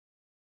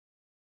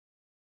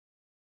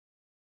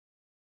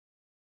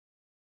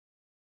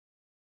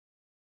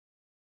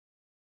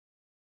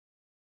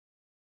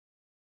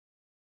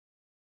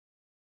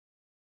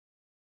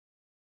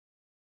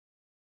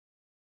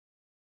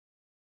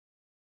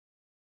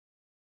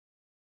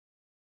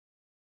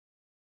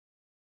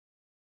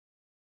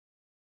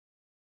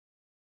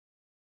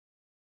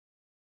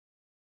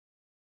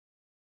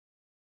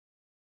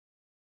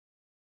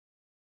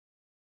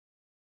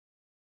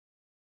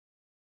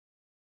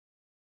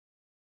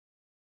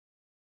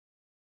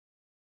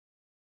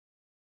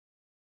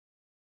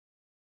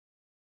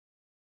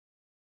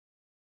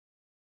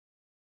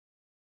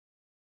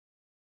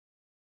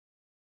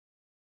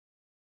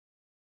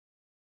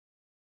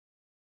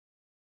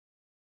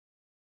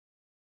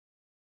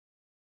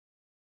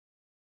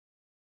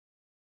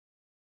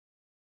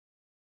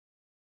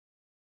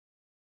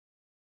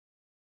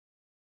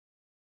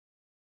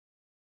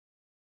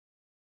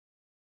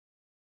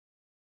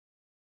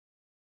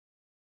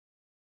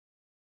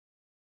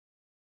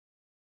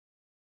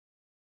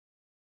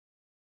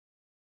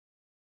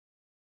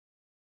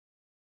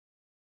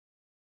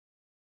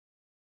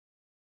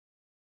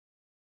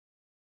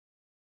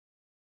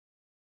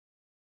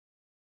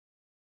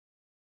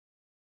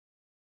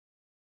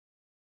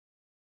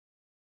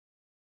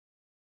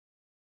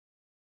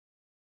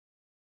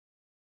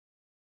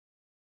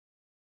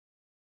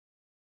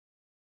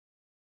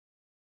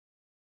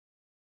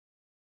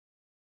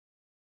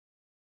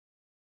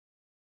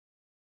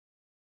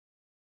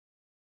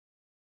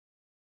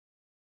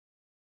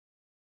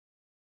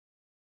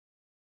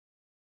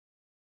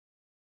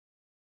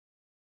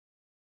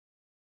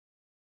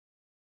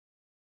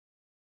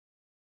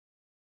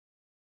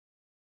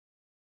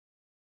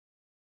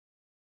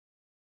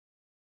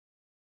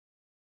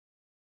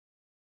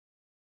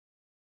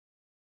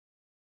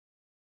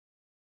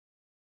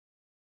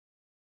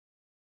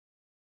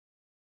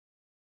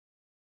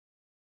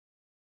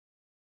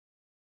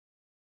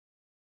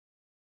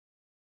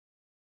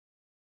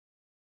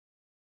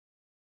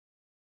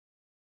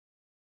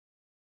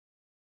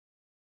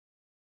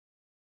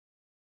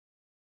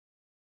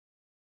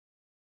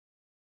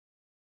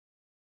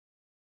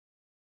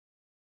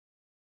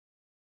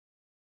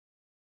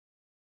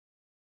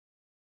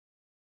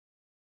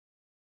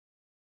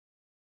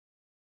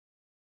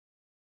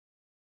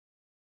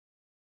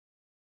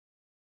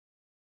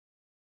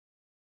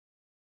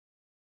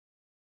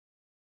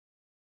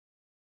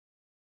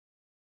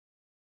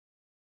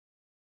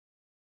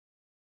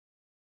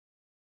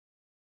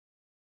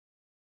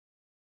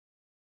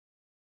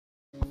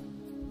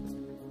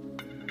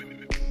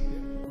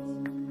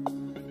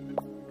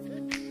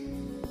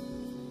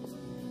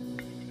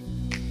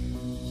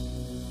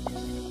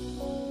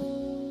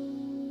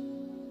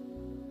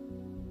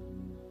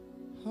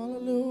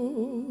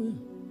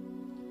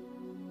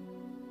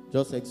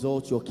Just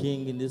exalt your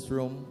King in this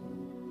room.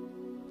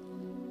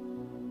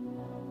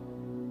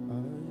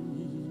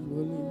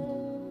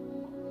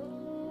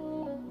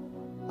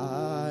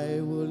 I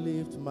will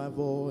lift my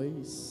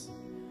voice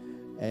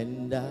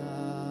and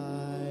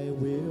I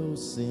will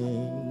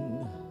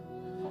sing.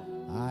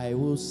 I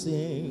will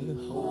sing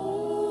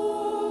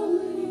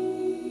holy.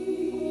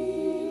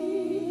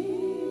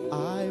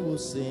 I will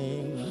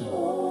sing holy.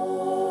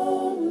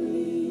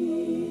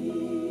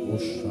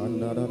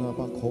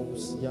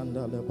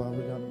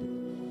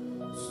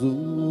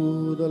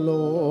 To the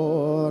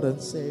Lord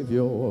and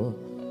Savior,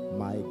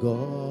 my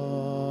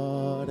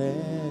God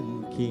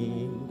and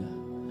King.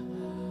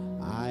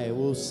 I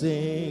will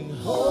sing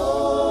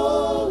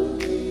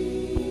holy.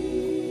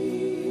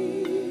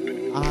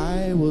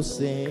 I will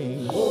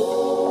sing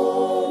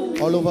holy.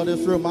 All over this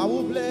room, I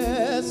will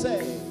bless. I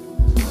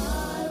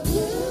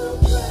will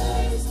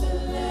praise the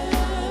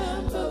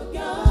Lamb of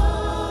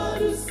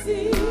God who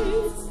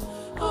sits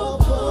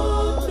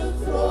upon the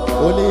throne.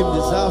 Only in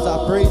this house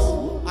I praise.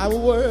 I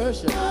will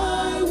worship.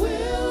 I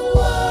will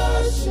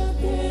worship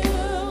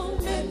Him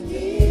and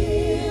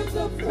give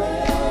the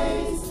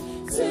praise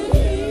to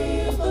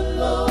Him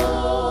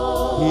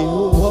alone. He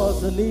who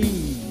was and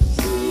is.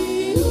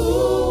 He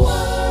who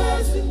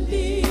was and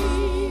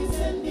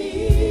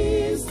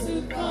is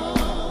to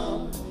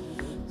come.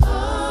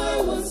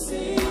 I will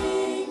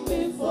sing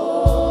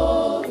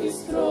before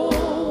His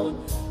throne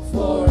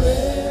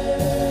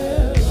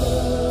forever.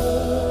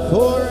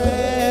 Forever.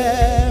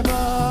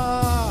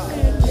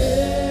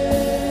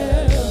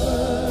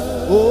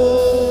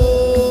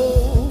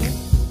 Oh,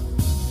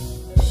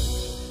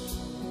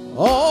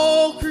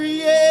 all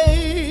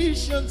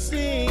creation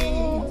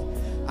sings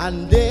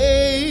and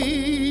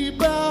they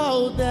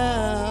bow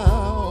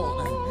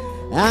down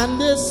and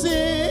they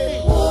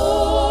sing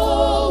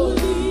holy.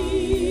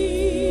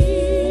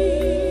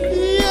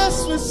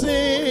 Yes, we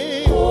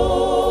sing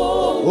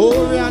holy.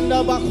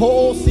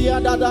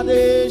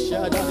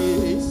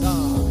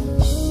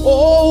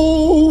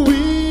 Oh,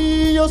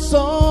 we your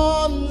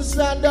sons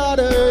and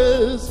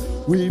daughters,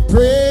 we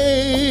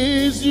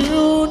praise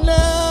you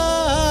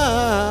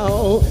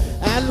now,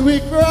 and we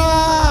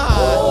cry,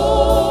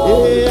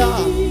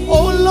 yeah.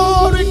 Oh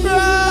Lord, we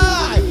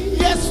cry,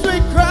 yes we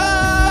cry.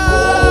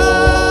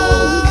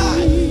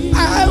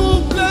 I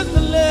will bless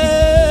the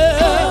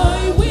Lamb. I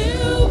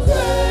will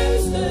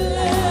praise the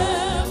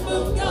Lamb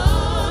of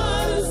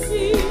God who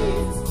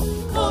sits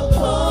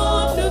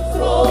upon the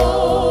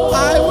throne.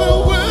 I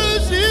will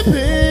worship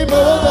Him, oh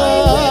God.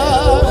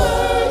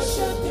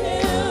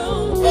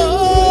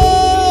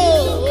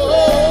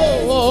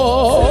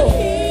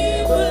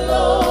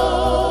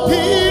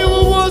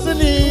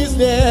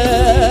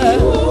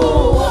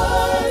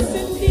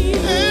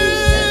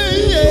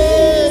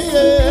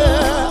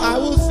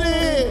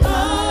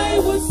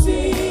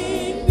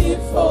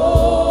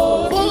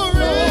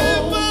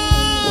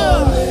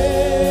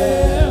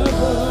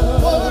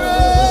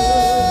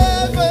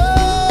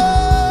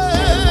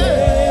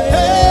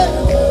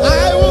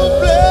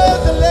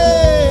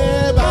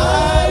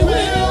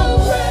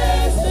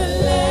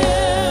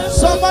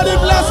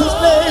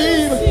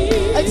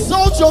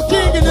 Your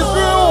King in this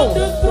room.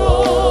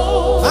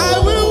 I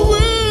will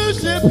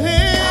worship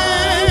Him. I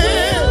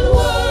will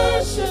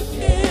worship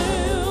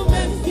Him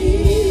and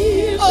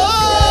give the praise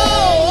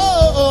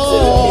to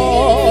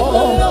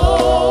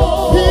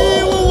Him alone. He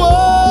who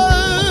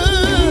was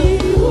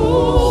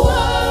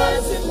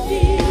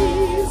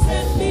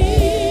and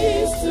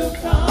is to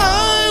come.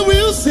 I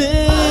will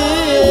sing.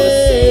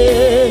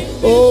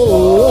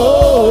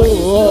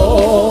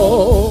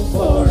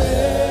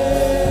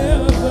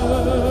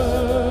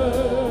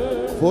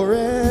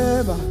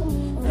 Forever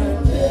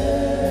and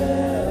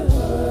ever.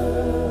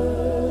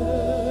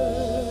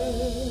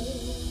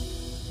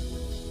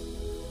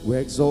 We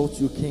exalt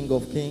you, King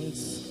of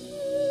Kings.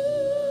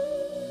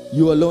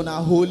 You alone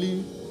are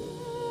holy.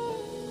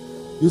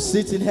 You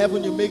sit in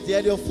heaven, you make the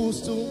earth your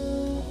footstool.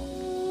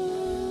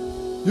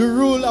 You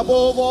rule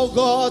above all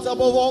gods,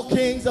 above all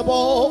kings,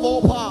 above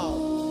all power.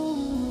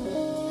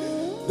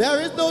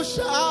 There is no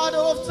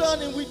shadow of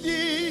turning with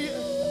thee.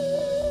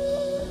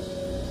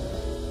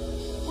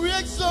 We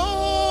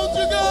exalt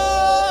you,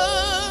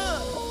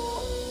 God.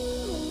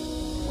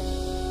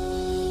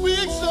 We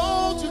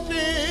exalt you,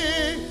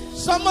 King.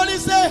 Somebody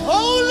say,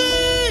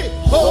 holy,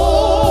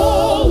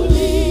 holy,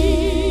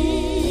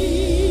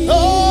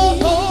 oh,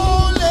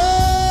 holy,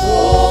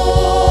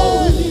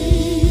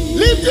 holy.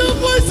 Lift your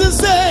voice and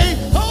say,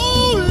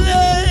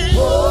 holy,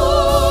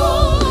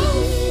 holy.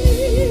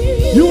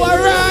 You are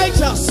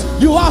righteous.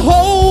 You are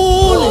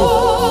holy.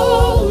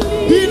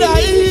 Holy. He that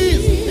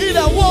is, he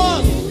that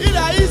was, he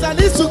that is and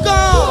is to come.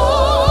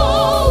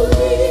 Holy.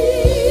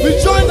 We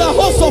join the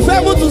host of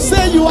heaven to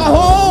say you are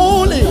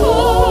holy.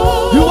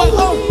 Holy. You are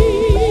holy.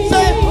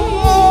 Say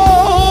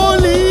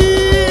holy.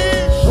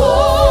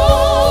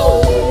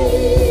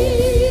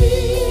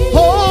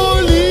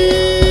 Holy.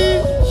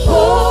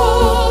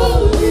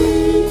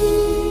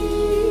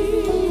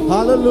 Holy.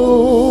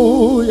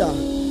 Hallelujah.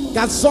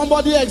 Can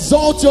somebody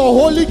exalt your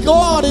holy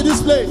God in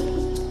this place?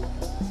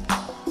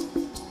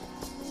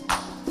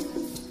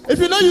 If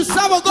you know you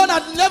serve a God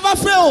that never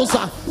fails,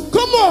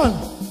 come on,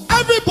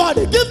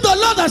 everybody, give the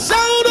Lord a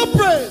shout of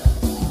praise.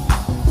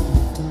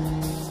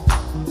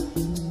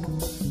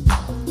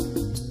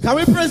 Can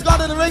we praise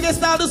God in the reggae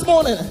style this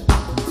morning?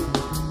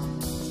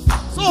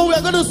 So we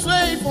are going to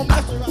sway from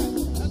left to right.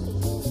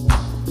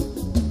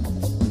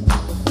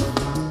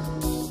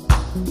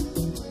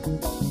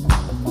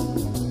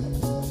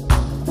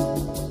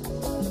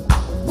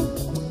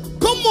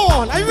 Come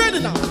on, are you ready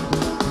now?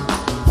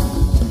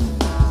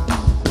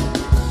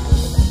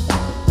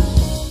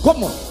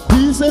 Come on.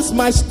 This is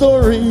my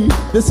story,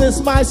 this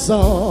is my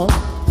song.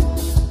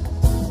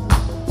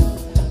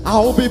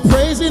 I'll be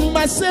praising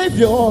my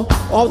Savior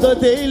all the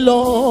day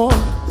long.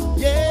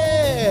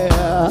 Yeah.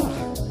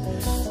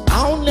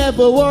 I'll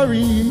never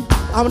worry,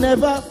 I'll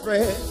never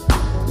fret,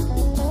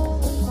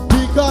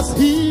 because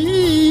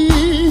He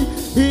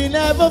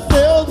never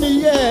failed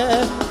me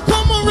yet.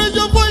 Come on, raise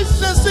your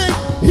voice and sing.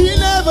 He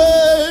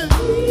never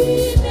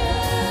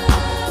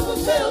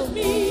failed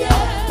me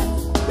yet.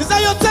 Is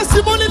that your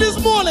testimony this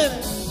morning?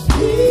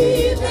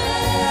 He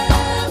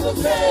never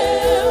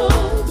failed.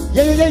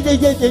 Yeah. He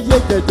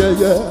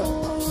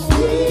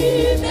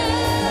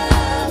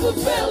never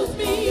failed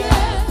me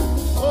yet.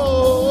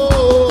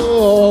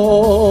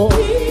 Oh. He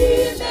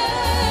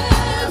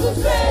never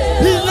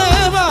failed. He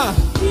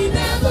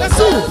never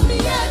failed me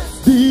yet.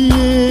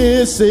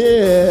 This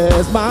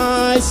is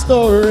my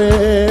story.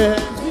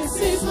 This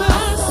is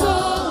my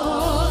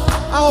song.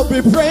 I'll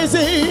be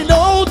praising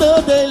all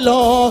the day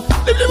long.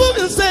 Lift the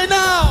voice and say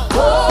now.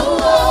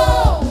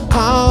 Oh.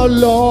 How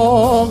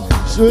long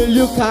should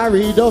you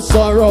carry those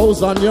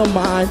sorrows on your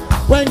mind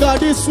when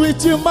God is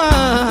with you,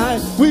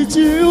 with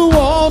you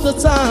all the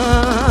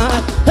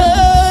time?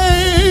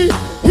 Hey,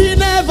 He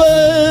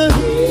never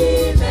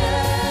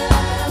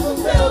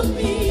failed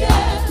me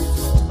yet.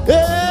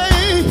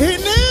 Hey, He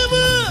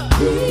never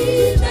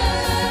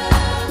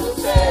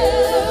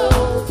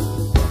failed.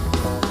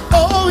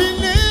 Oh, He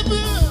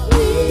never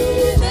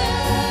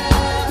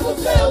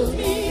failed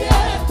me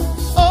yet.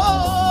 Oh,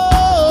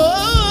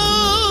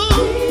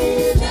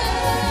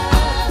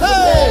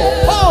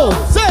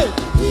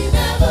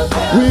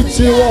 with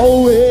you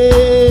always,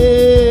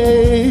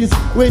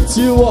 with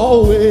you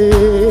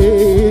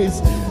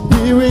always,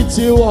 be with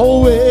you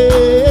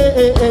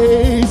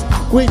always,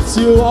 with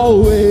you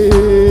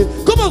always.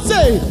 Come on,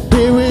 say,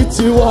 be with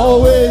you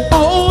always,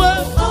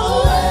 always,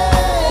 always,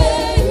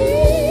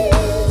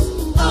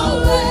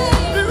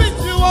 be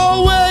with you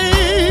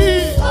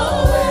always,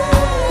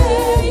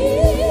 always,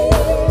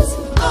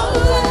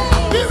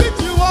 always, be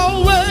with you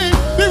always,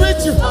 be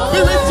with you, be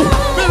with you,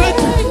 be with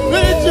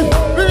you,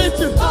 be with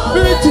you,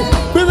 be with you,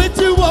 be with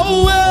you.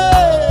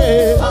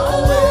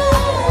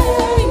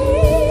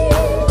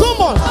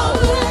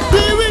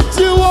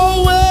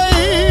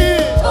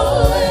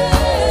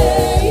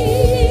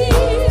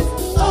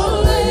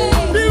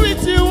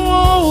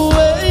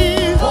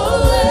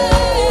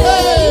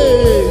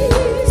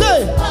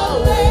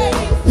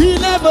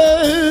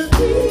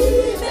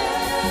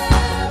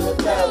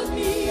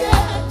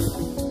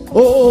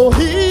 Oh,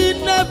 He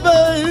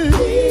never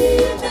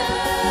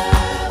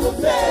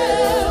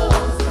fails.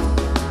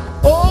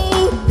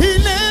 Oh, He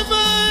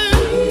never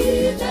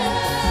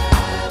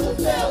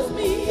fails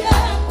me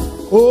yet.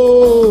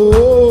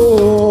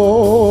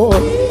 Oh,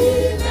 He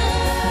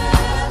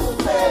never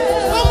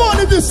fails. Come on,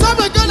 if you serve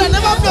a God that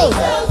never fails,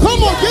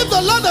 come on, give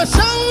the Lord a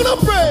shout of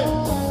praise.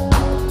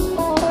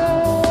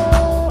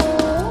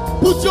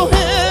 Put your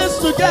hands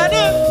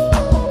together.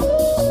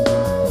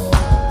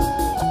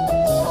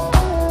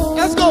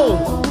 Let's go.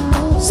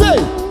 Say,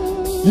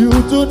 you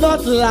do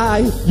not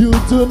lie, you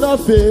do not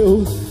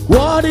fail.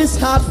 What is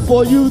hard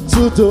for you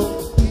to do?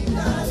 It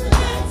doesn't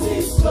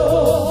exist,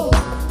 so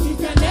it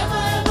can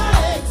never ever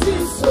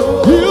exist.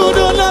 So you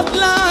do not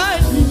lie,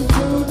 you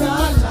do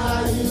not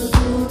lie, you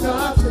do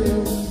not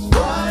fail.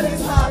 What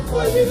is hard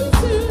for you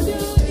to do?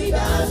 It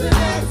doesn't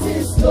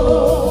exist,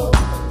 so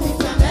it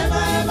can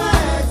never ever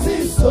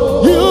exist. So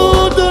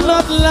you do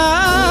not lie.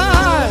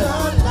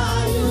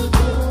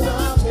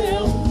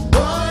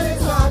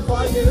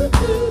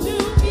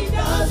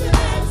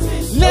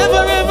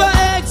 Never ever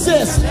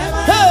exist.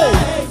 Hey,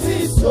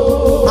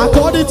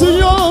 according to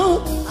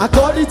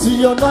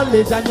your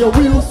knowledge and your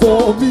will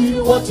for me,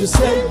 what you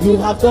say you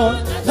have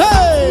done.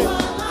 Hey,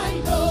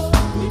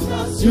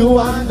 you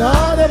are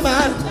not a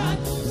man.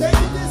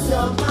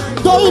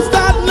 Those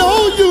that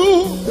know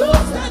you will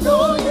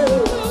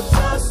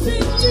trust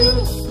in you.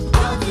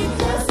 Walking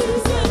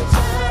horses and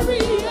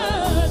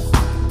chariots,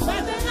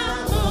 but the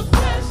arm of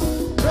flesh,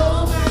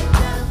 no man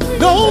can free.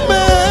 No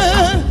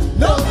man,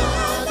 no man.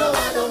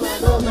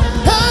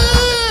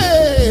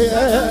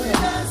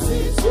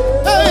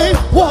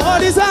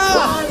 What is that?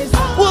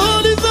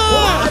 What is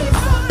that?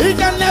 It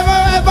can never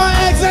ever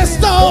exist.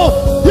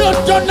 No, you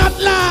do not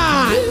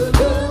lie. You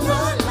do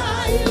not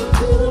lie. You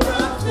do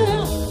not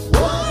fail.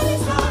 What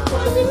is hard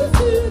for you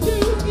to do?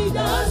 It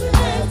doesn't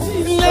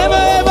exist.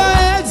 Never ever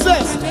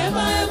exist.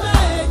 Never ever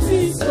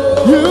exist.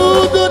 You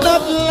do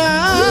not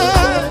lie.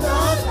 You do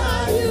not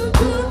lie. You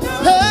do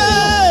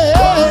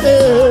not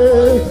fail.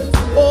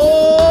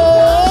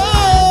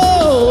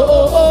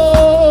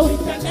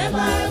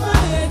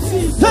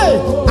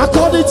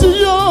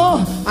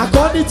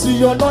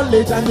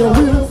 knowledge and your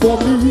will for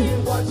me.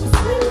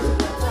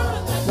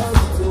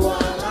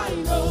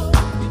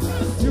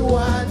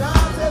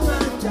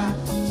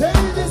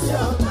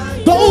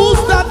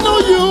 Those that know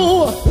you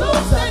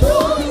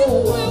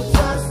will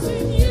trust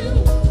in you.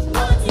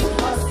 Mighty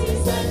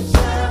horses and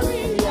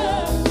chariots,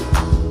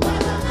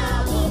 whether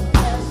I'm a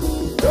flesh,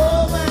 no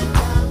man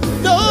can be.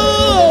 No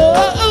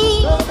man.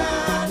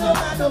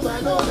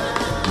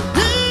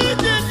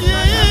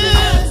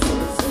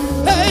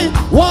 Hey,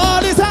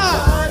 what is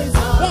hard?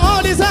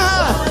 What is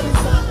hard?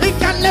 It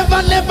can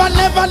never.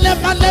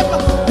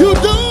 You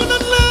do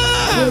not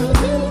lie. You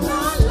do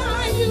not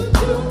lie, you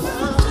do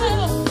not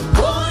fail.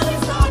 What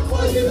is hard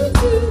for you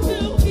to do?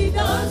 He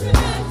doesn't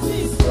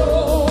exist, so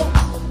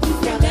he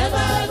can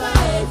never ever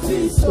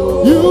exist, so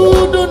You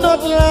do not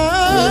you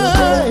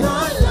lie. do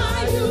not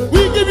lie, you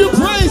We give you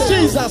praise,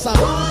 Jesus.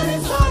 What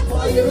is hard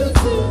for you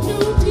to do?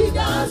 He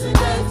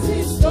doesn't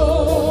exist, so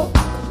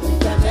he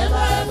can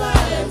never ever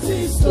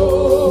exist, so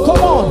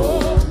Come on.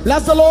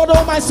 Bless the Lord,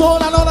 oh my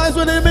soul, and all that is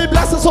within me.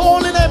 Bless his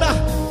holy name.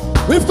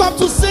 We've come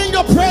to sing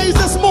your praise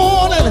this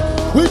morning.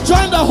 We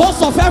join the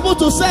host of heaven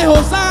to say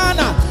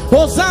Hosanna,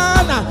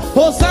 Hosanna,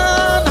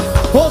 Hosanna,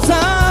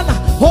 Hosanna,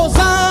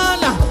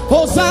 Hosanna,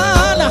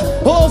 Hosanna,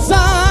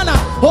 Hosanna,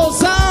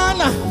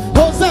 Hosanna,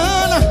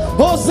 Hosanna,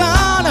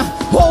 Hosanna,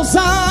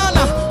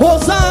 Hosanna,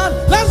 Hosanna.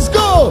 Let's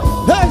go.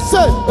 Hey,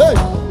 say, hey.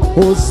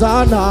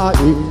 Hosanna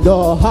in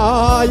the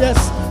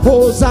highest,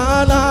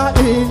 Hosanna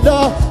in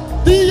the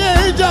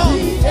angels.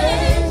 the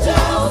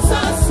angels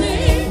are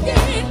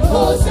singing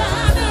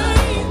Hosanna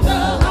in the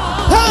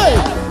highest. Hey,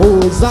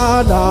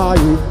 Hosanna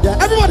in the.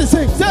 Everybody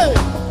sing, say.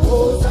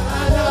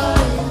 Hosanna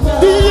in the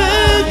The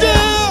highest.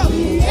 angels.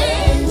 The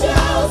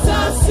angels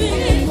are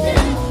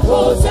singing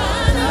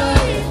Hosanna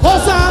in the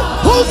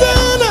Hosanna,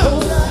 Hosanna.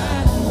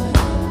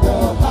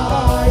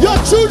 Your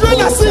children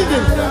are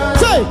singing.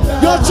 Say,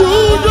 your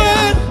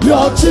children,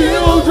 your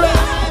children.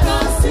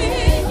 are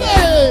singing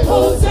Hey,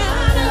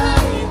 Hosanna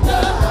in the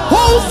highest.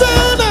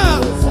 Hosanna.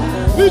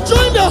 We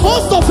join the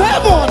host of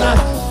heaven.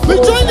 We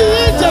join the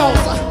angels.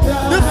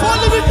 The four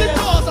living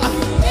creatures. The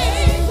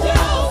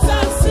angels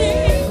are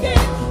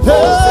singing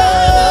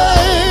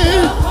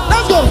Hey,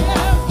 let's go.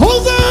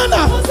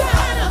 Hosanna,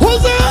 Hosanna,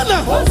 Hosanna,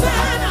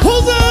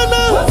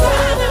 Hosanna,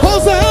 Hosanna,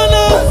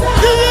 Hosanna.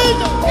 The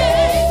angels.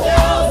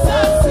 angels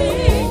are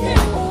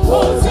singing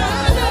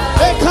Hosanna.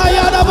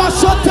 Ekayada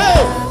Bashote.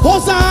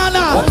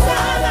 Hosanna,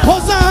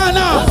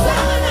 Hosanna,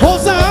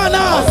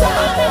 Hosanna,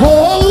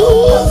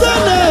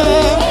 Hosanna.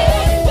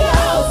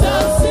 Angels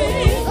are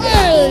singing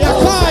Hey,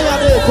 Akaya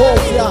de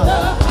Kosia.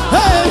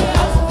 Hey,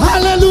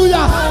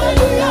 hallelujah,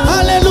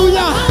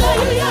 hallelujah,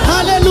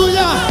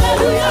 hallelujah,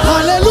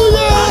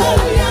 hallelujah.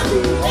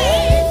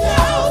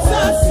 angels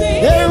are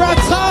singing Hey,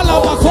 Ratala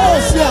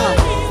Bakosia.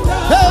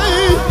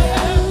 Hey,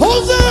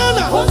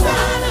 Hosanna,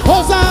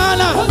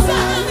 Hosanna,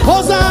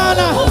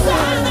 Hosanna,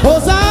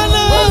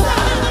 Hosanna.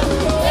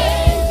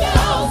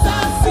 angels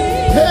are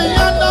singing Hey,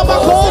 Yanda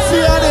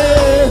Bakosia.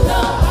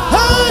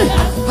 Hey,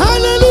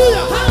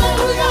 hallelujah,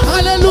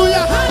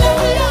 hallelujah,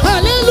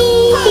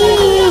 hallelujah.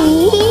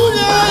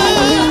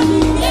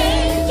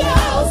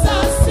 angels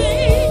are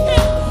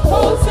singing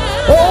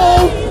Hosanna.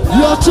 Oh,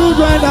 your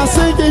children are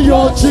singing,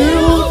 your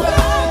children.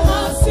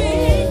 are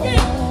singing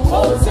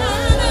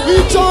Hosanna. We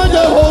join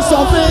the host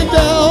of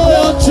angels,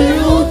 your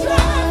children.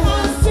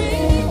 are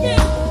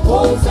singing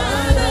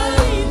Hosanna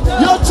in the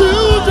Your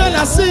children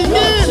are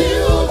singing.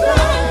 children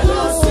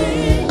are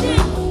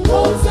singing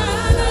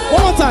Hosanna.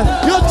 One more time.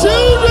 Your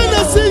children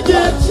are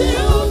singing.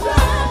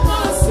 Children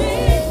are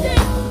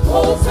singing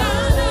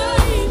Hosanna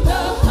in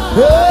the highest.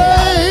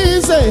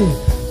 Hey, say,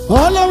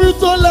 Ọlọ́run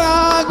tó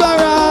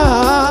lágbára.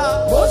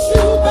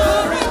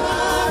 Oṣubare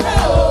mare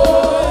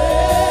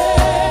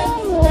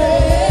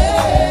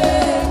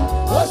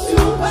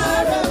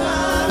Oṣubare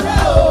mare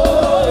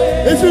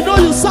If you know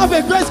you serve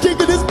a great king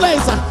in this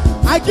place,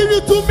 I give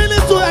you 2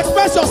 minutes to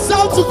express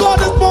yourself to God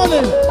this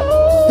morning.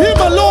 Him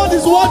alone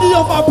is worthy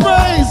of our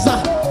praise.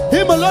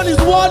 Him alone is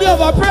worthy of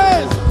our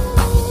praise.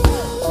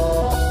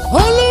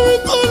 Ọlọ́run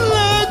tó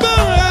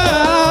lágbára.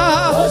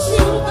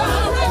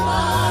 Oṣubare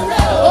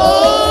mare Oh,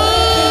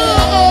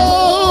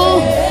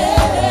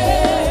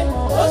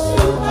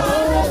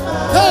 Oṣubare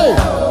mare hey,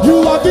 you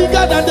are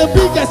bigger than the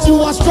biggest. You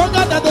are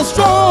stronger than the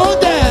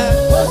strongest.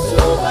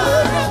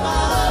 Oṣubare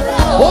mare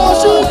Oh,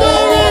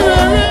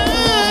 Shubarere.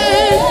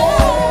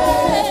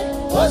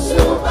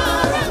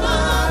 Oṣubare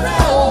mare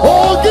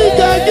Oh,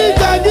 giga,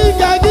 giga,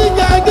 giga,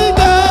 giga,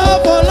 giga,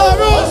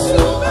 Ọlọ́run.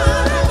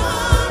 Oṣubare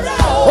mare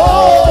Oh,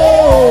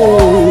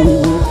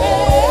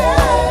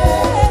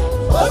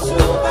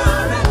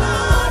 Oṣubare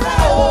mare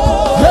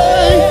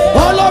hey,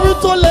 Ọlọ́run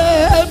tó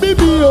lẹ́mí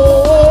mi o.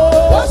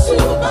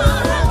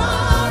 Oṣubare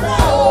mare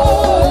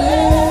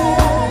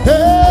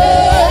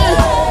Hey,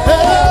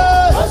 hey,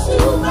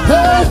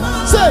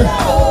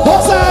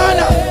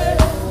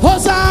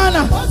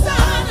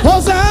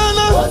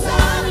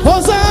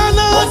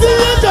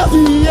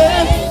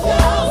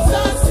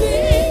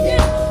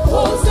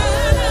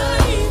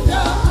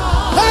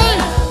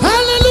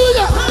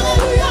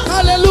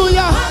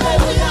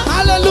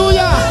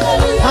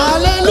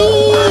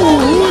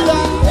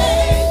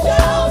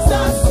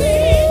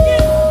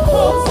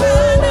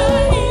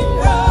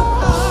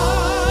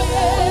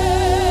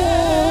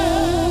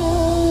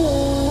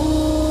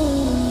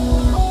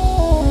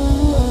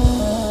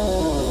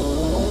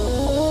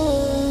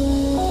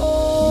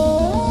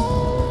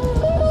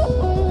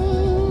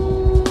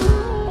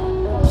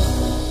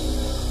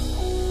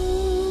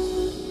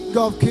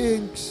 of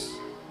Kings.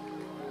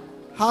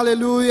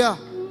 Hallelujah.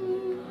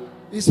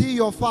 Is he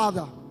your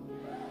father?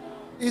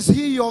 Is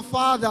he your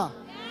father?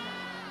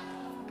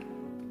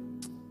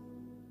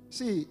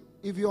 See,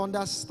 if you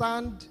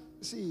understand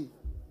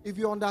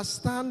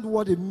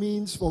what it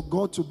means for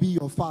God to be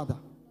your father,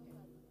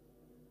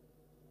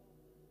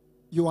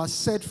 you are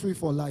set free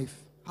for life.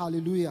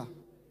 Hallelujah.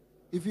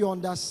 If you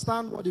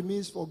understand what it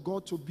means for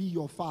God to be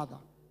your father,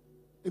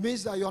 it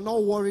means that you're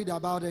not worried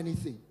about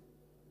anything.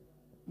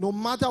 No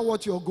matter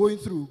what you're going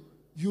through,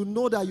 you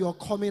know that you're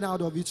coming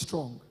out of it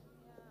strong.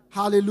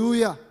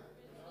 Hallelujah.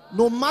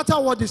 No matter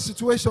what the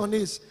situation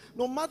is,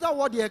 no matter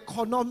what the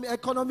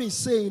economy is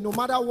saying, no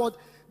matter what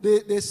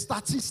the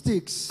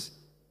statistics,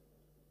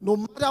 no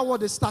matter what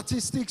the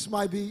statistics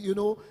might be,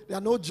 there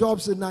are no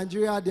jobs in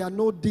Nigeria, there are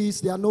no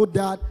this, there are no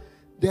that,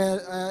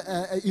 there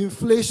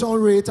inflation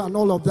rate and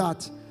all of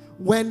that.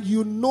 When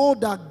you know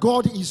that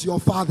God is your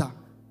father,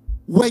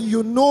 when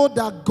you know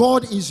that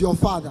God is your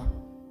father,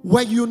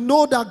 when you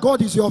know that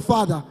God is your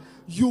father,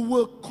 you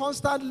will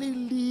constantly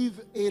live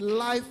a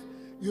life,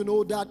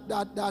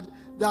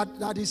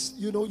 that is,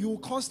 you will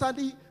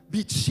constantly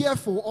be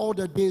cheerful all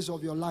the days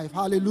of your life.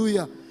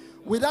 Hallelujah.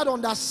 With that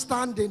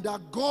understanding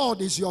that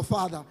God is your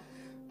father.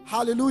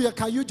 Hallelujah.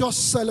 Can you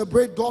just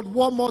celebrate God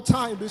one more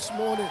time this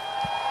morning?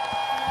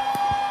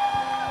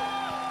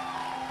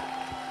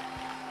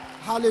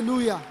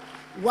 Hallelujah.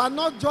 We're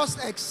not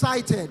just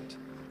excited.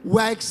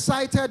 We're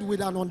excited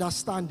with an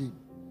understanding.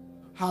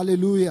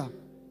 Hallelujah.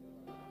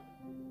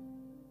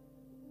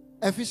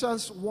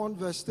 Ephesians 1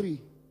 verse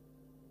 3.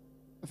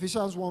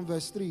 Ephesians 1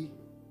 verse 3.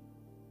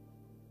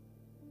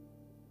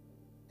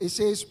 It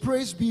says,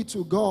 praise be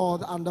to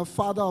God and the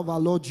Father of our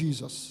Lord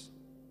Jesus.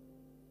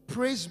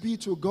 Praise be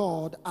to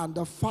God and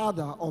the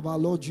Father of our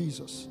Lord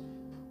Jesus,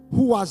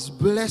 who has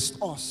blessed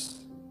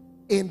us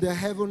in the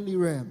heavenly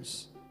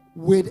realms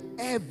with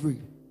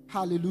every,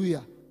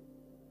 hallelujah,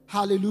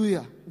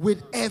 hallelujah,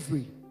 with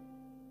every.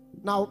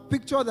 Now,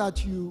 picture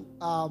that you,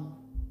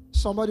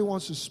 somebody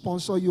wants to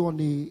sponsor you on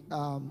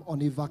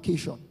a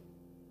vacation.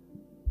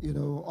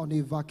 On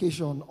a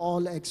vacation,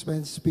 all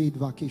expense paid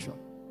vacation.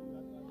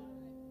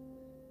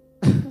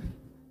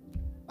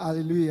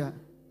 Hallelujah.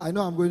 I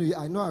know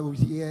I will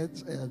hear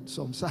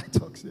some side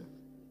talks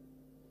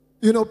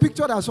here.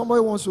 Picture that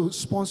somebody wants to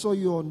sponsor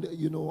you on,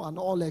 an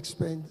all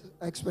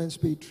expense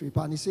paid trip.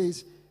 And he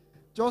says,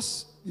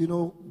 just,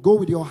 go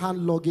with your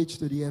hand luggage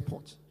to the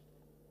airport.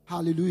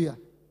 Hallelujah.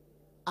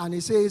 And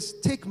he says,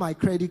 take my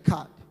credit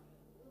card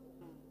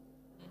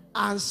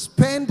and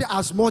spend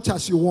as much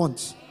as you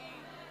want.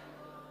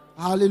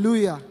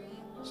 Hallelujah.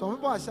 Some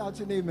people are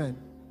shouting amen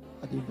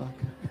at the back.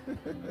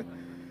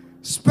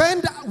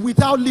 Spend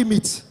without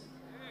limit.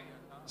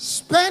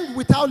 Spend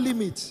without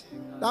limit.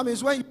 That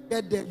means when you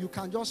get there, you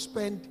can just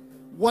spend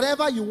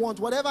whatever you want,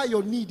 whatever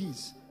your need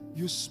is,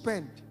 you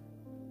spend.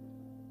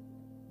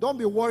 Don't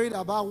be worried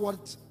about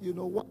what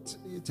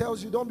it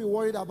tells you. Don't be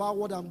worried about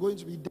what I'm going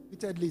to be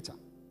debited later.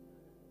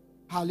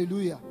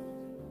 Hallelujah.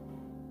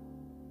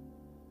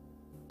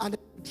 And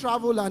then you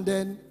travel, and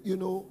then,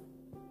 you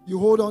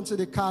hold on to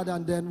the card,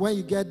 and then when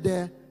you get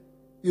there,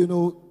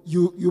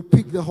 you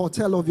pick the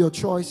hotel of your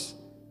choice.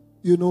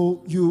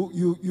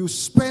 You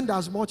spend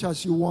as much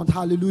as you want.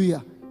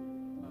 Hallelujah.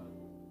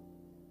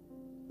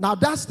 Now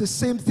that's the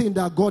same thing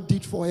that God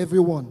did for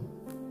everyone.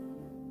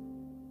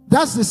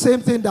 That's the same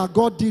thing that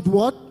God did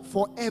what?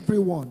 For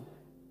everyone.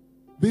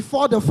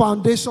 Before the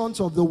foundations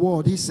of the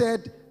world, he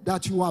said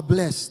that you are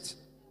blessed.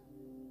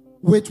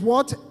 With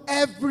what?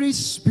 Every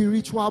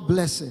spiritual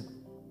blessing.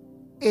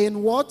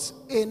 In what?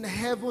 In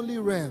heavenly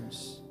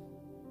realms.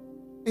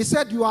 He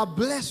said you are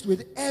blessed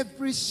with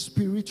every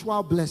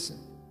spiritual blessing.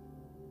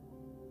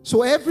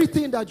 So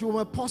everything that you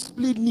will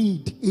possibly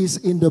need is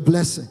in the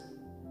blessing.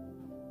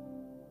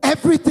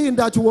 Everything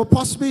that you will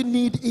possibly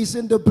need is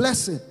in the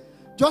blessing.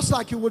 Just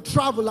like you will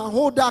travel and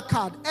hold that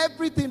card,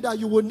 everything that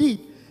you will need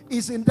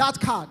is in that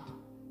card.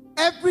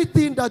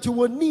 Everything that you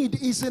will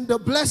need is in the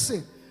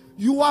blessing.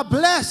 You are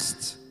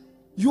blessed.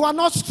 You are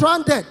not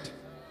stranded.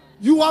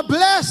 You are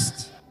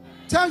blessed.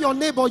 Tell your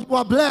neighbor you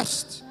are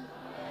blessed.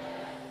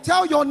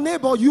 Tell your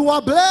neighbor you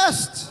are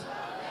blessed.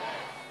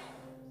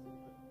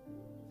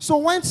 So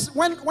when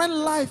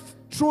life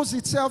throws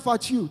itself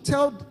at you,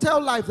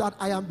 tell life that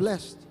I am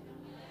blessed.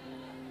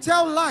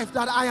 Tell life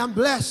that I am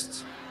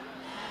blessed.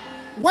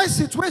 When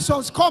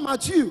situations come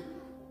at you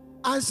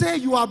and say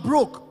you are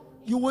broke,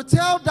 you will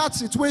tell that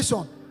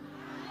situation.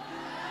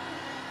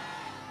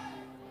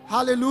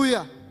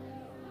 Hallelujah.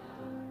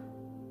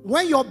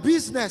 When your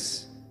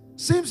business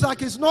seems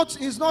like it's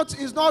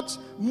not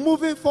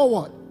moving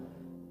forward,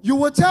 you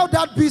will tell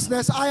that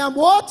business, I am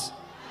what?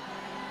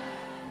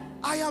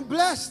 I am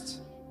blessed.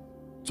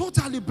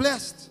 Totally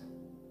blessed.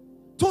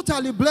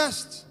 Totally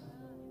blessed.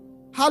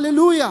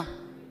 Hallelujah.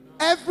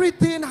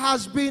 Everything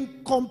has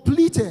been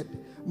completed.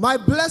 My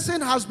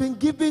blessing has been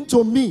given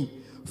to me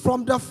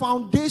from the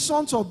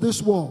foundations of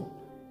this world.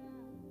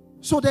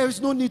 So there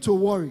is no need to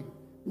worry.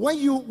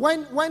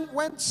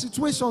 When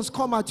situations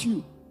come at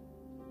you,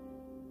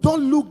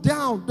 Don't look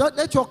down. Don't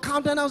let your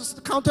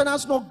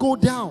countenance not go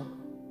down.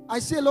 I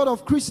see a lot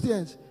of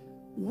Christians,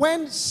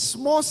 when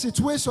small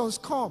situations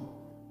come,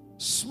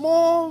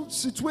 small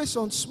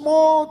situations,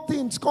 small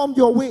things come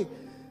your way,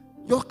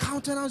 your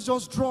countenance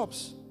just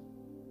drops.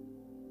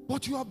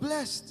 But you are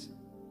blessed.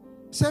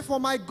 Say, for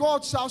my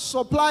God shall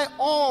supply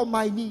all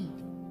my need.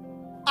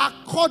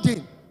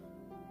 According.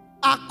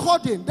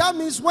 That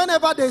means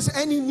whenever there's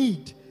any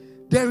need,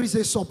 there is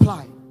a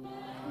supply.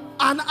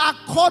 And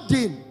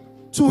according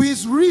to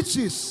his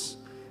riches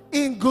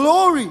in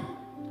glory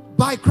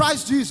by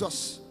Christ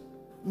Jesus.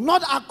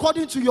 Not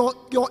according to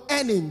your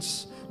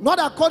earnings. Not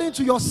according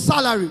to your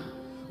salary.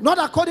 Not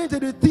according to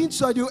the things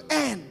that you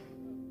earn.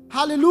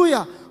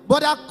 Hallelujah.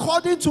 But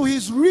according to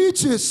his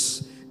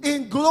riches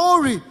in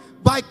glory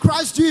by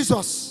Christ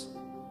Jesus.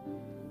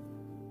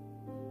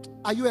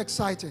 Are you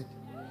excited?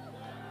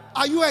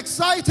 Are you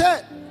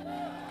excited?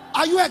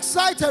 Are you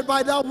excited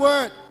by that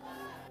word?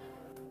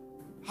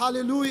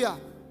 Hallelujah.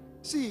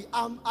 See,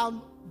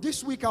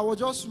 this week I was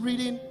just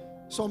reading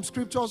some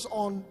scriptures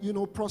on,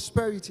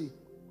 prosperity.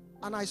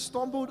 And I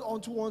stumbled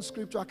onto one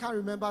scripture. I can't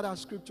remember that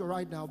scripture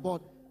right now.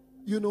 But,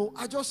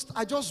 I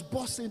just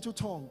burst into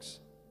tongues.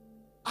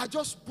 I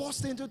just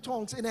burst into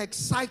tongues in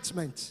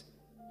excitement.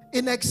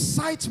 In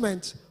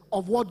excitement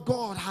of what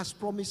God has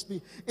promised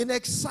me. In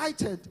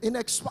excitement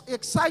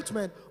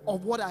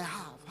of what I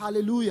have.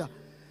 Hallelujah.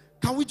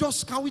 In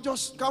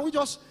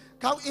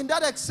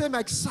that same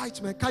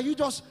excitement, can you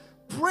just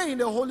pray in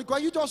the Holy Ghost?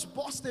 Can you just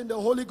burst in the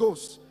Holy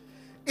Ghost?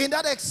 In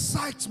that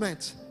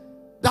excitement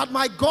that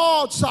my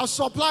God shall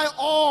supply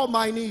all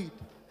my need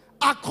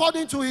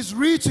according to his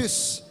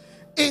riches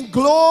in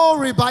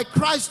glory by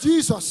Christ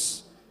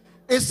Jesus.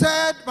 It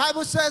said,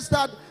 Bible says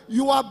that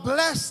you are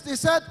blessed. It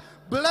said,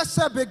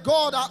 blessed be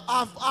God,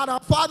 our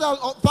Father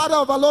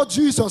of our Lord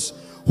Jesus,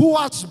 who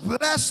has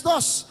blessed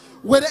us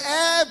with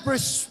every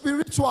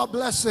spiritual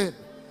blessing.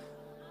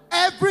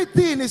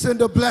 Everything is in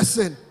the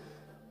blessing.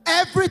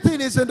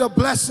 Everything is in the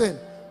blessing.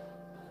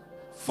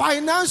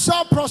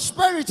 Financial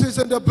prosperity is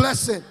in the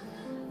blessing.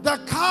 The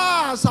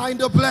cars are in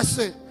the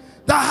blessing.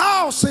 The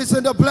house is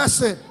in the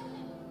blessing.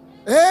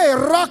 Hey,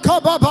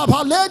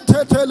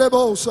 rakababalente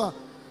telebosa.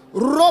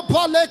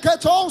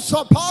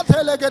 Ropaleketosa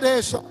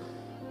patelegedesa.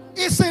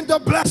 It's in the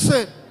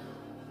blessing.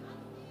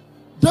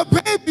 The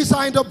babies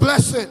are in the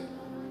blessing.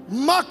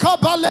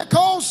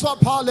 Makabalekosa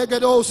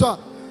palegedosa.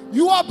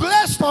 You are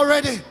blessed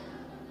already.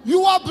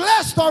 You are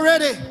blessed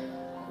already.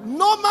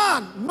 No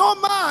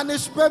man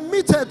is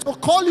permitted to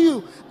call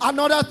you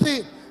another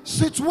thing.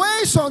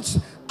 Situations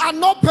are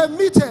not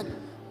permitted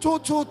to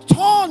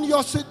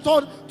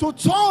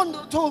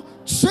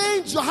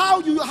change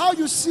how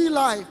you see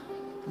life.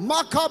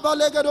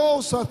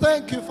 Makabalegedosa.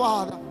 Thank you,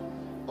 Father.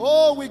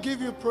 Oh, we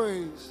give you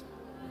praise.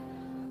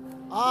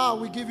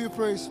 We give you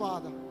praise,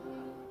 Father,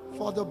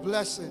 for the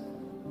blessing.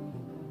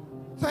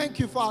 Thank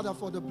you, Father,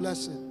 for the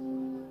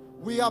blessing.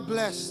 We are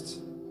blessed.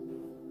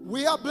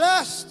 We are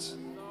blessed.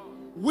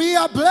 We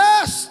are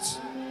blessed.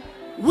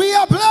 We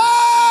are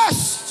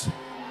blessed.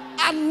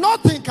 And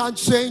nothing can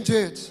change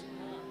it.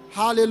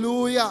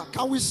 Hallelujah.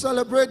 Can we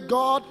celebrate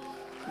God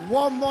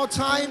one more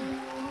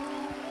time?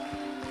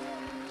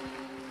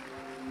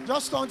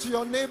 Just turn to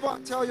your neighbor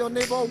and tell your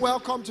neighbor,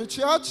 welcome to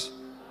church.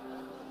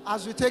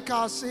 As we take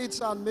our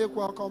seats and make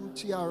welcome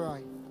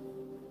TRI.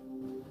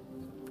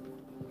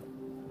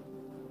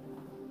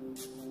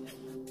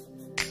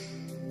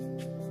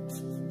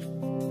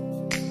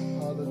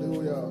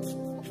 Hallelujah.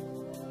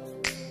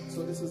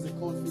 So this is the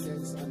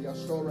confidence and the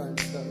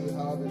assurance that we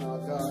have in our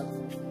God,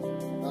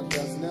 that he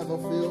has never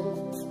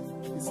failed,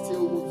 he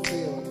still will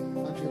fail,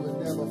 and he will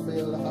never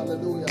fail.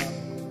 Hallelujah.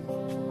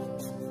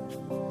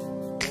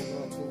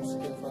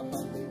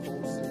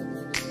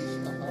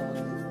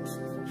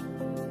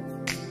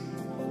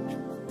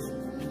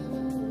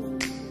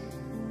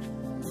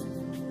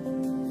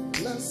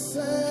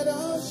 Blessed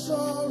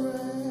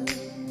assurance,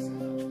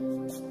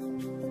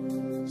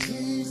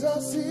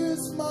 Jesus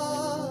is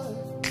mine.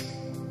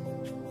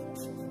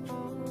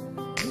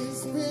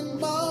 He's been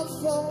my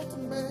fourth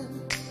man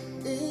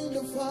in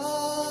the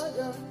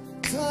fire,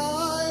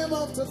 time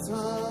after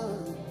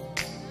time.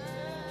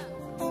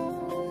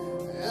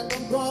 And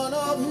I'm born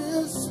of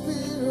his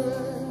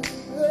spirit,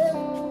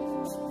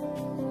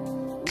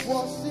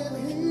 washed in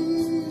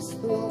his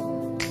blood.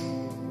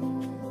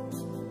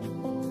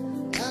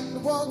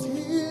 What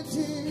he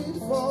did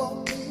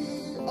for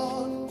me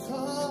on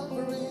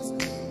Calvary's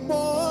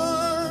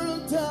more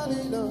than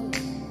enough.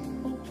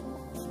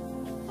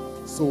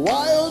 So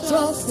I'll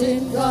trust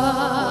in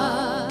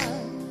God,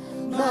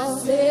 my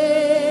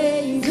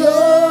Savior,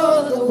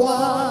 the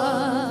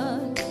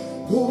one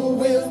who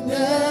will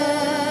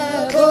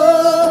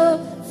never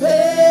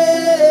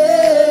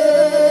fail.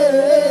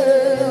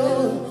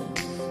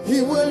 He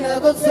will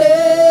never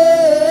fail.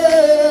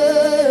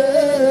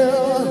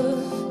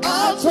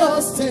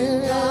 Trust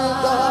in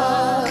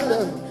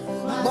God,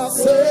 my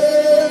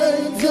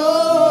Savior,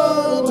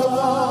 the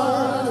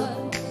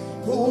one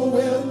who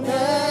will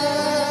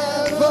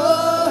never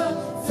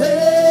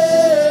fail.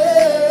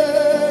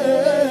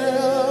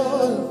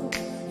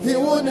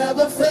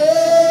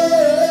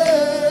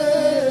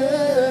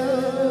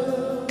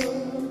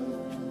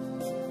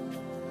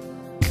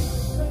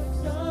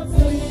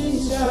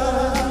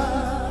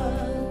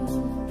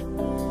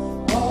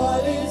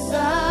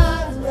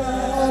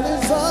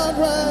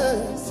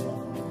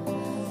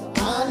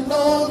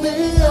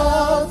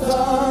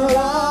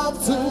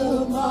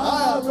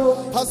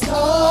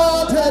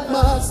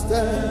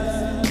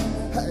 substance.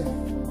 Hey.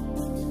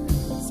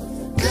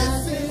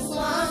 This is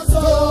my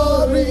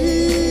story.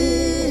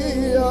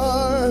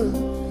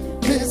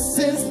 This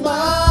is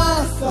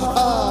my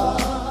song.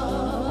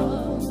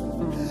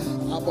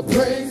 I'm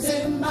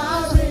praising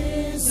my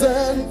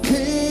risen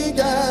King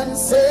and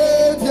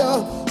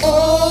Savior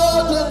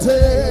all the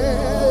day.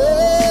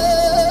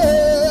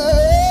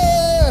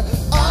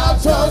 I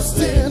trust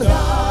in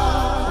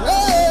God,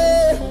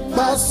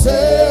 my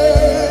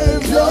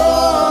Savior,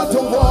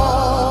 the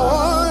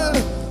one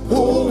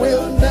who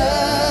will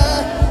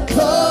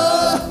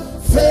never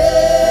fail.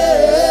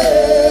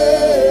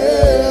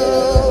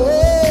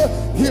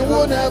 He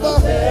will never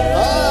fail.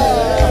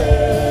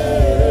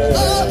 I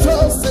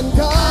trust in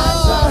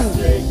God.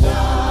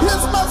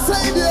 He's my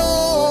Savior.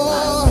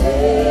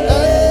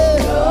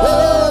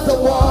 The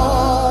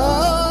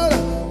one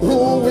who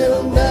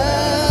will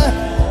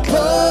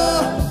never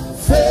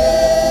fail.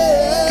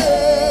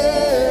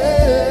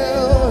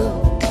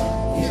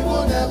 He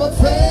will never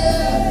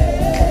fail.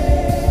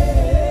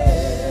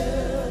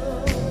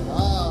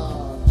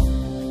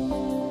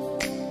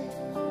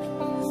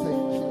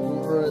 Thank you,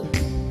 Lord.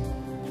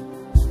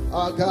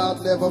 Our God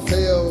never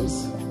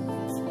fails.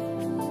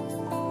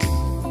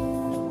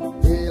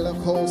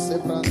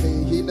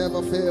 He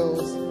never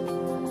fails.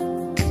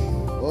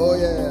 Oh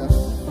yeah.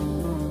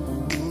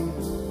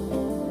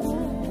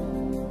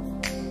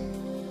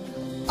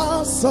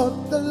 I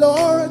sought the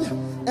Lord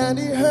and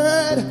he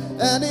heard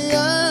and he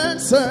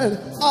answered.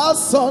 I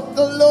sought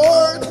the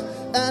Lord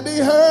and he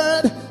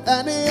heard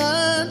and he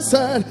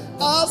answered.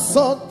 I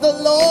sought the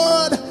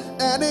Lord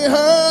and he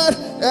heard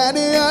and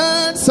he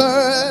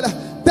answered.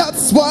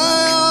 That's why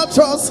I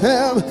trust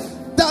him.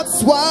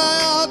 That's why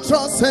I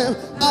trust him.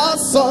 I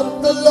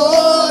sought the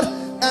Lord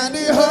and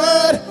he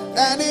heard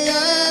and he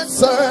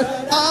answered.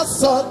 I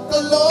sought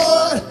the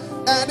Lord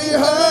and he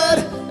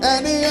heard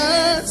and he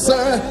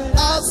answered.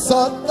 I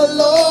sought the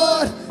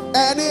Lord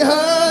and he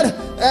heard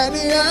and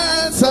he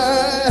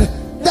answered.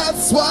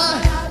 That's why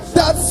I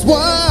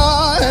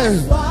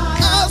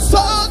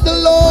sought the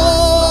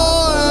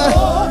Lord.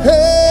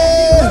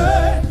 Hey,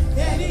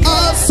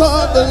 I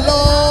sought the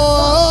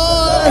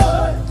Lord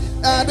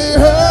and he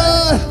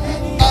heard.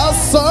 I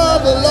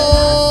serve the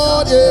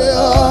Lord,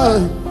 yeah.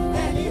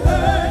 And he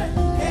heard,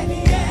 and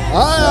he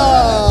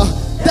answered.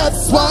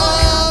 That's why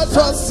I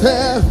trust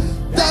him.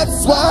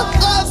 That's why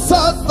I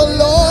sought the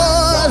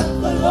Lord.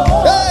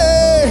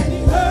 Hey,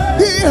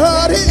 he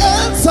heard, he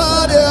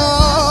answered,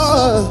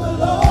 yeah.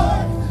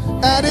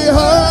 And he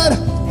heard,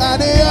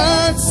 and he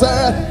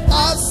answered.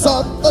 I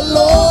sought the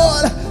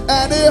Lord,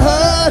 and he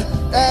heard,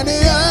 and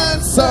he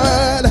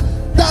answered.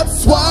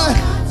 That's why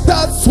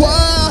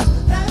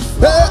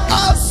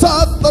I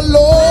sought the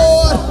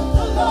Lord.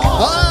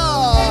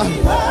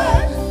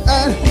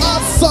 And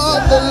I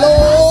sought the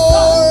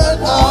Lord.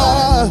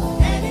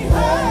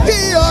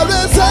 He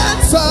always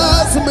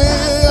answers me.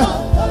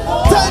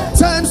 10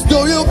 times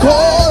do you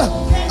call,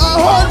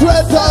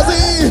 100 does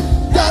he.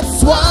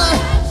 That's why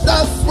I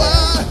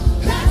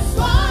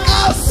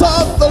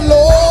sought the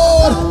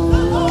Lord.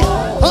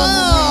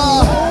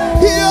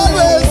 He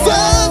always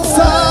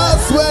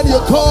answers when you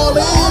call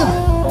him.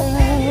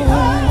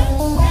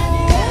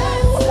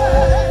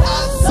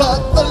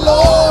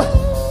 Lord,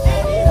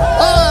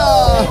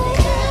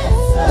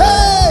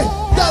 hey,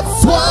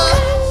 that's why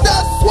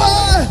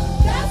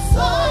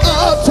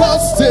I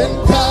trust in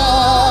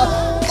God.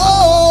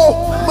 Oh,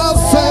 my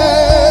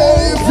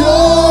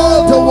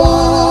Savior, the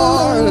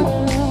one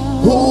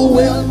who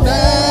will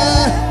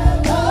never,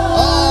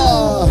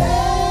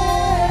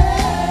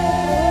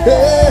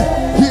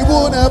 he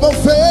will never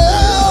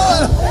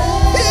fail.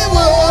 He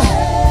will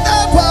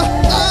never.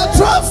 I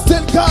trust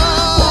in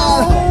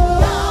God.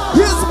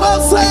 He's my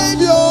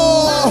Savior.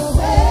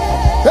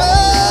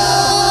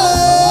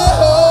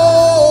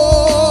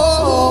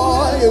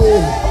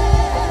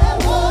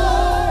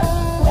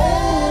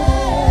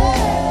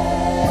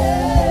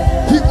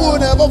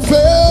 Never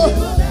fail.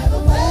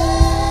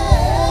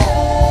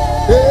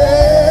 Yeah.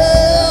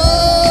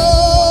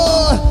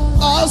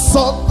 I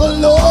sought the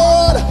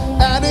Lord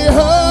and he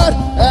heard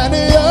and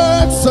he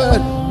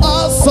answered.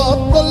 I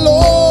sought the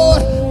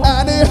Lord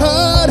and he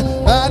heard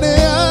and he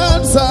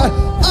answered.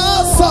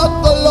 I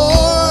sought the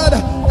Lord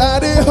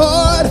and he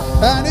heard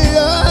and he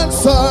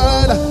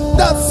answered.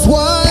 That's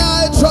why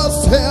I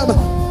trust him.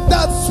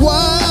 That's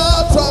why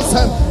I trust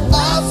him.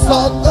 I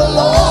sought the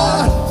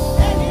Lord.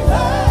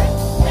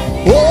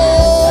 Oh.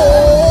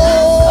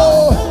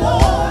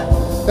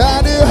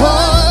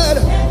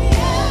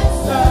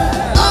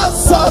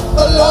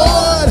 The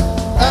Lord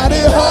and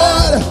he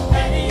heard.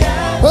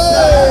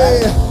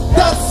 Hey,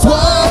 that's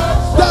why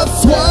I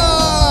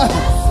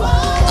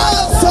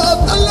sought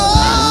the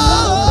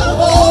Lord.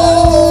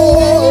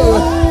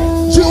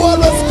 You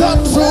always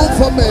come through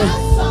for me.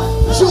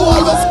 You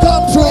always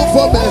come through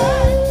for me.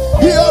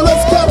 He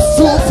always comes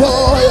through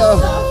for you.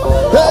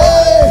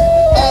 Hey,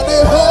 and he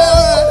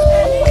heard.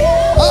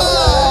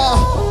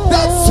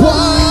 That's why I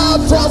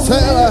trust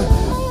him.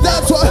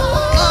 That's why I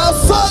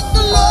sought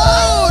the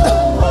Lord.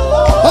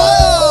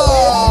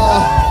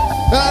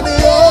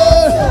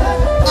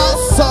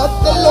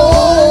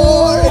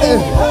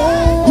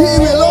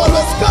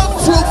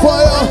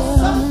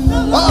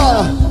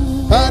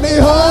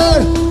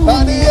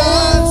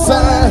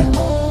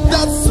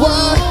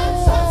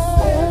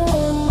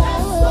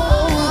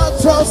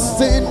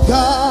 trust in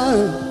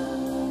God,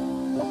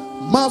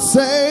 my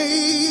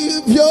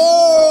Savior,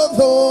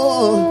 the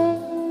one.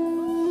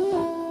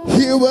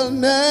 He will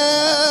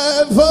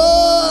never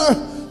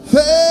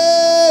fail.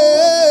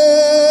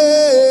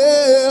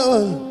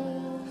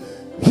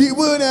 He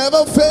will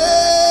never fail.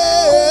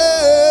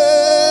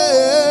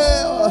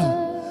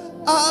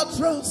 I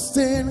trust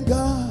in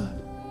God,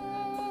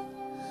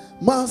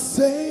 my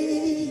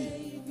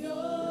Savior,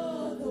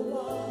 the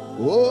one.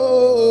 Oh,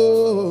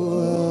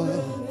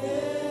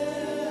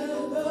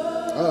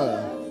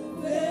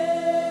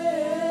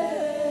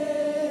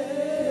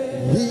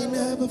 He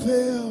never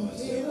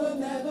fails. He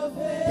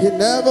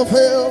never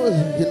fails.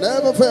 He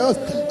never fails.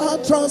 I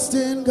trust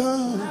in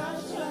God.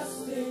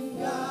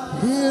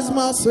 He is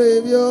my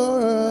Savior.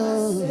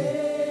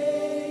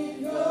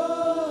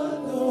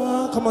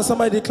 Come on,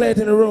 somebody declare it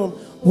in the room.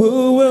 We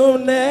will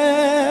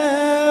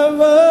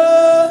never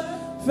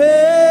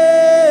fail.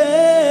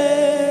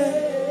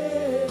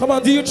 Come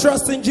on, do you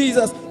trust in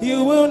Jesus?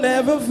 You will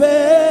never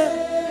fail.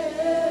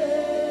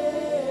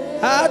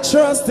 I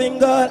trust in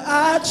God.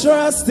 I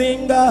trust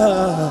in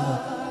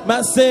God,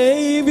 my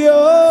Savior,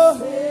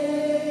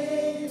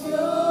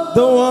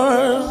 the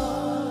one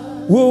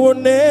who will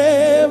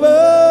never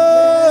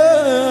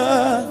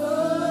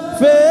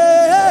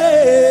fail.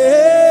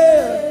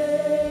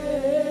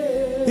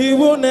 He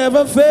will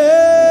never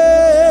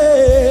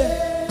fail.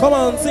 Come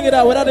on, sing it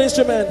out without the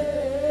instrument.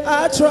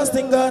 I trust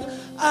in God.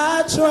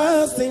 I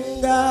trust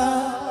in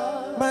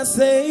God, my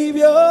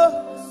Savior,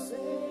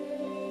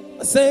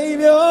 my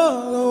Savior,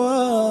 the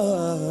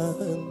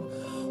one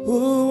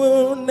who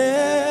will never,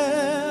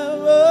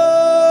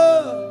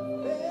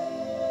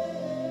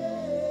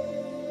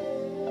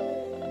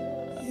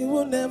 he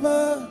will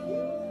never.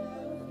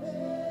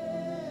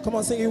 Come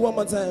on, sing it one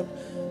more time.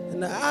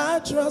 And I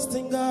trust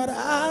in God,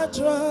 I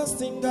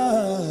trust in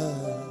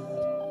God,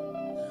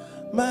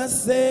 my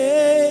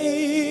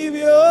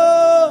Savior,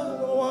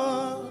 the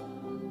one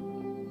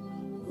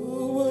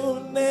who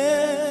will never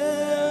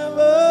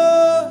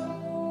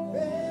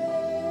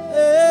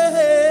fail.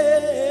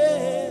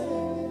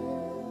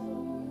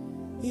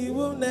 He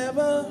will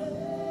never,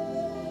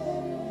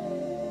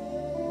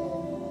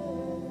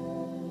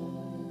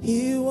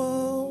 he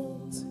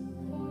won't,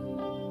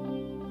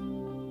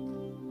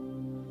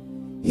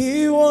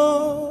 he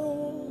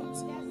won't,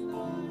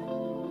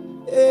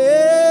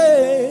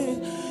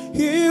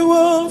 he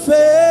won't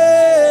fail,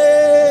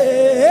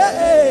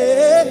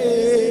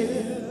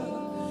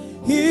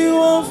 he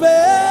won't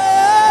fail,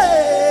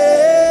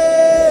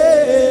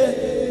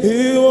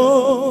 he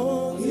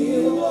won't,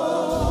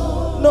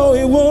 no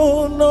he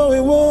won't, no he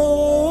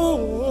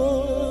won't,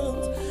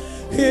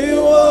 he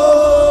won't.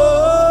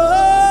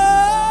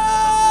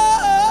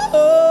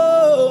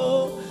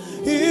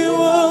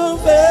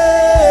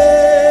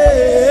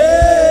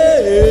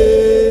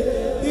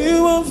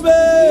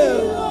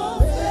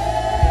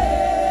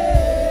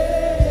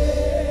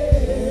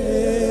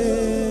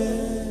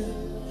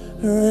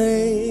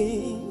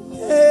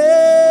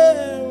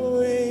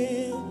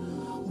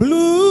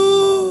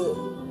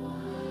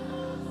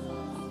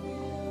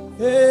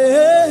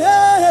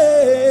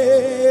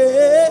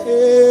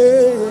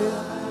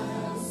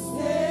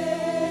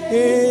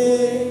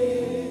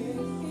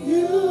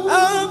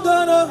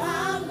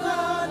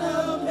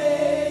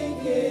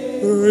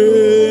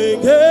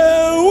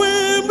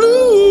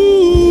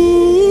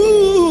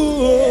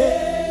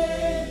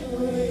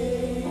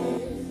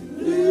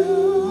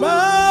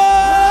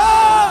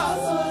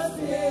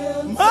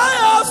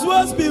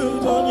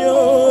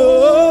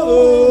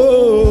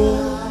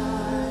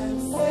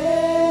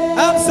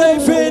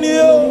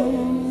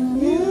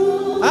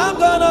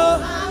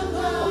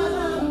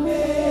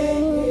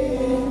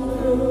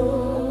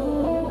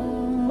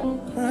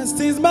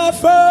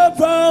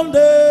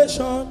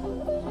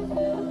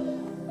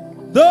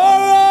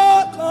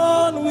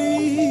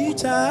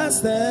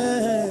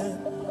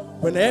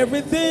 When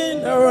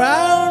everything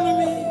around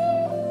me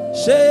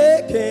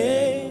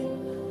shaking,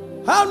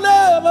 I'll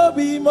never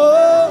be more.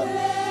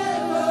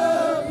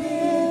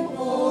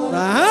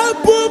 I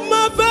put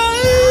my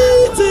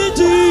faith in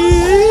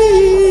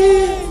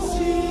Jesus.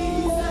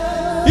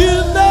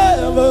 He'll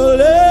never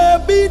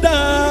let me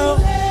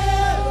down,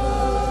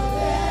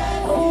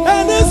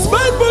 and He's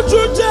faithful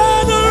through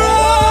generations.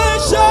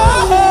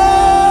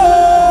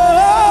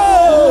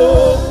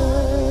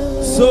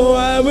 So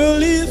I will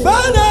live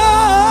for now.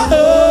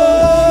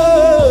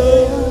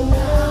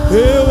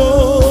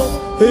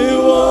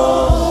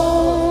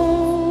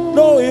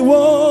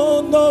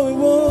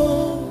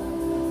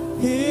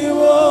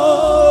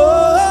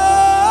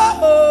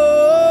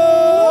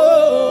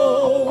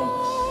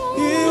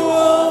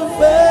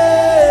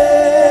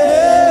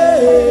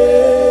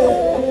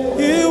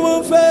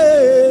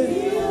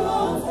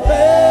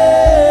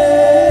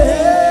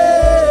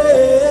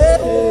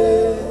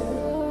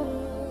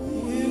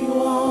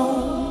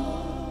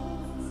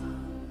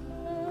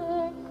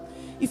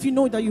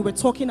 That you were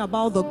talking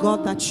about the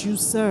God that you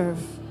serve,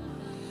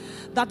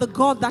 that the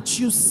God that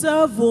you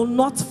serve will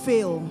not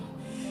fail.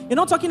 You're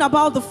not talking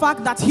about the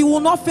fact that he will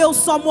not fail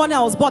someone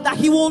else, but that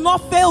he will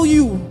not fail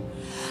you.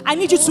 I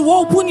need you to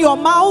open your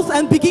mouth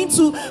and begin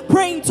to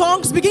pray in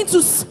tongues, begin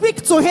to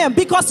speak to him,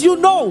 because you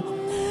know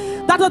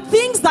that the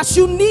things that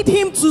you need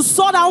him to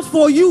sort out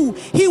for you,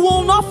 he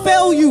will not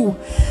fail you.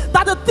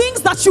 That the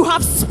things that you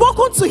have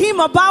spoken to him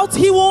about,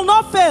 he will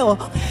not fail.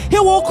 He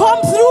will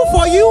come through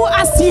for you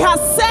as he has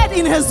said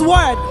in his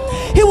word.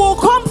 He will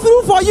come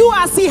through for you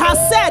as he has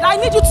said. I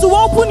need you to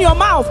open your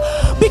mouth,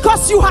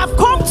 because you have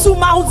come to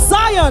Mount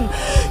Zion.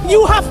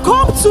 You have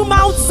come to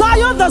Mount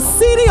Zion, the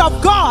city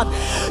of God.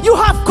 You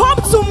have come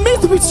to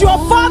meet with your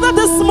Father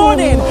this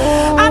morning.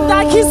 And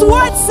like his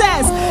word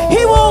says,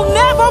 he will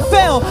never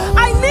fail.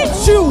 I need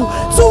you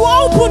to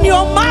open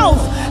your mouth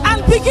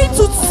and begin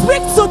to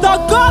speak to the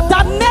God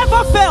that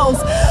never fails,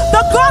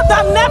 the God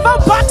that never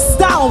backs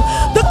down,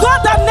 the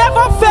God that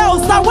never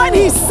fails, that when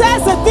he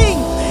says a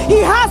thing, he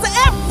has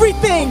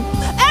everything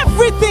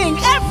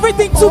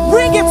to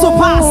bring it to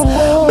pass.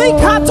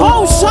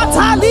 Mikato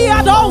shatalia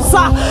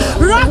dosa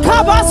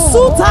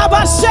rakabasuta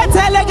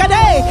bashete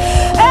legade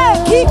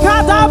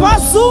kikada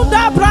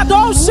basunda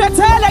brado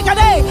shete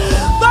legade.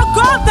 The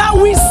God that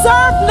we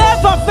serve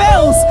never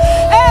fails.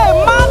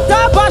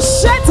 Manda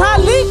basheta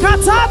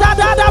likata da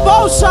da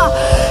bosha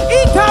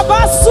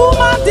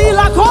ikabasuma di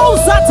la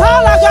cosa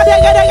tala gade.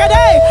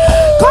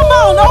 Come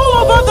on, all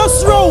over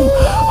this room,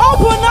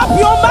 open up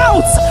your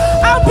mouth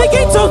and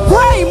begin to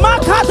pray.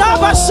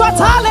 Makadaba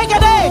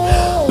shatalegede,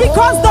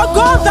 because the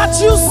God that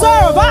you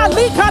serve,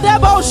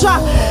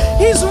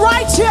 he's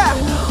right here.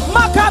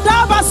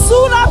 Makadaba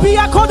suna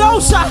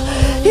biakodosha,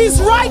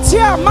 he's right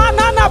here.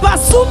 Manana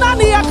basuna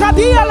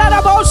niakadia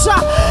ladabosha,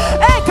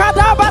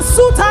 ekadaba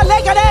suta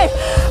legede,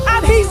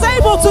 and he's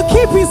able to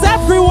keep his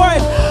every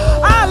word.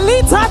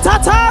 Alita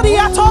tatari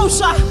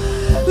atosha,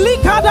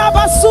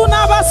 likadaba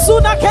suna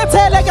basuna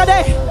kete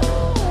legede.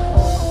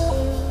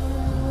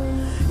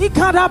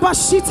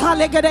 Ikadabashita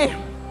legede.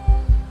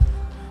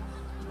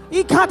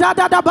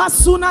 Ikadada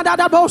basuna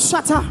dada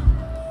boshata.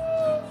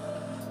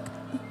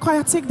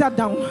 Quiet, take that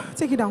down.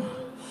 Take it down.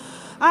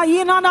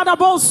 Ayina dada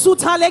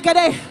bosuta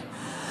legede.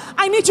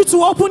 I need you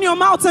to open your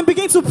mouth and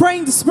begin to pray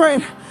in the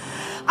spirit.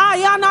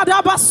 Ayana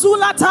da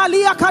basula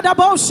talia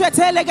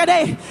kadaboshete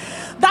legede.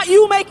 That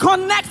you may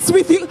connect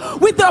with you,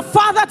 with the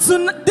Father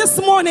this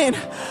morning.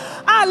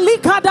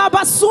 Alikada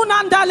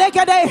basuna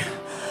legede.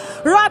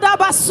 Rada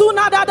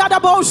basuna da da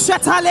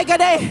bosheta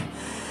legede.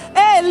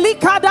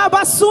 Likada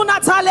basuna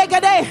ta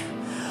legede.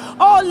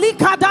 Oh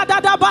likada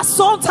da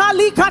basonta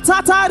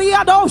likata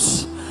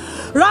riadosh.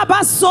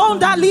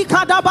 Rabasonda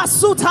likada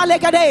basuta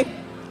legede.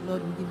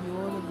 Lord, we give you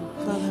all of the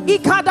Father.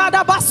 Ikada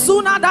da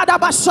basuna da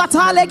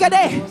bashata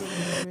legede.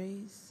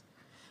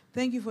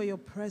 Thank you for your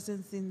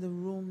presence in the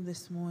room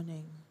this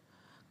morning.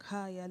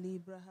 Kaya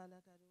libra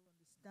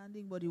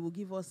understanding, but it will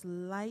give us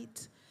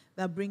light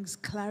that brings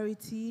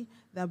clarity,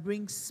 that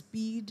brings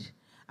speed,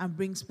 and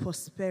brings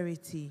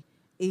prosperity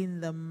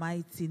in the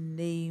mighty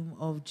name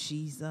of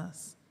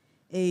Jesus.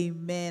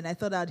 Amen. I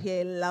thought I'd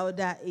hear a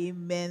louder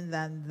amen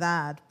than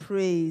that.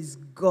 Praise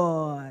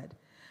God.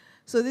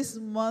 So this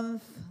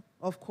month,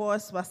 of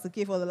course, Pastor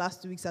K for the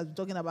last 2 weeks has been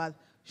talking about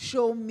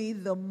show me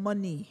the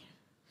money.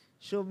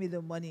 Show me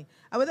the money.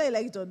 And whether you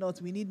like it or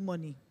not, we need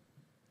money.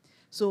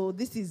 So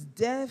this is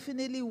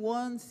definitely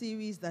one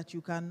series that you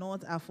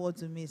cannot afford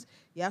to miss.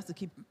 You have to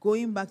keep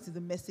going back to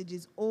the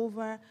messages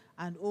over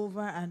and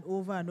over and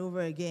over and over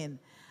again.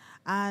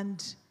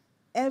 And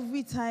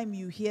every time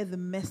you hear the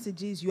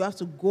messages, you have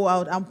to go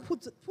out and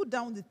put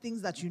down the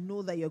things that you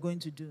know that you're going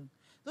to do.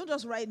 Don't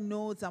just write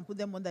notes and put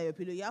them under your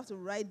pillow. You have to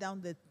write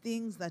down the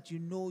things that you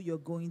know you're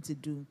going to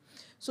do.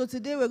 So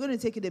today we're going to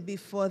take it a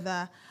bit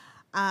further,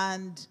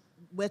 and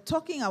we're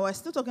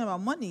still talking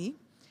about money.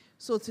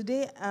 So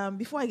today,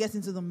 before I get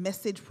into the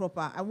message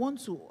proper, I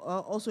want to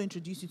also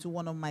introduce you to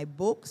one of my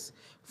books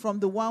from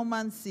the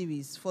Wowman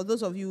series. For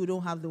those of you who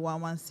don't have the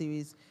Wowman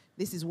series,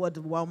 this is what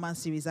the Wowman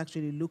series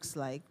actually looks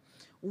like.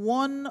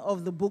 One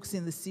of the books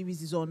in the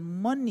series is on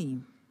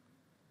money.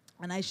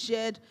 And I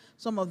shared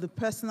some of the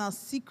personal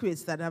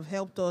secrets that have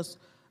helped us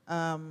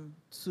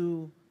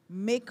to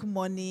make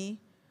money,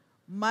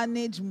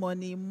 manage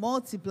money,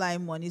 multiply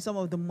money, some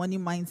of the money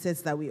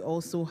mindsets that we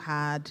also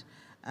had,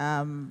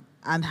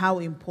 and how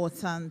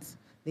important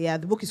they are.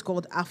 The book is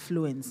called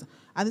Affluence.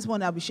 And this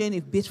morning I'll be sharing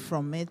a bit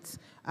from it,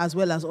 as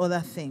well as other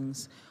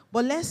things.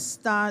 But let's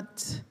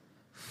start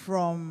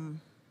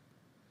from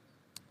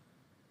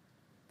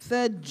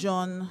 3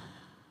 John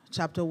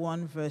chapter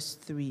 1, verse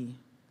 3.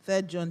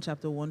 3 John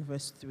chapter 1,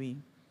 verse 3.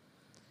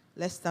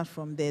 Let's start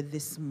from there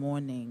this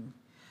morning.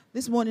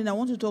 This morning I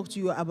want to talk to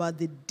you about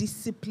the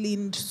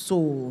disciplined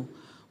soul.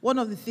 One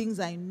of the things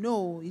I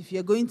know, if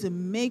you're going to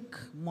make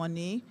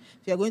money,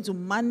 if you're going to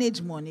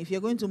manage money, if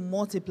you're going to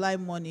multiply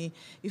money,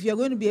 if you're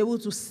going to be able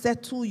to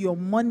settle your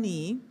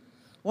money,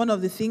 one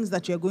of the things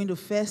that you're going to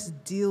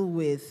first deal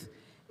with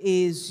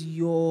is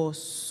your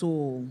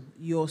soul.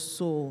 Your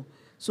soul.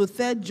 So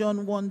 3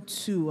 John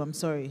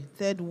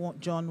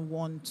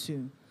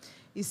 1:2.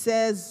 It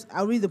says,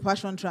 I'll read the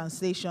Passion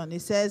Translation.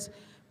 It says,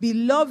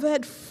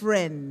 "Beloved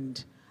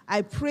friend,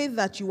 I pray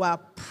that you are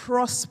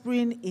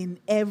prospering in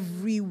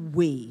every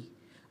way.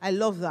 I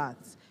love that.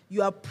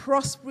 You are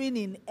prospering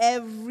in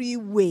every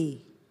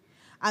way,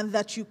 and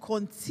that you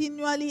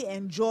continually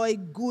enjoy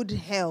good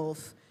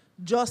health,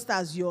 just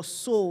as your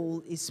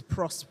soul is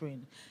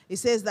prospering. It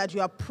says that you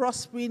are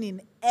prospering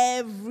in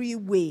every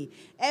way.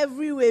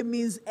 Every way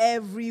means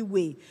every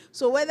way.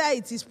 So whether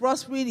it is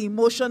prospering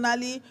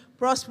emotionally,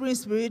 prospering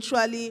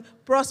spiritually,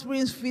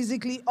 prospering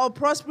physically, or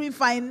prospering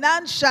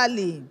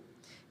financially,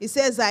 it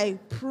says, I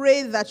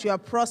pray that you are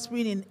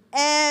prospering in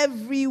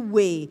every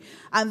way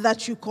and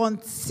that you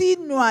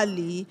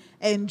continually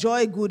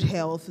enjoy good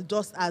health,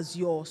 just as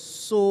your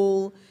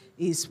soul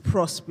is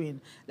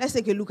prospering. Let's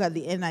take a look at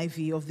the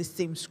NIV of the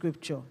same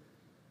scripture.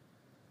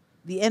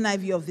 The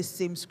NIV of the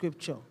same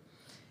scripture.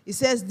 It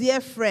says,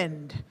 dear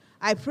friend,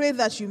 I pray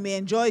that you may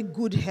enjoy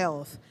good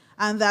health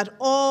and that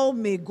all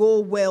may go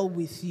well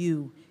with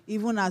you,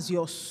 even as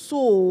your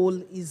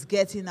soul is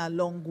getting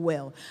along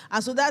well.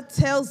 And so that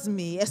tells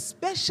me,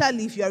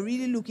 especially if you are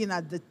really looking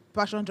at the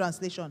Passion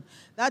Translation,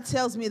 that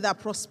tells me that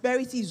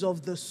prosperity is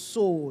of the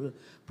soul.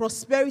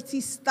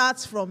 Prosperity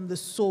starts from the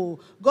soul.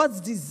 God's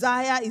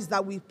desire is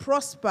that we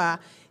prosper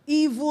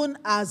even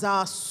as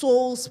our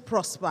souls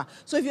prosper.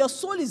 So if your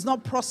soul is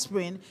not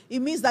prospering, it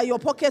means that your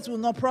pocket will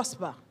not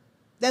prosper.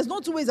 There's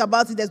no two ways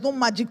about it. There's no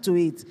magic to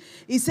it.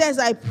 It says,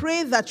 I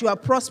pray that you are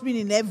prospering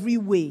in every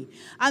way.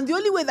 And the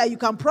only way that you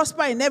can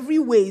prosper in every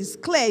way is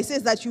clear. It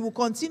says that you will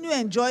continue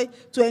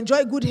to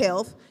enjoy good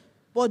health,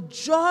 but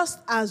just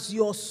as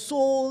your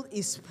soul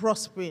is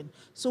prospering.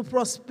 So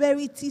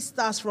prosperity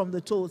starts from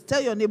the soul.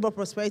 Tell your neighbor,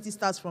 prosperity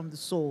starts from the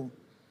soul.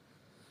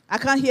 I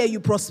can't hear you.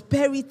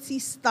 Prosperity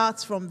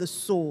starts from the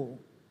soul.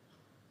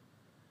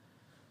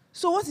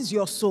 So what is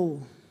your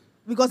soul?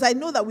 Because I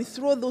know that we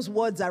throw those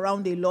words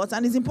around a lot,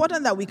 and it's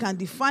important that we can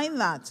define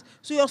that.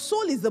 So your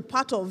soul is the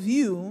part of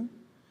you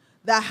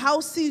that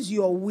houses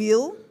your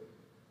will,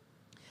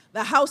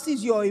 that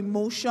houses your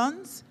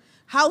emotions,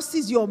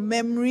 houses your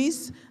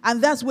memories,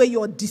 and that's where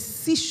your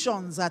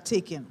decisions are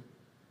taken.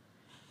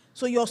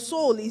 So your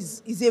soul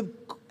is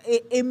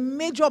a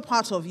major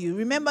part of you.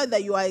 Remember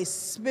that you are a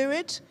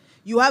spirit,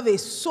 you have a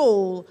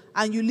soul,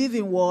 and you live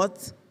in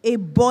what? A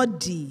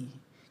body.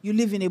 You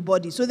live in a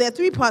body. So there are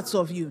three parts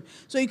of you.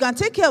 So you can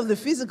take care of the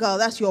physical,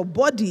 that's your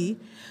body.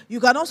 You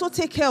can also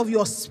take care of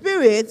your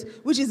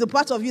spirit, which is the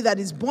part of you that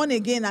is born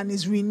again and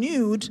is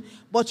renewed.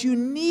 But you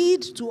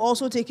need to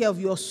also take care of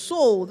your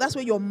soul. That's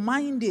where your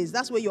mind is.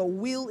 That's where your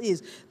will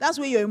is. That's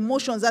where your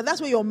emotions are.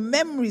 That's where your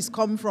memories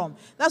come from.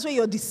 That's where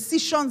your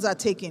decisions are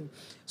taken.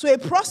 So a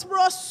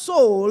prosperous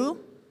soul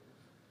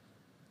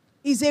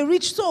is a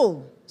rich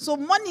soul. So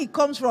money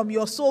comes from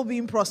your soul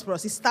being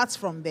prosperous. It starts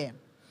from there.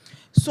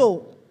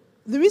 So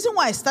the reason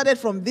why I started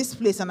from this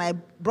place and I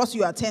brought to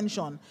your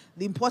attention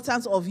the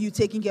importance of you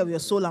taking care of your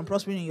soul and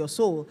prospering in your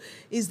soul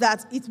is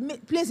that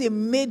it plays a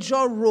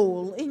major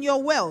role in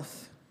your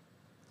wealth.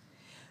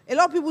 A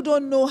lot of people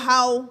don't know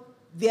how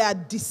their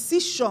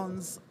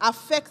decisions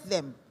affect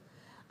them.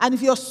 And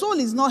if your soul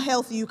is not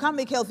healthy, you can't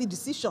make healthy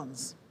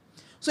decisions.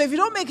 So if you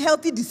don't make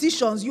healthy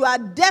decisions, you are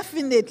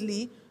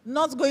definitely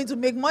not going to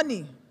make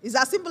money. It's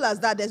as simple as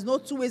that. There's no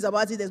two ways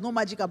about it. There's no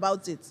magic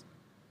about it.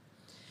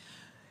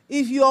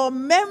 If your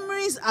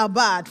memories are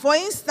bad, for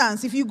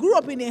instance, if you grew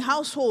up in a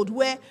household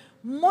where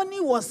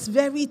money was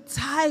very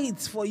tight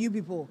for you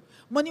people,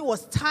 money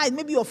was tight,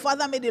 maybe your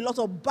father made a lot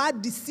of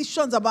bad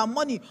decisions about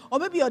money, or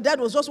maybe your dad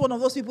was just one of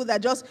those people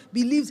that just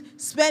believed,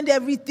 spend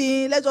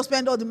everything, let's just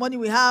spend all the money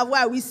we have,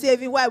 why are we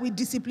saving, why are we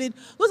disciplined?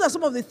 Those are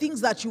some of the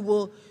things that you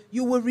will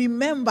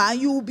remember,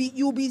 and you'll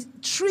be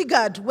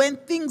triggered when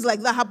things like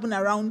that happen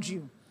around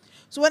you.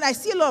 So when I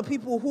see a lot of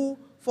people who,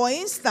 for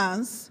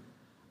instance,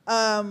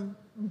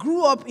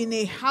 grew up in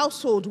a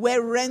household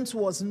where rent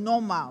was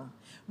normal.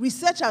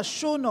 Research has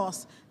shown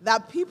us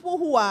that people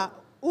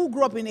who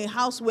grew up in a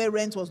house where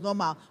rent was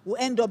normal will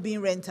end up being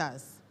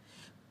renters.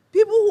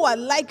 People who are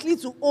likely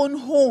to own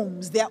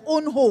homes, their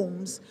own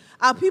homes,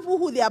 are people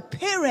who their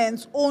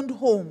parents owned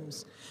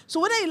homes. So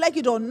whether you like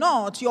it or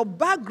not, your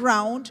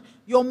background,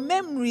 your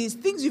memories,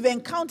 things you've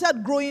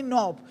encountered growing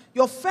up,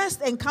 your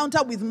first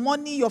encounter with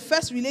money, your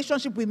first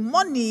relationship with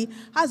money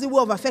has a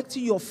way of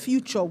affecting your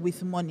future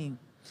with money.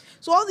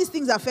 So all these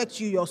things affect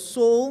you, your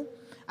soul.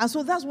 And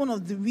so that's one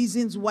of the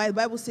reasons why the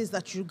Bible says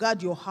that you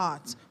guard your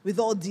heart with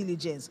all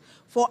diligence.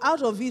 For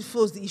out of it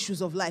flows the issues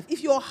of life.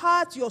 If your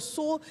heart, your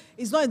soul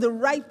is not in the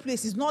right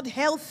place, is not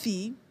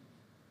healthy,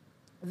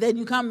 then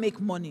you can't make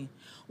money.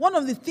 One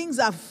of the things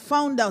I've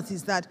found out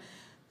is that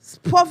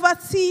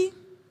poverty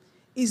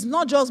is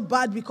not just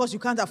bad because you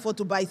can't afford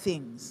to buy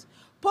things.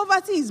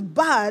 Poverty is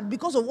bad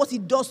because of what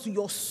it does to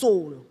your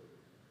soul.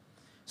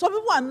 Some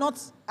people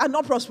are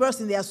not prosperous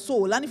in their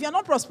soul. And if you're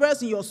not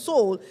prosperous in your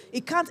soul,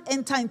 it can't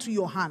enter into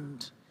your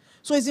hand.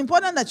 So it's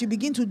important that you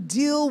begin to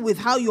deal with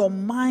how your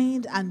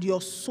mind and your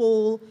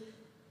soul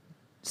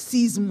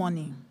sees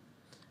money.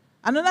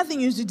 Another thing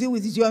you need to deal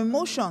with is your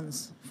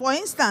emotions. For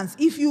instance,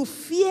 if you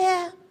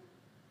fear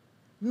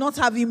not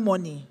having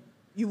money,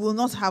 you will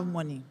not have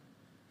money.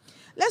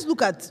 Let's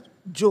look at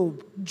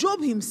Job.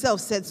 Job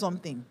himself said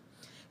something.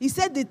 He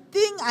said, the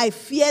thing I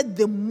feared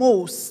the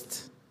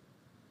most.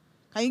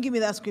 Can you give me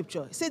that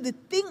scripture? He said, the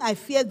thing I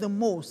feared the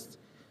most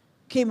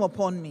came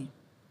upon me.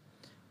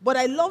 But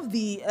I love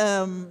the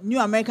New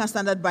American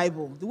Standard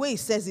Bible. The way it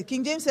says it.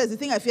 King James says, the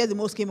thing I feared the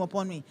most came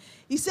upon me.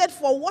 He said,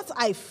 for what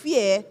I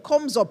fear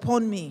comes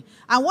upon me,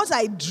 and what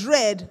I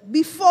dread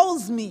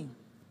befalls me.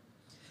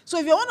 So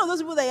if you're one of those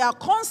people that you are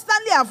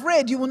constantly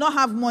afraid you will not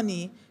have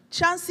money,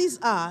 chances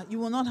are you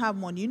will not have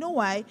money. You know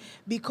why?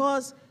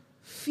 Because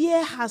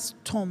fear has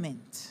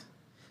torment.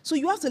 So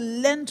you have to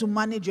learn to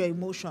manage your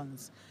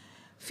emotions.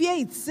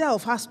 Fear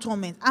itself has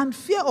torment, and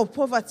fear of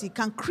poverty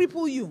can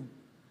cripple you.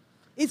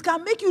 It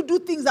can make you do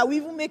things that will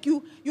even make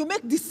you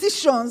make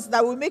decisions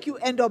that will make you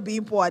end up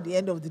being poor at the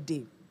end of the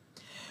day.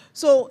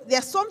 So there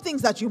are some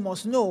things that you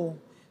must know.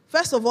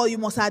 First of all, you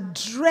must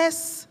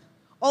address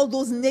all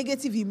those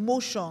negative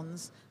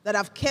emotions that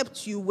have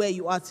kept you where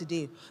you are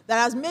today, that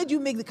has made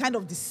you make the kind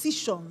of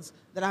decisions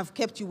that have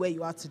kept you where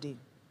you are today.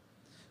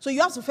 So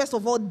you have to first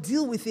of all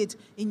deal with it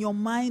in your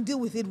mind, deal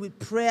with it with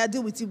prayer,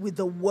 deal with it with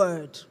the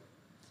word.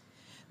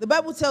 The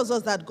Bible tells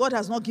us that God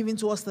has not given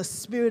to us the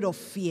spirit of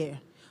fear,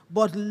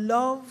 but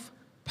love,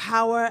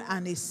 power,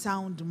 and a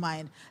sound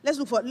mind. Let's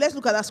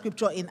look at that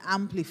scripture in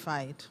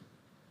Amplified.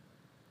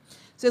 It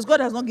says, God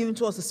has not given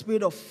to us the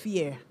spirit of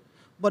fear,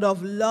 but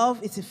of love.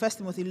 It's in 1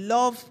 Timothy.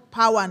 Love,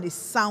 power, and a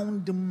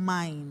sound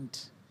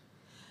mind.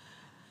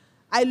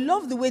 I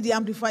love the way the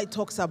Amplified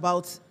talks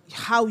about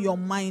how your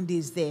mind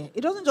is there.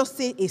 It doesn't just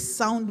say a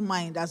sound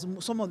mind, as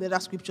some of the other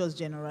scriptures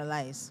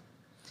generalize.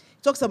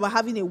 It talks about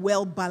having a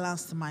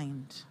well-balanced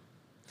mind.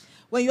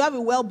 When you have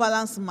a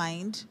well-balanced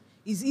mind,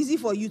 it's easy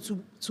for you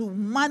to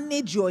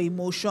manage your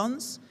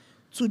emotions,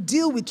 to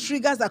deal with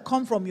triggers that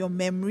come from your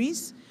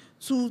memories,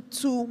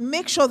 to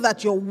make sure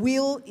that your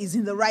will is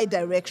in the right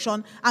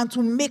direction, and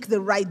to make the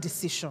right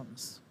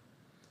decisions.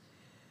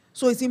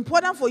 So it's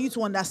important for you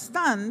to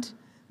understand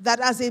that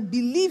as a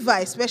believer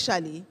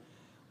especially,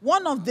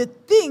 one of the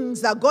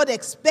things that God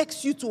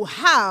expects you to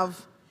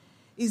have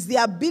is the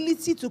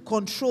ability to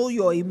control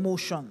your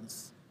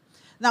emotions.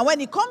 Now,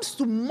 when it comes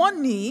to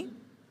money,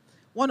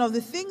 one of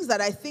the things that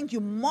I think you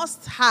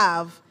must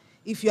have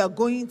if you are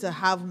going to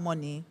have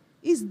money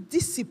is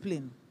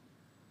discipline.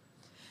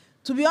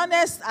 To be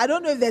honest, I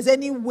don't know if there's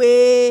any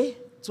way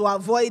to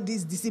avoid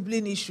this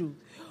discipline issue.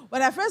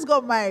 When I first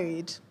got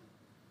married,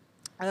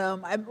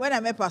 when I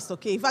met Pastor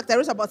K, in fact, I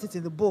wrote about it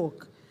in the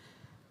book.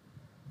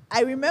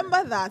 I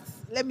remember that,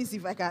 let me see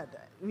if I can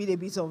read a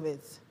bit of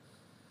it.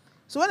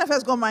 So when I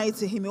first got married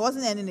to him, he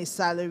wasn't earning a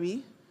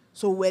salary,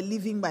 so we're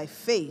living by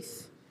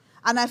faith.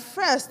 And at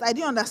first, I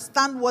didn't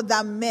understand what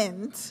that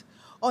meant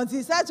until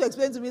he started to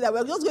explain to me that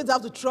we're just going to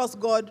have to trust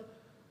God,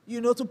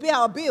 to pay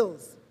our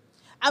bills.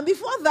 And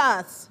before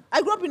that,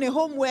 I grew up in a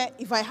home where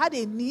if I had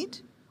a need,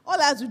 all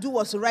I had to do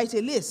was to write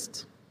a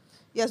list.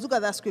 Yes, look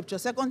at that scripture,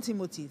 2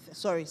 Timothy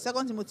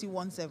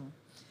 1:7.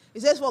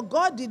 It says, for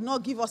God did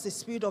not give us a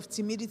spirit of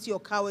timidity or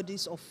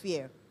cowardice or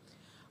fear,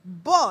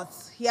 but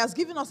he has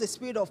given us a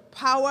spirit of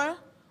power,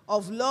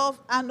 of love,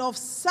 and of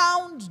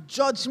sound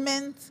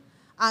judgment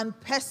and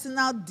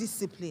personal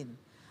discipline,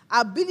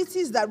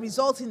 abilities that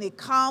result in a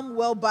calm,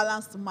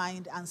 well-balanced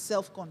mind and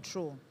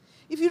self-control.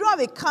 If you don't have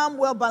a calm,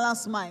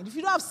 well-balanced mind, if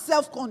you don't have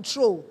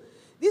self-control,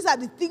 these are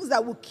the things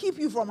that will keep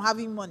you from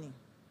having money.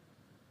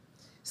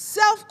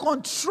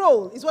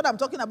 Self-control is what I'm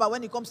talking about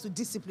when it comes to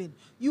discipline.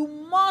 You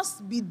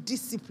must be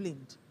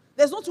disciplined.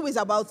 There's no two ways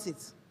about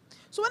it.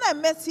 So when I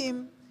met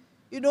him,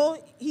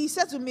 he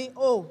said to me,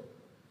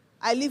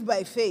 I live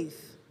by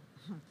faith.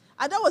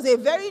 And that was a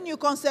very new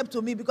concept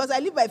to me, because I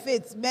live by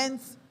faith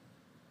meant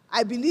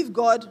I believe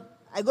God,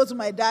 I go to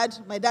my dad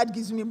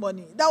gives me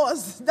money.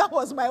 That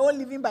was my own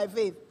living by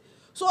faith.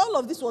 So all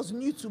of this was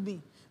new to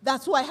me.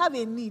 That's why I have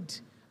a need.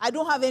 I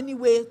don't have any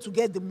way to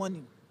get the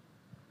money.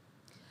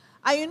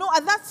 And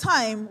at that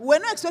time, we're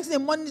not expecting a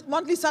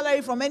monthly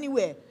salary from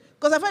anywhere.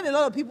 Because I find a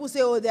lot of people say,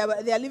 they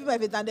are living by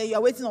faith, and then you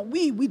are waiting on.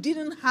 We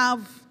didn't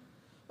have,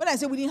 when I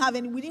say we didn't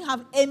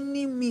have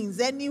any means,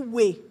 any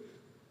way.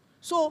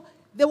 So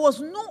there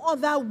was no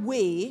other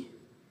way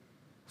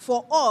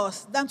for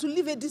us than to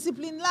live a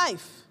disciplined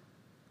life.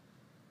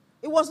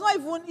 It was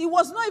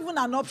not even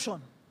an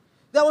option.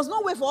 There was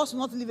no way for us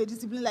not to live a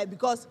disciplined life,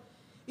 because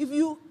if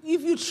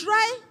you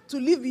try to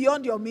live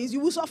beyond your means,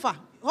 you will suffer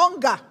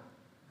hunger.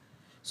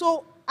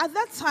 So at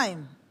that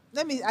time,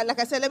 let me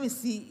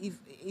see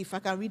if I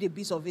can read a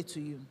bit of it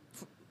to you.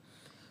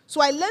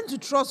 So I learned to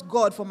trust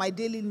God for my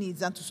daily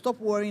needs and to stop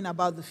worrying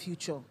about the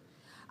future.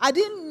 I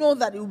didn't know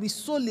that it would be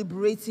so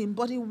liberating,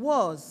 but it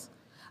was.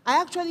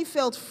 I actually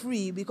felt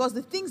free because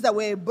the things that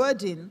were a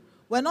burden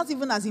were not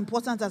even as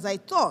important as I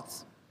thought.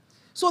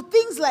 So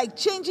things like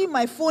changing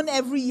my phone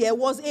every year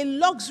was a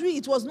luxury.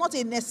 It was not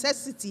a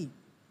necessity.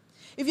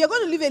 If you're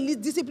going to live a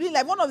disciplined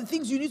life, one of the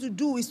things you need to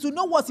do is to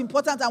know what's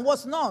important and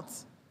what's not.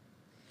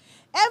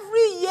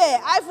 Every year,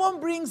 iPhone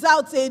brings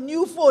out a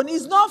new phone.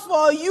 It's not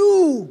for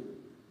you.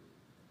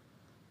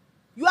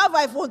 You have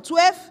iPhone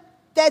 12,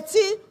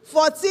 13,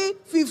 14,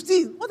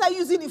 15. What are you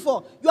using it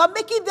for? You are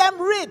making them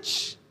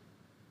rich.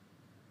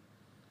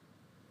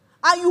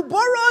 And you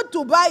borrowed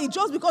to buy it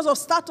just because of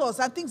status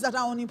and things that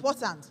are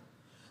unimportant.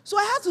 So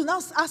I had to now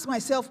ask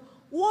myself,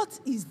 what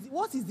is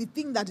the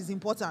thing that is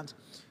important?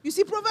 You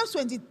see, Proverbs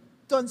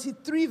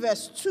 23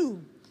 verse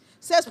 2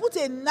 says, put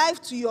a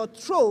knife to your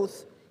throat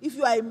if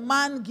you are a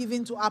man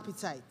given to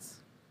appetite.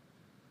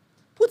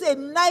 Put a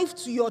knife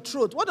to your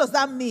throat. What does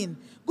that mean?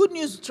 Good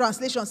News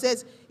Translation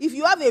says, if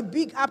you have a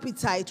big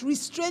appetite,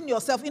 restrain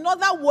yourself. In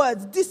other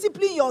words,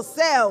 discipline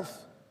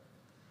yourself.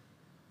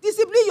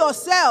 Discipline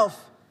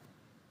yourself.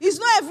 It's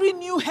not every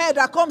new hair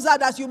that comes out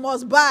that you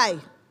must buy.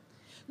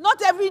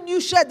 Not every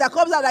new shirt that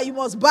comes out that you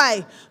must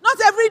buy. Not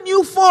every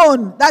new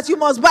phone that you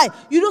must buy.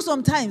 You know,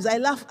 sometimes I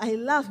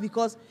laugh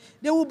because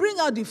they will bring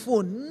out the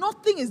phone.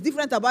 Nothing is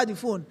different about the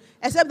phone,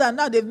 except that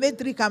now they've made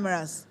 3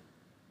 cameras.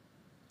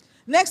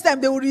 Next time,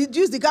 they will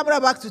reduce the camera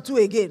back to 2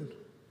 again.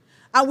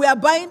 And we are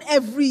buying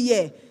every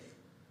year.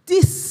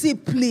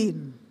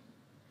 Discipline.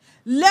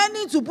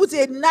 Learning to put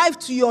a knife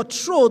to your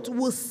throat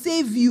will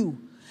save you.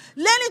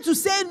 Learning to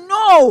say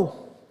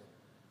no.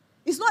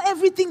 It's not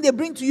everything they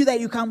bring to you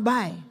that you can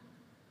buy.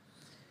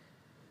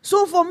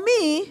 So for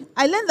me,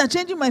 I learned that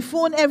changing my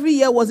phone every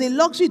year was a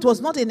luxury. It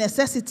was not a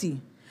necessity.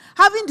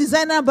 Having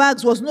designer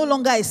bags was no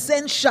longer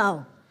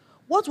essential.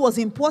 What was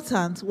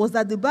important was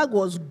that the bag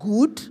was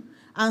good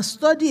and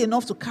sturdy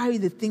enough to carry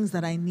the things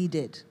that I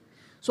needed.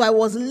 So I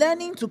was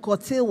learning to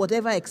curtail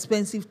whatever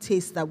expensive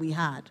taste that we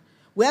had.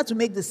 We had to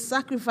make the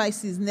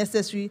sacrifices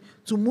necessary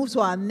to move to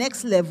our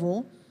next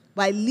level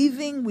by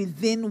living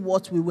within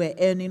what we were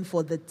earning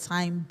for the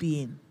time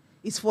being.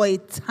 It's for a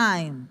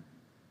time.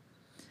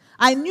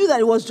 I knew that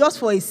it was just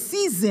for a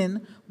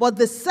season, but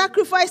the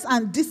sacrifice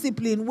and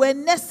discipline were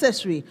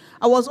necessary.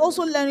 I was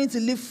also learning to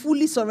live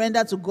fully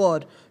surrendered to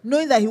God,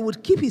 knowing that He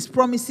would keep His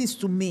promises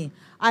to me.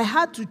 I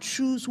had to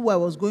choose who I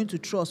was going to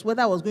trust,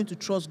 whether I was going to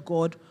trust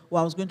God or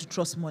I was going to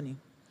trust money.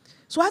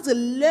 So I had to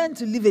learn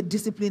to live a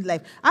disciplined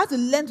life. I had to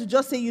learn to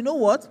just say, you know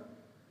what?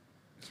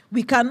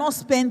 We cannot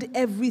spend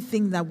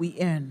everything that we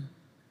earn.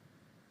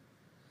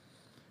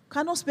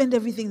 Cannot spend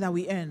everything that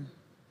we earn.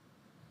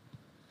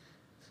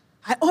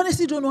 I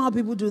honestly don't know how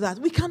people do that.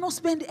 We cannot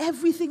spend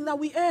everything that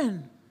we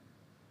earn.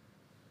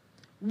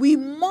 We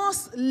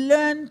must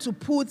learn to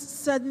put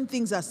certain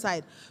things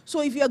aside.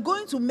 So if you're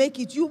going to make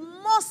it, you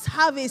must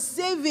have a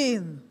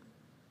saving.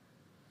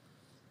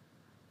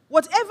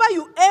 Whatever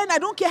you earn, I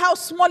don't care how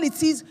small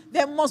it is,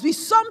 there must be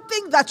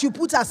something that you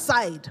put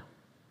aside.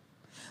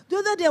 The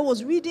other day I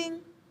was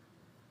reading,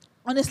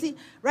 honestly,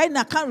 right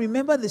now I can't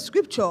remember the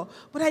scripture,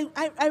 but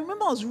I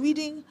remember I was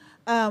reading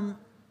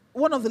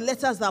one of the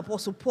letters that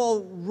Apostle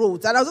Paul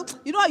wrote. And I was,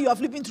 you know how you are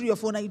flipping through your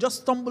phone and you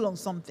just stumble on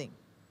something.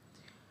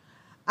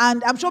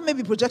 And I'm sure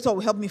maybe projector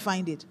will help me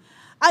find it.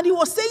 And he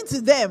was saying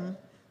to them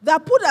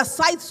that put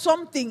aside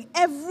something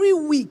every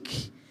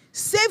week.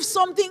 Save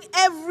something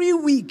every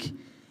week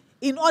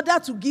in order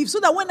to give.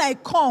 So that when I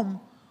come,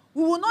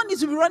 we will not need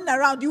to be running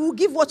around. You will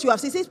give what you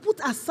have. So he says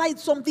put aside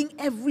something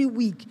every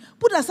week.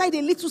 Put aside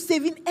a little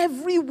saving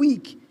every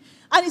week.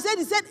 And he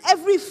said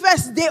every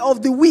first day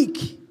of the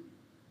week.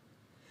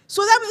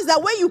 So that means that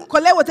when you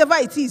collect whatever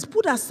it is,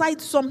 put aside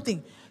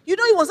something. You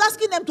know, he was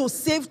asking them to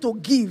save to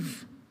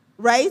give,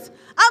 right?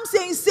 I'm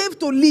saying save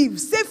to live,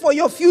 save for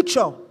your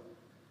future.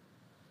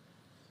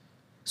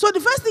 So the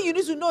first thing you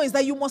need to know is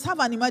that you must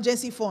have an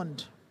emergency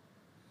fund.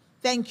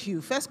 Thank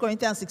you. 1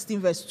 Corinthians 16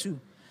 verse 2.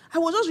 I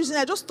was just reading,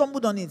 I just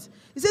stumbled on it.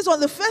 It says on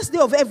the first day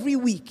of every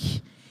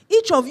week,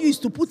 each of you is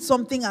to put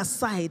something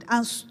aside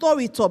and store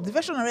it up. The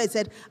version I read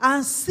said,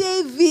 and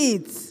save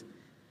it,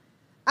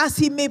 as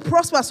he may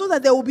prosper, so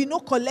that there will be no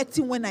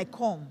collecting when I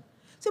come.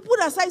 So put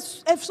aside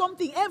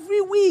something every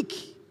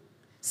week.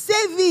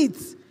 Save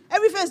it.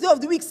 Every first day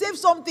of the week, save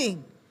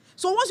something.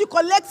 So once you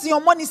collect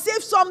your money,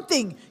 save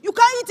something. You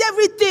can't eat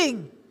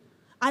everything.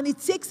 And it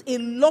takes a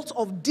lot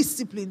of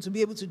discipline to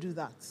be able to do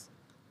that.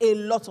 A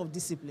lot of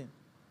discipline.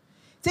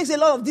 It takes a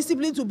lot of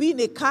discipline to be in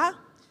a car,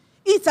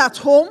 eat at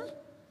home,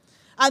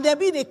 and then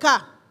be in a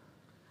car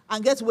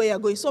and get where you're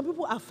going. Some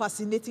people are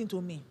fascinating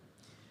to me.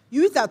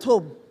 You eat at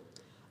home.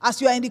 As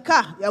you are in the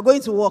car, you are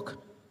going to work.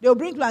 They'll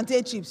bring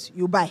plantain chips,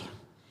 you buy.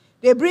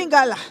 They bring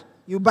gala,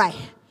 you buy.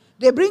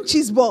 They bring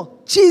cheese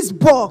ball. Cheese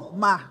ball,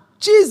 ma.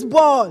 Cheese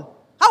ball.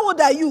 How old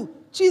are you?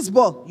 Cheese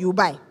ball, you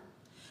buy.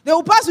 They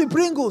will pass with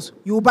Pringles,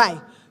 you buy.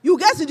 You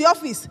get to the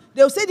office,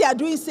 they'll say they are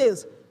doing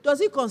sales.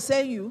 Does it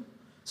concern you?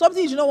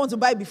 Something you do not want to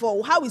buy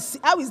before. How is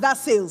that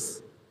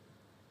sales?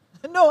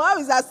 No, how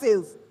is that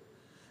sales?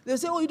 They'll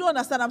say, oh, you don't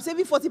understand. I'm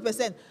saving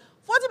 40%.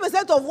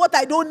 40% of what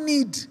I don't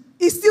need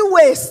is still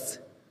waste.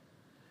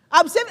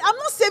 I'm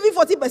not saving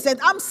 40%.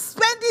 I'm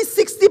spending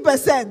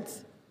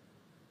 60%.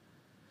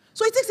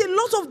 So it takes a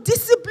lot of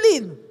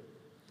discipline.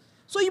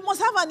 So you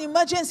must have an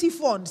emergency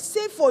fund.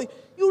 Save for,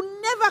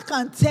 you never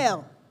can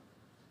tell.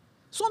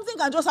 Something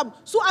can just happen.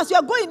 So as you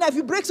are going now, if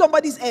you break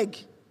somebody's egg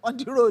on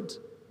the road,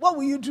 what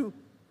will you do?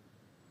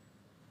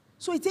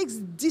 So it takes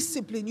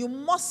discipline. You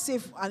must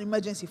save an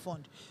emergency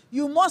fund.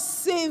 You must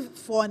save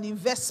for an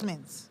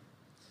investment.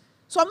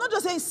 So I'm not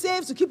just saying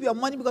save to keep your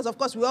money because, of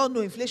course, we all know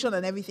inflation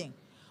and everything.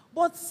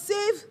 But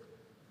save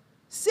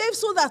Save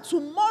so that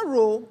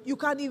tomorrow you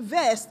can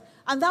invest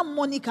and that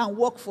money can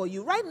work for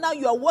you. Right now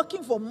you are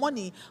working for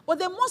money, but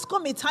there must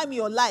come a time in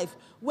your life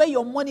where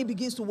your money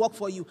begins to work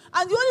for you.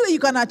 And the only way you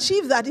can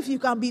achieve that if you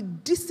can be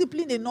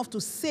disciplined enough to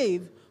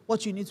save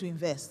what you need to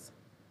invest.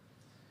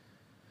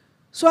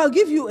 So I'll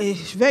give you a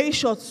very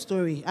short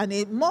story and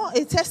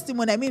a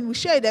testimony. I mean, we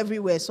share it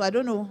everywhere, so I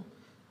don't know.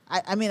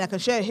 I mean, I can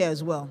share it here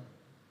as well.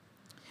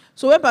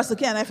 So when Pastor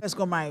K and I first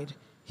got married,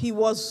 he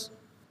was,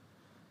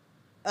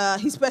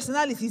 his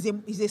personality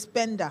is a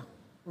spender,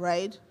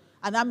 right?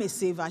 And I'm a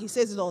saver. He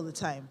says it all the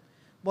time.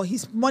 But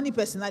his money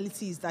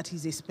personality is that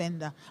he's a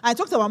spender. I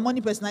talked about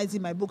money personality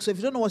in my book, so if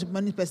you don't know what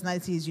money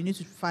personality is, you need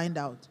to find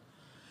out.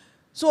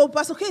 So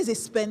Pastor K is a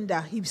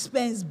spender. He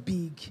spends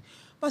big.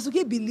 Pastor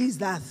K believes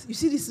that, you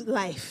see this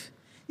life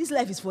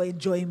is for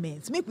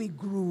enjoyment. Make me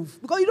groove.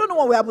 Because you don't know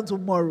what will happen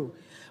tomorrow.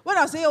 When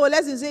I say,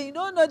 let's say,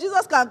 no,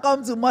 Jesus can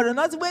come tomorrow.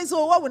 Not when,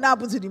 so what will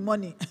happen to the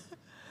money?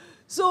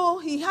 So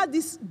he had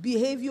this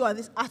behavior and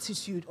this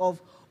attitude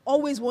of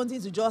always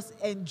wanting to just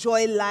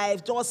enjoy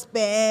life, just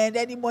spend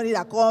any money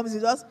that comes.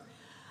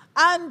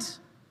 And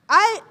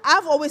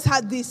I've always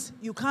had this,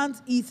 you can't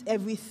eat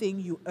everything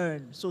you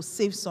earn, so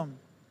save some.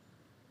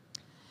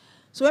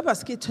 So when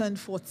Pastor K turned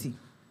 40,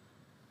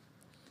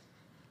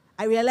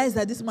 I realized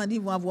that this man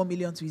didn't even have 1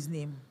 million to his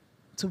name,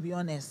 to be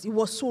honest. He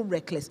was so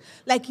reckless.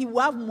 Like he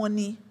will have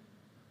money,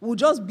 will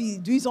just be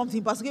doing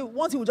something. Pastor K,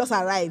 once he will just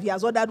arrive, he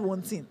has ordered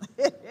one thing.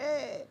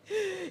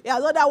 He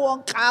has ordered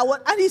one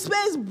car, and he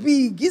spends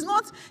big. He's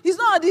not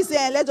this,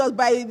 let's just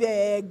buy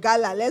the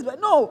gala.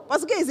 No,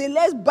 Pastor K say,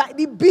 let's buy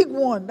the big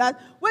one. That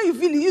when you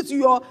feel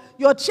it,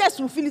 your chest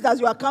will feel it as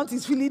your account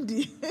is feeling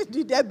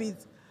the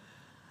debit.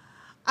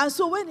 And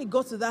so when it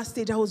got to that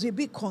stage, I was a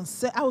bit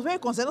concerned. I was very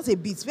concerned, not a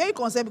bit, very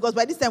concerned, because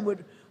by this time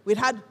we'd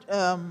had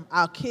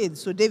our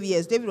kids. So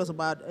David was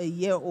about a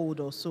year old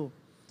or so.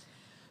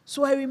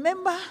 So I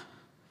remember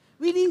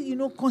really,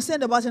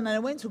 concerned about it, and I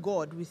went to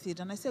God with it.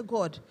 And I said,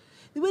 God,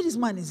 the way this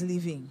man is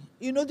living,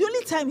 the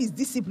only time he's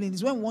disciplined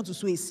is when we want to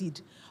sow a seed.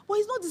 But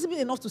he's not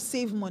disciplined enough to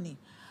save money.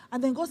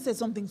 And then God said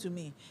something to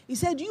me. He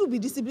said, you'll be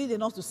disciplined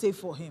enough to save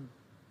for him.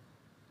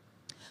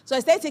 So I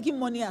started taking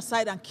money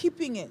aside and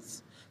keeping it.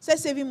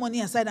 Started saving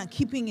money aside and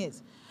keeping it.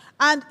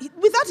 And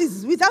without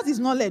his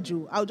knowledge,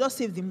 I'll just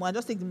save the money. I'll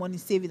just take the money,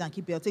 save it and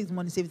keep it. I'll take the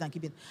money, save it and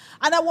keep it.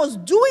 And I was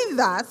doing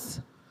that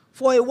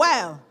for a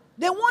while.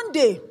 Then one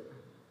day,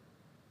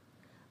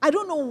 I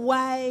don't know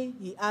why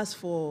he asked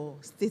for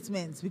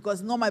statements,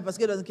 because normally Pastor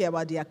K doesn't care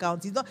about the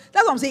account. That's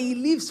what I'm saying. He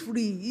lives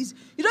free. He doesn't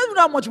even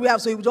know how much we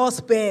have, so he will just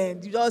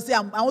spend. You just say,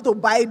 I want to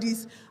buy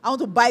this. I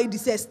want to buy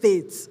this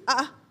estate.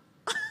 How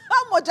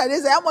much are they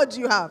say? How much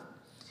do you have?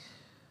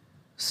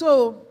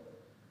 So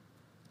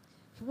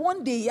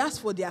one day he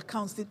asked for the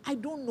account statement. I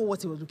don't know what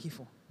he was looking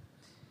for.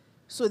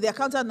 So the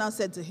accountant now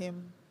said to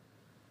him,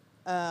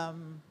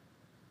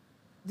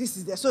 this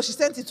is there. So she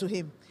sent it to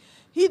him.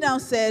 He now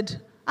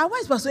said, why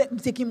is Pastor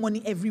taking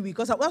money every week?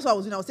 Because that's what I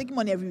was doing. I was taking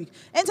money every week.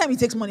 Anytime he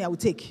takes money, I would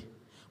take.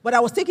 But I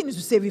was taking it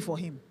to save it for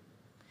him.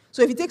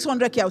 So if he takes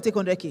 100K, I will take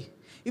 100K.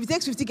 If he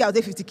takes 50K, I'll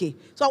take 50K.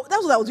 So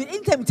that's what I was doing.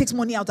 Anytime he takes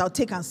money out, I'll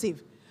take and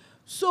save.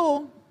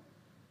 So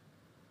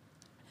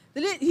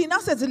he now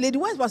said to the lady,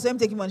 why is Pastor M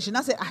taking money? She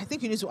now said, I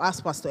think you need to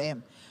ask Pastor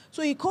M.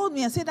 So he called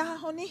me and said,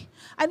 honey,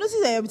 I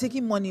noticed that you're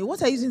taking money.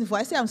 What are you using it for?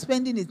 I said, I'm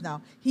spending it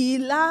now. He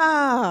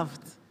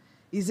laughed.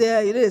 He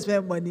said, you don't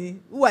spend money.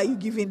 Who are you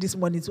giving this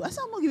money to? I said,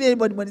 I'm not giving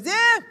anybody money. He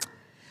said,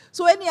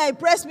 So anyhow, he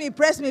pressed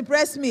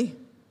me.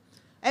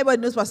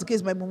 Everybody knows Pastor K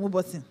is my mumu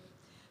button.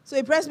 So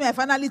he pressed me. I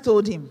finally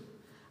told him.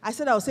 I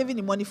said I was saving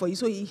the money for you.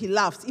 So he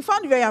laughed. He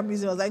found it very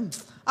amusing. I was like,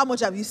 how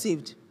much have you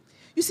saved?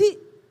 You see,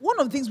 one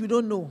of the things we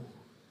don't know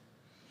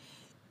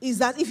is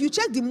that if you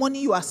check the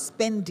money you are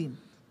spending,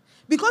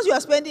 because you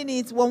are spending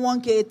it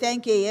 1K,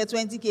 10K,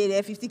 20K,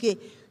 50K,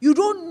 you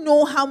don't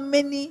know how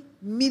many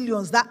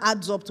millions that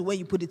adds up to when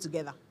you put it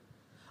together.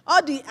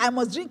 I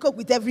must drink Coke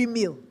with every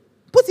meal.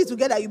 Put it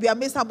together, you'll be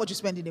amazed how much you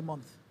spend in a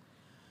month.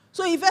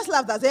 So he first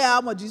laughed. I said,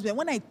 how much you spend?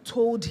 When I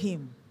told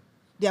him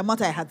the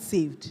amount I had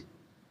saved,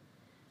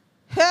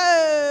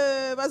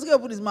 hey, Pastor K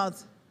opened his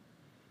mouth.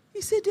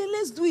 He said, then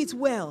let's do it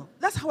well.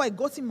 That's how I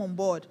got him on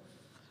board.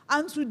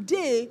 And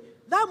today,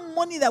 that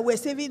money that we're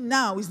saving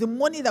now is the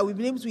money that we've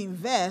been able to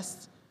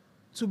invest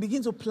to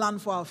begin to plan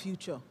for our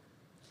future.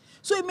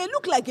 So it may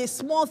look like a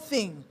small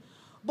thing,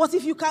 but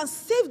if you can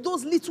save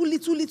those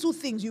little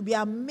things, you'll be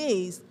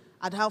amazed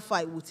at how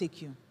far it will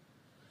take you.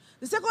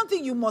 The second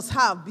thing you must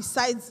have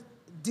besides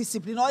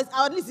discipline, or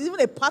at least it's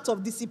even a part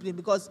of discipline,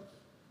 because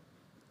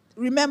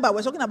remember,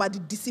 we're talking about the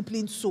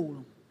disciplined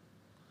soul.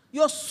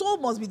 Your soul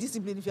must be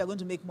disciplined if you're going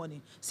to make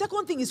money.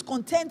 Second thing is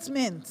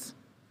contentment.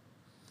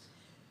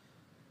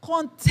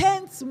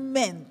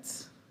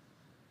 Contentment.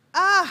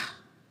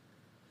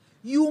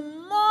 You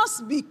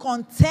must be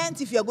content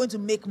if you're going to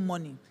make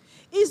money.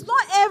 It's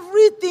not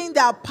everything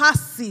that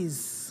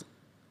passes.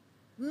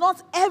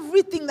 Not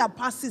everything that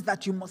passes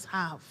that you must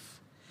have.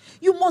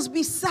 You must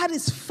be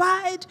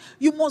satisfied.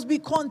 You must be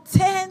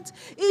content.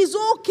 It's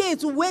okay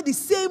to wear the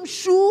same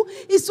shoe.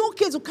 It's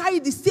okay to carry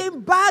the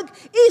same bag.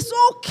 It's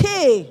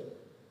okay.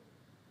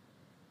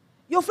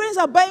 Your friends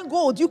are buying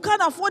gold. You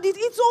can't afford it.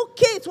 It's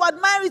okay to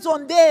admire it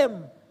on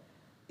them.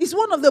 It's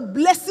one of the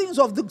blessings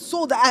of the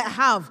soul that I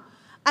have.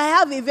 I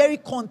have a very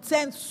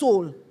content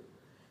soul.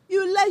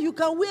 You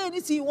can wear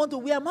anything you want to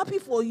wear. I'm happy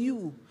for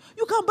you.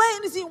 You can buy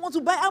anything you want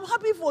to buy. I'm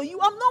happy for you.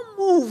 I'm not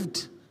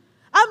moved.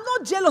 I'm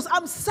not jealous.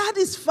 I'm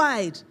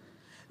satisfied.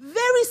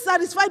 Very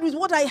satisfied with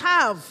what I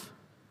have.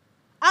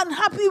 I'm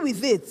happy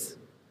with it.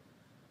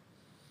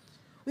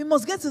 We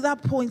must get to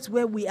that point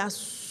where we are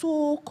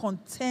so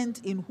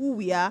content in who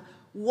we are,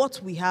 what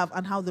we have,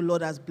 and how the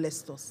Lord has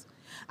blessed us.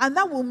 And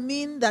that will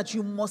mean that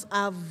you must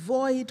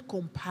avoid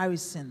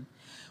comparison.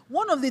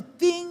 One of the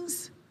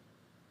things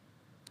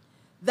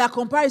that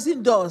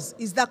comparison does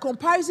is that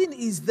comparison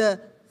is the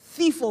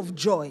thief of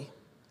joy.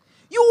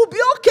 You will be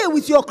okay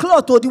with your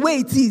cloth or the way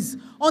it is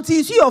until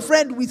you see your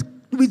friend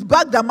with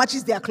bag that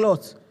matches their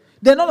cloth.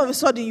 Then all of a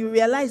sudden you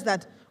realize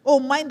that, oh,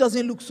 mine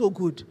doesn't look so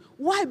good.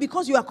 Why?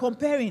 Because you are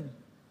comparing.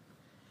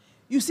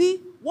 You see,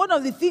 one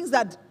of the things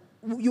that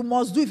you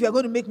must do if you are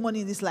going to make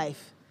money in this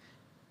life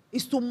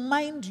is to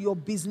mind your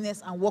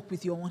business and work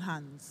with your own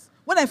hands.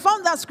 When I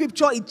found that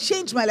scripture, it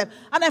changed my life.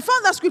 And I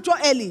found that scripture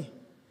early,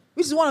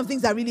 which is one of the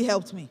things that really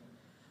helped me.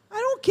 I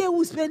don't care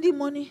who's spending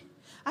money.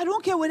 I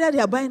don't care whether they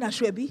are buying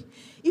Ashwebi.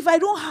 If I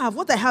don't have,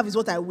 what I have is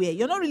what I wear.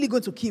 You're not really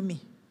going to kill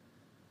me.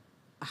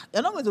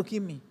 You're not going to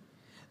kill me.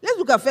 Let's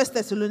look at 1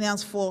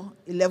 Thessalonians 4,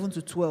 11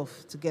 to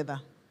 12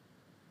 together.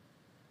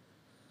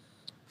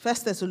 1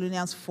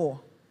 Thessalonians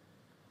 4,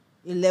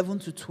 11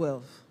 to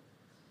 12.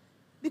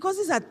 Because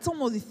these are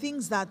some of the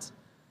things that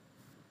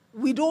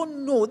we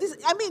don't know.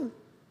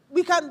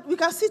 We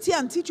can sit here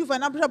and teach you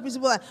financial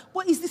principles,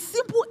 but it's the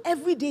simple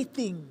everyday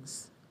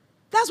things.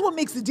 That's what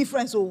makes the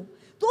difference. Oh,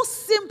 those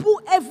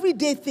simple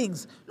everyday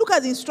things. Look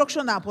at the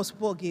instruction that Apostle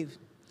Paul gave.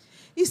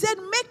 He said,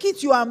 make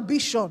it your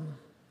ambition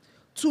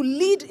to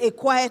lead a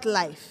quiet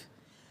life.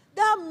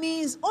 That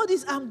means all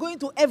this, I'm going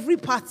to every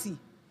party.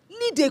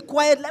 Lead a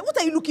quiet life. What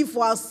are you looking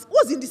for?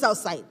 What's in this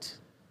outside?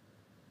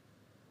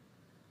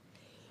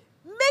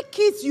 Make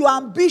it your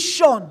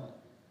ambition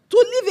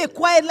to live a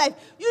quiet life.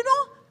 You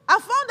know, I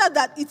found out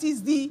that it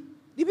is the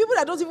people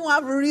that don't even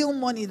have real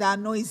money that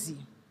are noisy.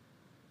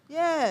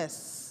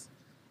 Yes.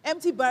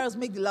 Empty barrels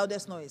make the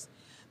loudest noise.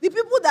 The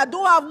people that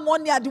don't have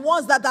money are the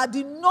ones that are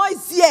the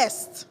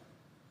noisiest.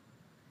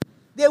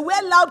 They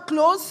wear loud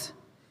clothes.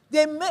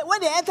 When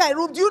they enter a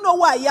room, do you know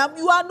who I am?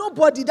 You are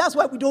nobody. That's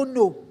why we don't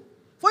know.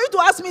 For you to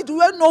ask me, do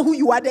you know who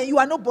you are? Then you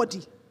are nobody.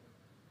 It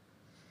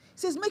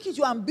says, make it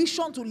your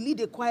ambition to lead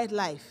a quiet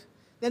life.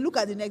 Then look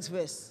at the next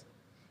verse.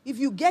 If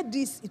you get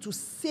this, it will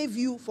save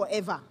you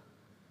forever.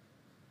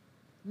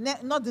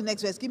 Not the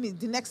next verse. Give me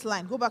the next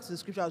line. Go back to the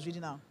scripture I was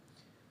reading now.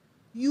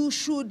 You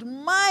should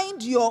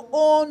mind your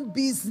own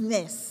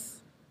business.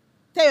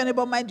 Tell your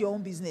neighbor, mind your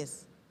own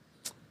business.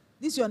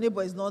 This your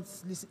neighbor is not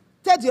listening.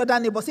 Tell the other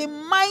neighbor, say,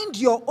 mind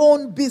your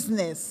own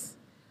business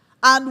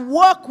and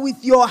work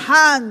with your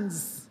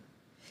hands.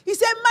 He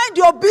said, mind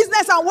your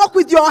business and work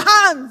with your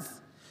hands.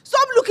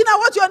 Stop looking at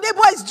what your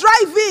neighbor is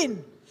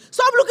driving.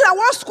 Stop looking at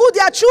what school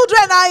their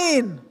children are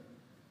in.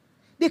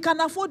 They can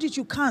afford it,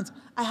 you can't.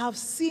 I have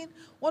seen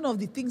one of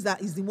the things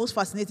that is the most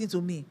fascinating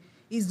to me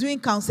is doing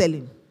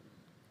counseling.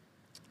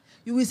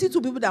 You will see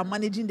two people that are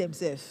managing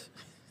themselves.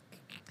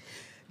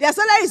 Their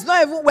salary is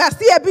not even, we are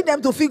still helping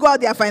them to figure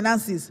out their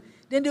finances.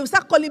 Then they will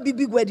start calling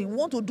big wedding. We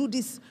want to do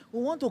this.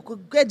 We want to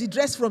get the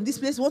dress from this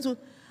place. And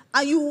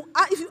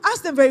if you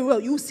ask them very well,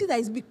 you will see that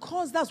it's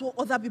because that's what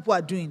other people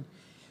are doing.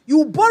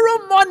 You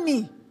borrow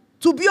money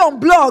to be on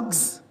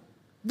blogs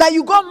that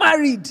you got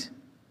married.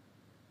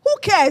 Who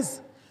cares?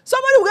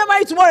 Somebody will get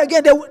married tomorrow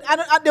again.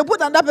 They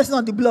put another person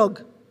on the blog.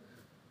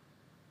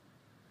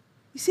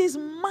 He says,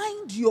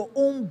 mind your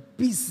own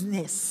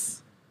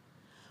business.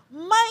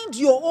 Mind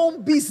your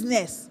own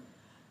business.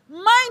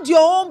 Mind your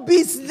own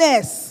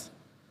business.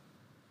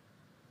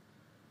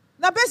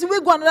 Now, person will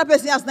go another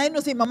person else. Now, you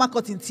know, say, Mama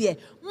cut in tear.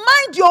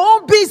 Mind your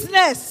own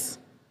business.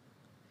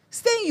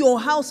 Stay in your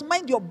house.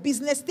 Mind your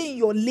business. Stay in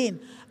your lane.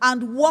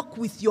 And work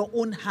with your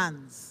own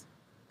hands.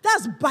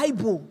 That's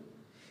Bible.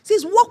 It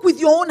says, work with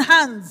your own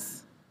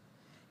hands.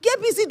 Get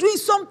busy doing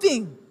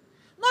something.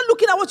 Not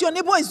looking at what your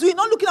neighbor is doing.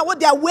 Not looking at what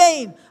they are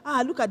wearing.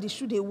 Look at the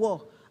shoe they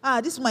wore.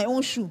 This is my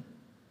own shoe.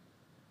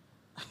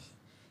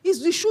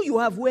 It's the shoe you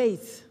have, wear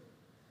it.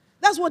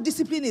 That's what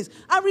discipline is.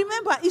 And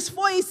remember, it's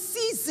for a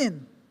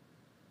season.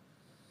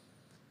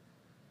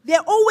 There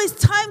are always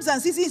times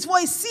and seasons. It's for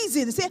a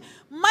season. They say,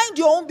 mind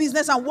your own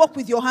business and work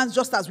with your hands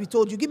just as we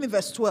told you. Give me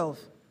verse 12.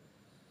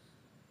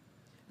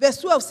 Verse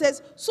 12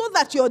 says, so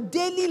that your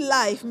daily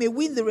life may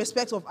win the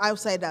respect of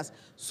outsiders,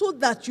 so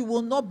that you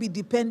will not be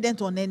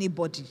dependent on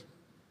anybody.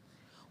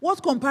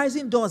 What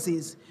comparison does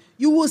is,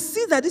 you will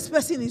see that this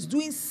person is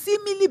doing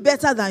seemingly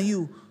better than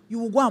you. You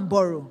will go and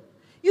borrow.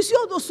 You see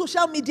all those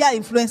social media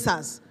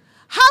influencers.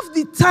 Half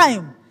the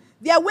time,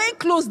 they are wearing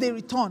clothes they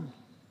return.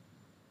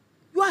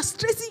 You are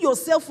stressing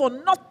yourself for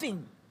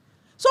nothing.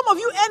 Some of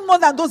you earn more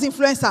than those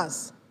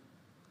influencers.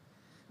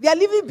 They are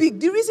living big.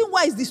 The reason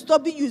why it's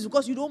disturbing you is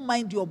because you don't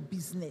mind your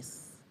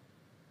business.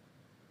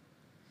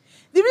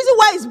 The reason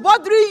why it's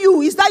bothering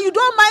you is that you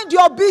don't mind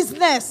your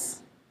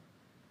business.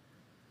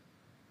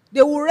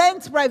 They will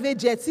rent private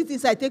jets, sit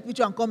inside, take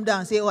picture and come down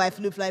and say, oh, I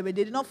fly. But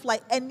they did not fly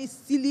any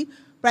silly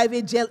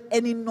private jet,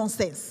 any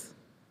nonsense.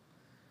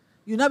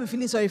 You'll not be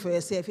feeling sorry for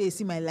yourself. Hey,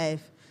 see my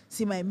life,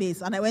 see my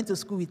mates. And I went to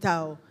school with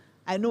her.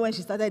 I know when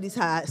she started this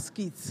her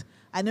skits.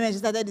 I know when she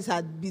started this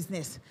her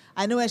business.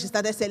 I know when she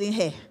started selling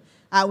hair.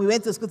 And we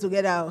went to school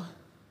together.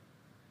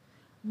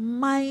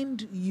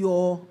 Mind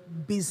your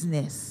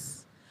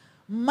business.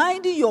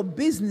 Minding your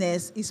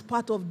business is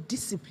part of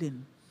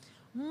discipline.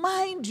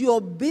 Mind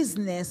your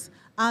business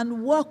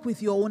and work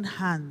with your own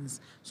hands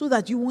so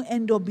that you won't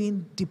end up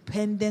being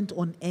dependent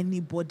on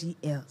anybody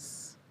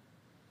else.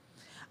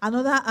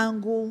 Another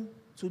angle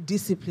to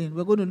discipline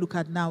we're going to look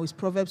at now is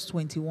Proverbs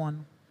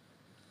 21.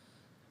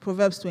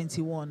 Proverbs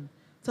 21.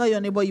 Tell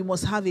your neighbor you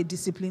must have a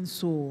disciplined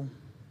soul.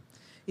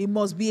 It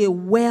must be a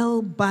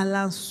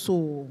well-balanced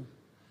soul,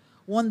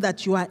 one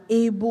that you are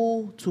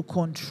able to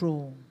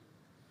control.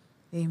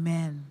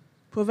 Amen.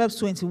 Proverbs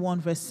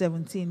 21 verse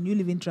 17, New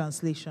Living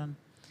Translation.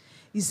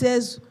 It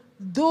says,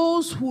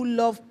 those who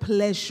love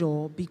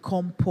pleasure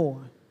become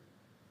poor.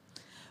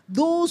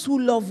 Those who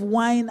love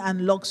wine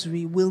and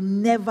luxury will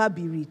never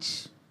be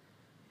rich.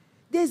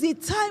 There's a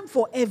time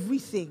for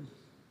everything.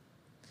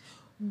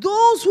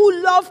 Those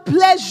who love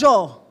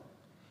pleasure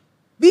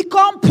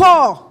become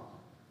poor.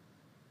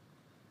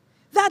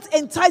 That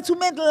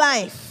entitlement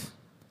life,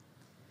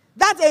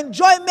 that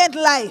enjoyment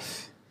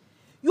life,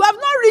 you have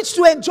not reached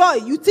to enjoy.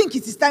 You think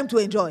it is time to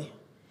enjoy.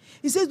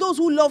 He says those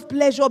who love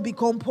pleasure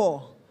become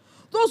poor.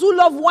 Those who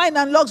love wine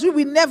and luxury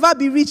will never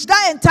be rich.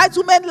 That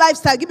entitlement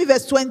lifestyle, give me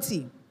verse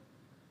 20.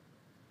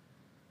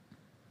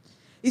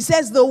 It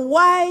says the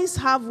wise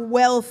have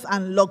wealth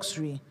and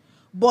luxury,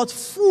 but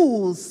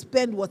fools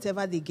spend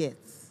whatever they get.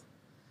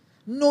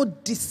 No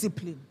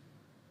discipline.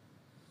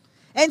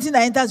 Anything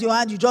that enters your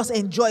hand, you just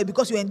enjoy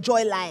because you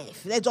enjoy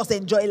life. Let's just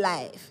enjoy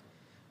life.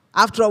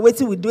 After all,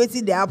 waiting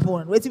they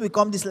happen. Waiting we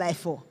come this life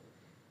for.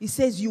 He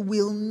says you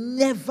will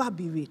never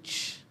be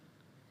rich.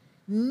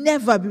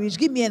 Never be rich.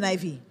 Give me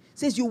NIV. It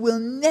says you will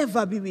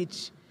never be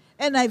rich.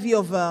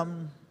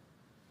 NIV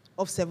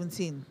of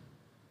 17.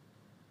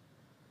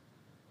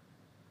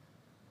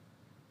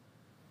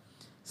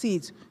 See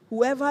it.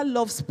 Whoever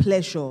loves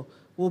pleasure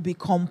will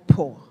become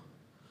poor.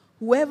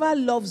 Whoever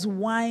loves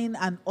wine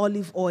and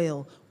olive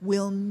oil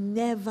will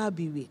never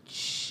be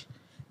rich.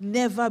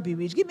 Never be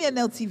rich. Give me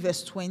NLT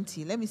verse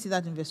 20. Let me see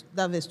that in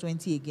verse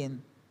 20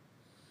 again.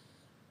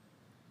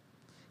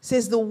 It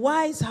says, the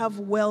wise have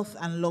wealth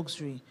and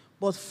luxury,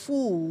 but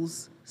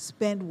fools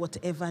spend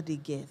whatever they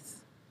get.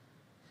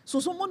 So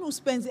someone who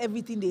spends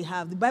everything they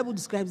have, the Bible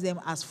describes them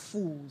as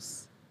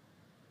fools.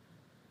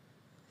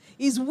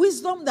 It's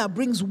wisdom that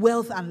brings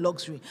wealth and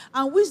luxury.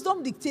 And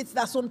wisdom dictates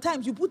that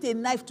sometimes you put a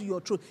knife to your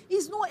throat.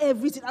 It's not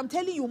everything. I'm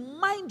telling you,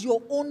 mind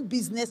your own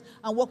business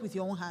and work with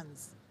your own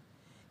hands.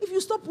 If you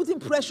stop putting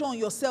pressure on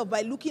yourself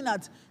by looking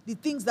at the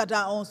things that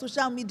are on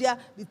social media,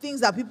 the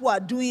things that people are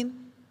doing,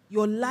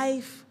 your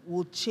life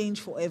will change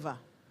forever.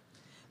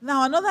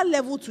 Now, another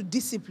level to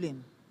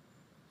discipline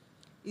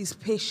is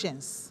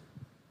patience.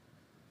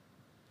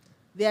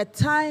 There are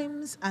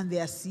times and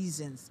there are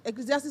seasons.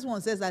 Ecclesiastes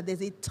 1 says that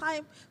there's a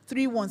time,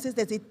 3:1 says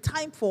there's a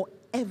time for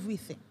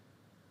everything.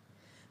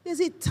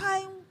 There's a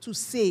time to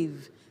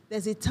save.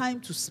 There's a time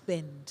to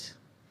spend.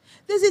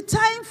 There's a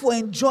time for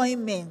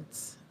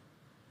enjoyment.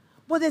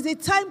 But there's a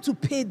time to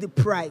pay the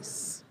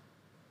price.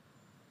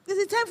 There's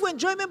a time for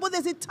enjoyment, but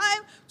there's a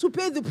time to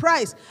pay the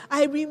price.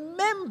 I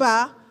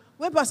remember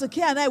when Pastor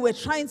K and I were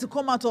trying to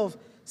come out of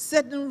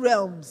certain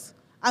realms,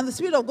 and the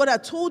Spirit of God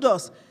had told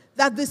us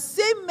that the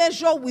same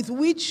measure with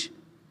which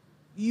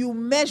you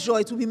measure,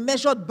 it will be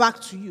measured back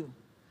to you.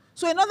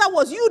 So in other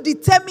words, you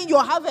determine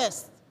your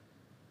harvest.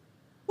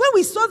 When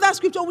we saw that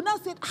scripture, we now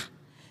said,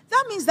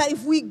 that means that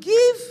if we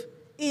give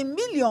in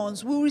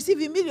millions, we will receive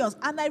in millions.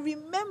 And I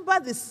remember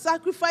the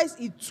sacrifice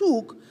it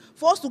took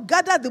for us to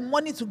gather the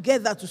money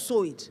together to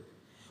sow it.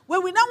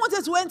 When we now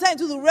wanted to enter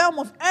into the realm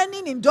of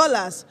earning in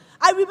dollars,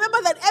 I remember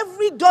that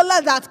every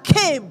dollar that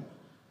came,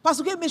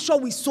 Pastor K made sure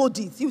we sowed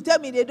it. He would tell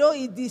me, they don't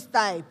eat this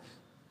type.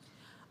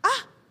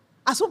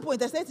 At some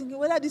point, I started thinking,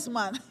 whether this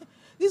man,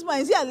 is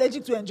he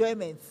allergic to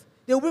enjoyment?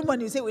 They will bring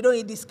money, we say, we don't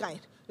eat this kind.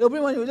 They will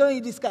bring money, we don't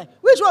eat this kind.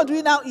 Which one do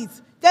we now eat?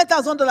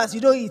 $10,000, you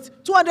don't eat.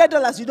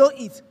 $200, you don't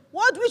eat.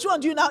 Which one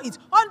do you now eat?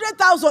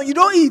 100,000, you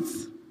don't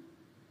eat.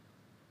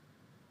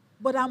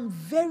 But I'm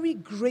very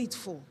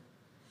grateful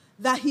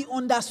that he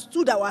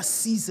understood our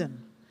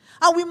season.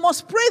 And we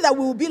must pray that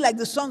we will be like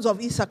the sons of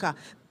Issachar.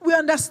 We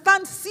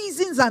understand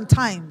seasons and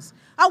times.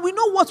 And we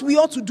know what we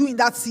ought to do in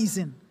that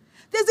season.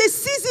 There's a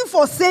season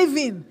for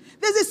saving.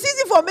 There's a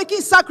season for making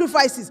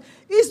sacrifices.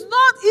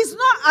 It's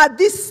not at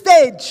this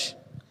stage.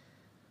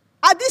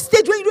 At this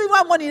stage when you don't even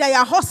have money that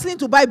you're hustling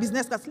to buy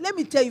business cards. Let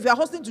me tell you, if you're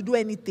hustling to do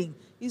anything,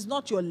 it's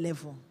not your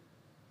level.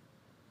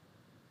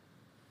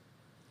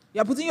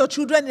 You are putting your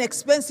children in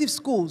expensive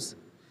schools.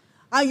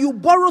 And you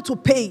borrow to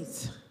pay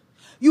it.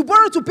 You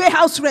borrow to pay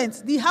house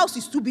rent. The house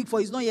is too big for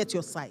it. It's not yet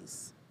your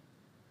size.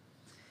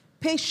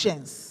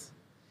 Patience.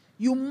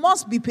 You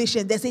must be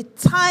patient. There's a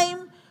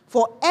time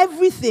for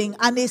everything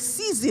and a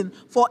season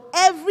for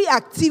every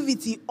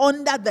activity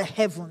under the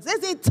heavens.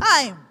 There's a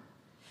time.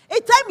 A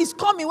time is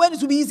coming when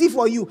it will be easy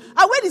for you.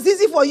 And when it's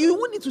easy for you, you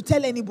won't need to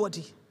tell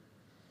anybody.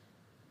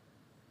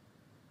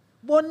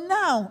 But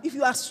now, if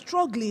you are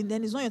struggling,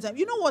 then it's not your time.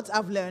 You know what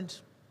I've learned?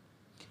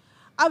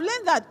 I've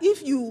learned that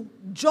if you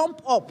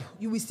jump up,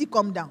 you will still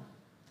come down.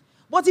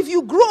 But if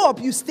you grow up,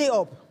 you stay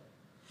up.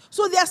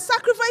 So there are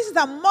sacrifices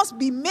that must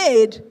be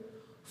made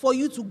for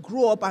you to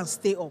grow up and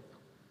stay up.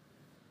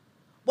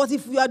 But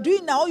if you are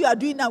doing now, all you are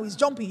doing now is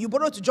jumping. You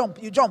borrow to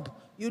jump. You jump.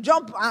 You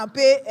jump and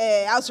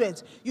pay house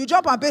rent. You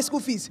jump and pay school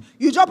fees.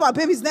 You jump and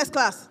pay business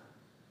class.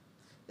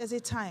 There's a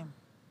time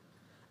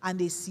and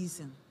a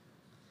season.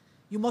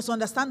 You must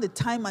understand the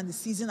time and the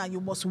season, and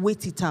you must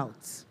wait it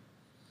out.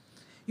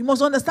 You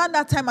must understand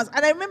that time. And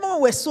I remember when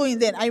we were sewing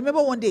then, I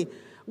remember one day, I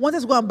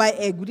wanted to go and buy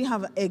egg. We didn't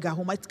have an egg at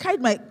home. I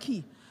carried my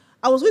key.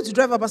 I was going to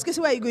drive up. I said,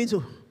 where are you going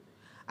to?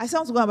 I said, I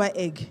want to go and buy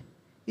egg.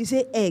 He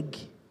said, egg.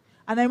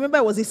 And I remember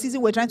it was a season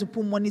we were trying to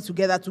put money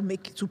together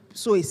to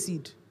sow a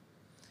seed.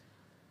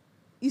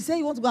 He said,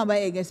 you want to go and buy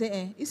egg? I said,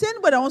 eh. He said,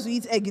 anybody that wants to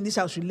eat egg in this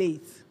house should lay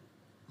it.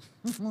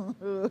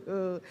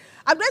 I'm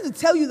trying to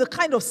tell you the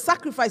kind of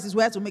sacrifices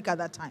we had to make at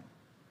that time.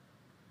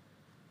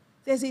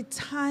 There's a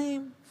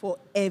time for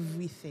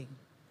everything.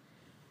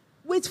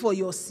 Wait for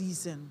your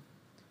season.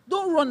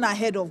 Don't run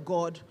ahead of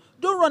God.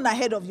 Don't run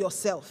ahead of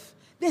yourself.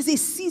 There's a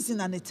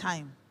season and a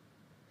time.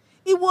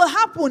 It will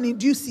happen in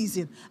due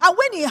season. And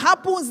when it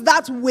happens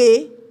that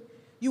way,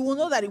 you will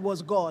know that it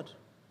was God.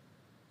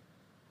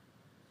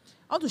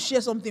 I want to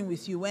share something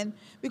with you.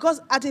 Because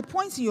at a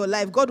point in your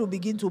life, God will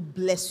begin to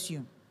bless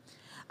you.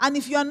 And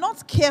if you are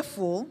not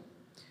careful,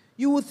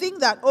 you will think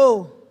that,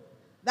 oh,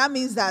 that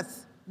means that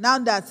now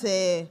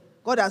that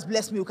God has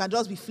blessed me, you can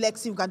just be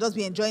flexing, you can just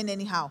be enjoying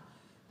anyhow.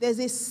 There's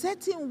a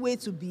certain way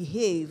to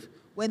behave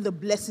when the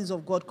blessings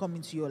of God come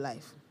into your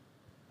life.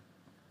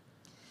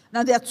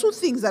 Now, there are two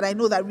things that I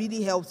know that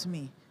really helped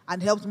me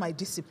and helped my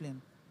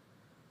discipline.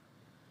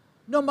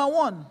 Number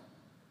one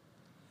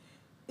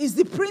is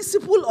the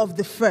principle of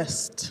the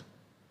first.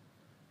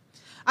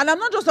 And I'm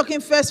not just talking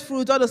first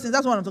fruit, all those things.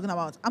 That's what I'm talking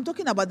about. I'm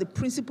talking about the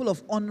principle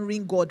of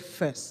honoring God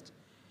first.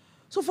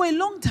 So for a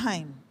long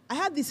time, I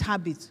had this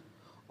habit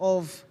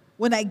of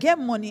when I get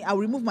money, I'll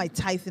remove my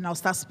tithe and I'll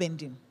start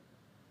spending.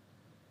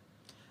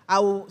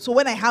 So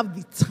when I have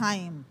the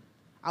time,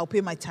 I'll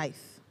pay my tithe.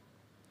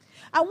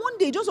 And one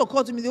day, it just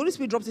occurred to me, the Holy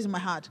Spirit dropped it in my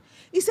heart.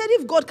 He said,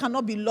 if God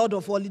cannot be Lord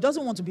of all, he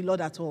doesn't want to be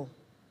Lord at all.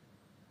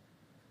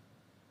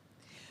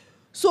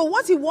 So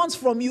what he wants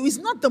from you is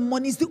not the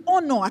money, it's the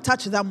honor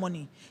attached to that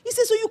money. He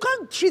says, so you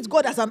can't treat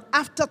God as an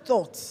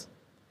afterthought.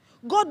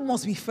 God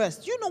must be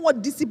first. You know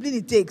what discipline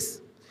it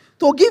takes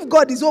to give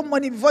God his own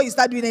money before you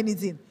start doing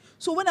anything.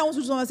 So when I want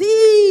to do something, I say,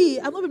 hey,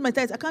 I'm not paying my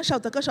tithes. I can't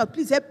shout.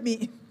 Please help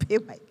me pay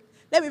my.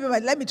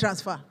 Let me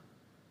transfer.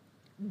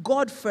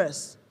 God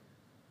first.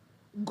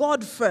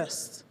 God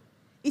first.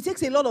 It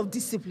takes a lot of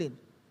discipline.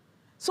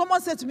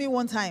 Someone said to me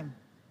one time,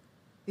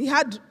 he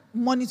had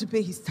money to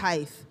pay his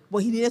tithe, but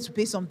he needed to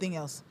pay something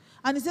else.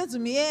 And he said to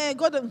me,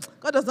 God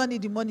does not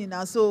need the money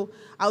now, so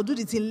I'll do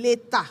the thing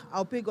later.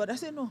 I'll pay God. I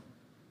said, no.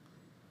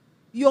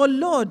 Your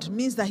Lord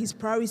means that he's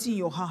priority in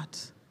your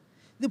heart.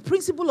 The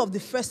principle of the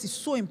first is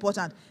so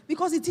important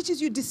because it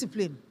teaches you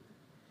discipline.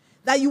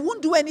 That you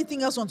won't do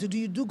anything else until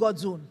you do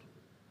God's own.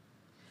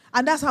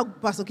 And that's how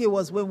Pastor K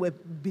was when we're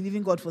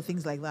believing God for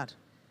things like that.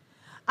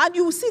 And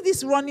you will see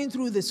this running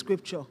through the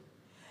scripture.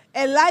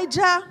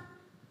 Elijah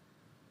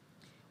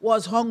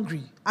was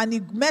hungry and he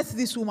met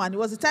this woman. It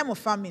was a time of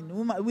famine, the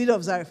woman, widow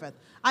of Zarephath.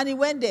 And he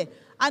went there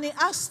and he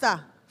asked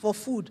her for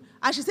food.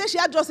 And she said she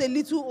had just a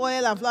little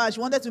oil and flour. She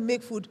wanted to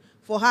make food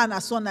for her and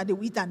her son and they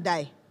would eat and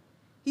die.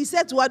 He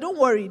said to her, don't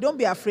worry, don't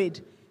be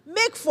afraid.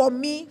 Make for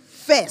me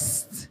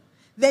first.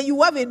 Then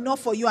you have enough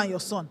for you and your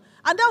son.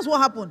 And that's what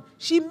happened.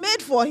 She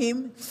made for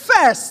him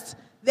first.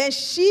 Then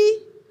she,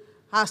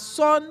 her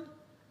son,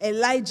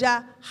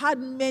 Elijah, had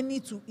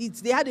many to eat.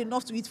 They had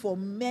enough to eat for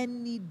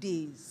many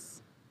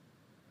days.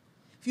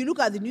 If you look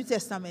at the New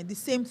Testament, the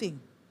same thing.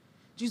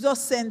 Jesus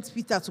sent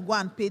Peter to go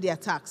and pay their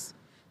tax.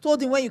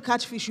 Told him, when you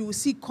catch fish, you will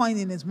see coin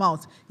in his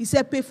mouth. He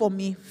said, pay for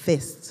me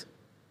first.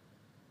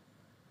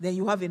 Then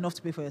you have enough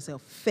to pay for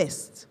yourself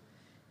first.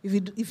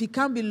 If he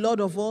can't be Lord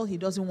of all, he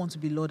doesn't want to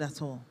be Lord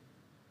at all.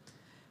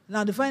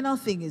 Now, the final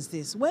thing is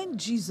this. When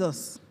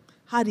Jesus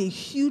had a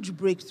huge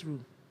breakthrough,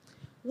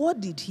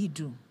 what did he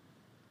do?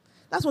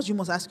 That's what you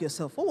must ask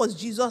yourself. What was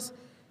Jesus'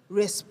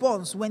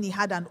 response when he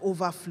had an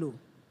overflow?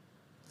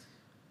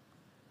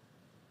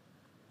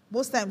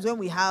 Most times when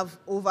we have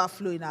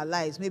overflow in our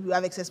lives, maybe we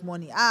have excess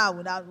money. We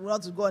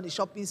want to go on a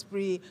shopping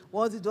spree. We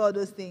want to do all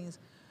those things.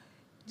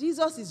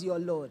 Jesus is your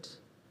Lord,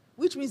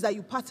 which means that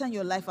you pattern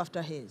your life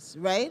after his,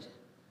 right?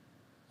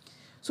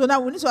 So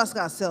now we need to ask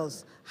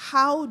ourselves,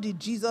 how did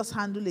Jesus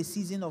handle a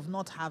season of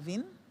not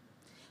having?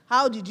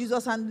 How did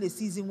Jesus handle a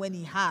season when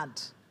he had?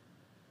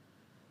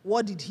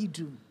 What did he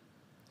do?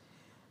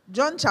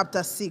 John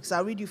chapter 6,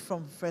 I'll read you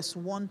from verse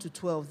 1 to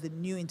 12, the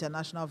New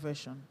International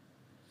Version.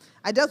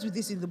 I dealt with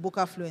this in the book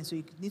Affluence, so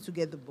you need to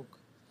get the book.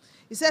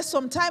 It says,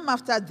 sometime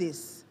after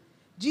this,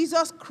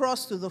 Jesus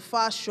crossed to the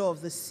far shore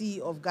of the Sea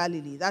of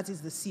Galilee, that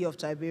is the Sea of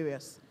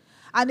Tiberias.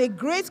 And a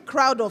great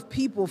crowd of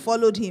people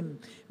followed him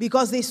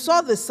because they saw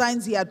the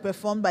signs he had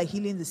performed by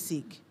healing the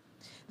sick.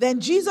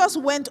 Then Jesus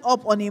went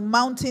up on a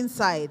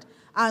mountainside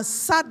and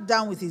sat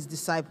down with his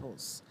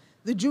disciples.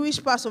 The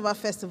Jewish Passover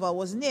festival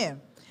was near.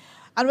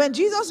 And when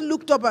Jesus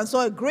looked up and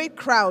saw a great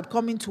crowd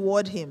coming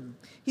toward him,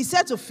 he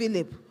said to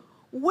Philip,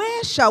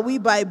 "Where shall we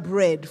buy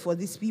bread for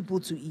these people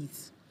to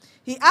eat?"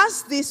 He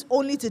asked this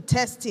only to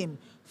test him,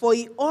 for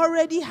he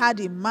already had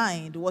in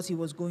mind what he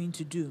was going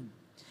to do.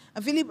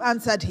 And Philip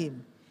answered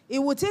him,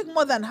 "It would take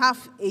more than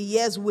half a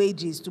year's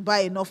wages to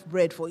buy enough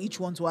bread for each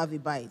one to have a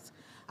bite."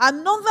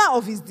 Another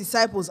of his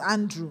disciples,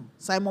 Andrew,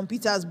 Simon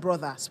Peter's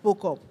brother,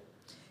 spoke up.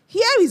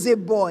 "Here is a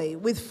boy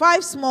with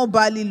 5 small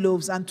barley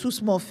loaves and 2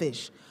 small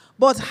fish.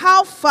 But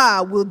how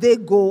far will they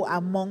go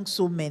among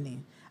so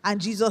many?"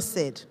 And Jesus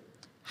said,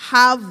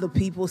 "Have the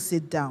people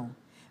sit down."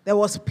 There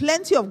was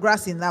plenty of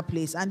grass in that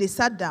place, and they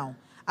sat down.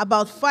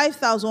 About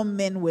 5,000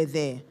 men were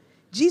there.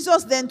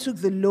 Jesus then took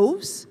the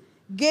loaves,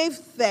 gave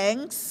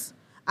thanks,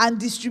 and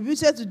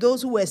distributed to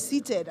those who were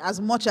seated as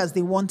much as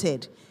they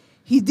wanted.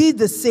 He did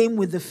the same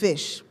with the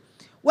fish.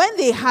 When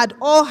they had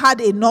all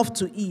had enough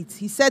to eat,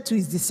 he said to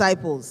his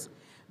disciples,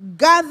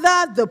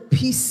 "Gather the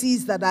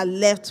pieces that are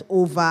left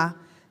over.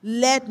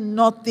 Let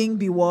nothing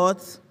be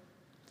what?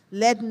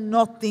 Let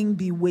nothing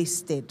be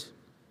wasted."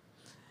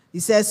 He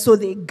says, so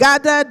they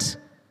gathered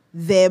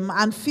them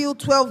and filled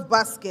 12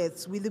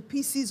 baskets with the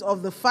pieces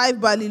of the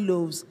 5 barley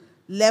loaves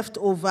left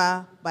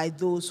over by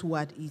those who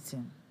had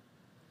eaten.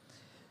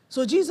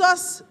 So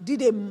Jesus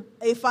did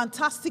a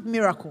fantastic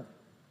miracle.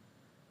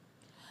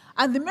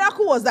 And the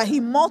miracle was that he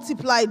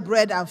multiplied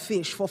bread and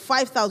fish for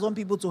 5,000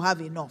 people to have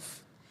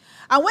enough.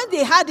 And when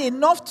they had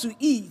enough to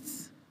eat,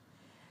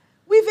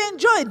 we've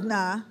enjoyed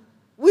now.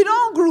 We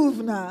don't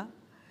groove now.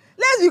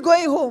 Let's be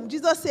going home.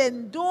 Jesus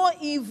said, don't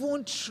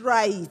even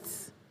try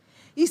it.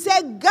 He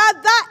said,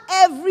 gather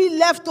every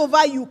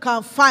leftover you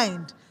can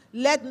find.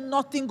 Let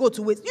nothing go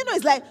to waste. You know,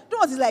 it's like, you know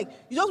what it's like?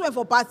 You just went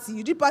for party.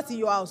 You did party in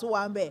your house,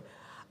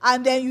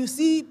 and then you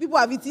see people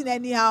have eaten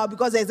anyhow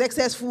because there's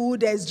excess food,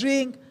 there's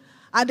drink,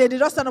 and then they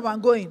just stand up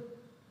and go in.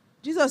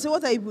 Jesus said,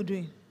 what are people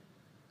doing?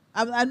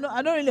 I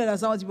don't really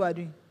understand what people are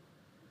doing.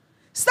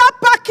 Start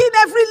packing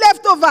every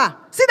leftover.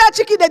 See that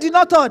chicken they did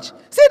not touch?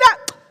 See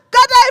that?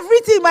 Gather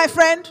everything, my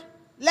friend.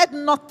 Let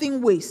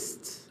nothing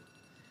waste.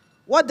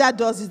 What that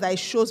does is that it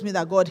shows me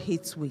that God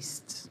hates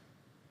waste.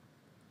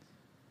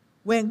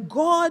 When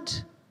God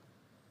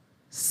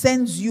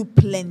sends you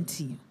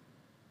plenty,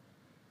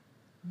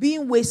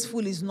 being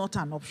wasteful is not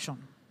an option.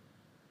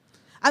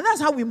 And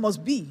that's how we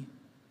must be.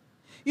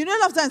 You know, a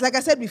lot of times, like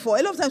I said before,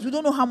 a lot of times we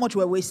don't know how much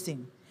we're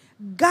wasting.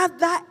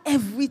 Gather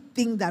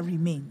everything that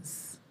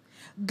remains.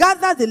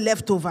 Gather the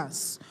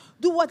leftovers.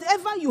 Do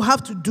whatever you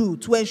have to do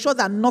to ensure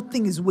that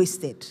nothing is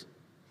wasted.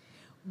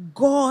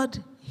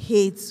 God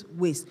hates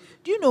waste.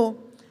 Do you know,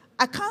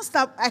 I can't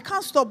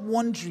stop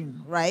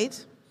wondering,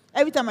 right?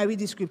 Every time I read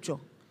this scripture,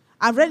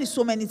 I've read it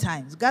so many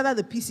times. Gather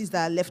the pieces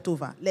that are left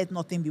over, let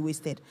nothing be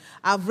wasted.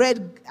 I've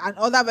read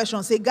another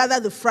version say, gather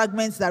the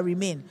fragments that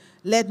remain,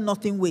 let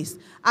nothing waste.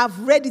 I've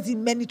read it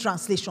in many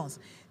translations.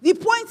 The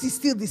point is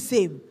still the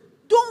same.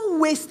 Don't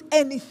waste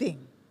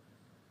anything.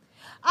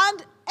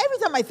 And every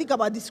time I think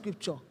about this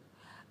scripture,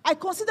 I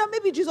consider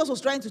maybe Jesus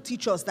was trying to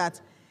teach us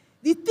that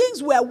the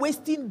things we are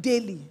wasting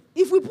daily,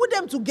 if we put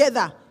them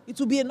together, it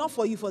will be enough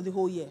for you for the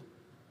whole year.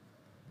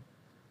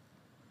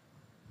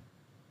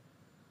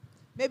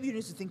 Maybe you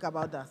need to think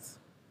about that.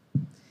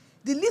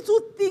 The little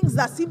things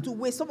that seem to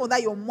waste, some of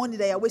that your money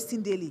that you're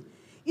wasting daily,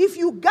 if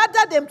you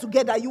gather them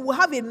together, you will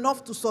have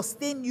enough to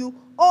sustain you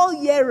all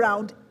year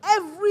round,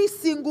 every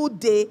single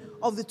day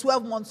of the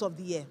 12 months of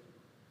the year.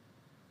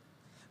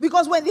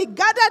 Because when they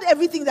gathered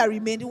everything that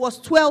remained, it was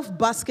 12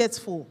 baskets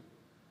full.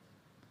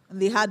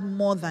 And they had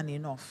more than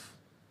enough.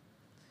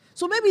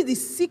 So maybe the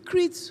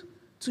secret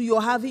to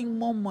your having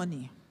more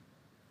money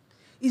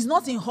is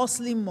not in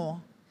hustling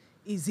more,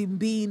 is in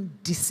being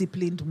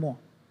disciplined more.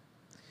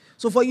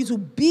 So for you to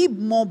be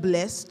more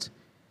blessed,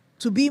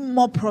 to be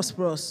more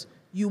prosperous,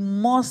 you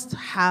must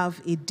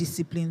have a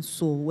disciplined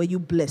soul. Were you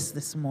blessed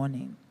this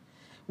morning?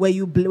 Were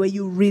you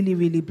really,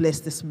 really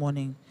blessed this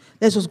morning?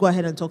 Let's just go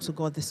ahead and talk to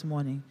God this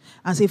morning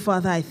and say,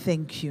 Father, I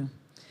thank you.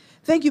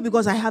 Thank you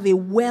because I have a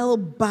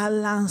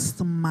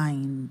well-balanced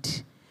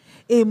mind.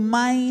 A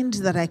mind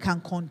that I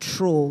can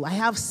control. I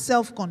have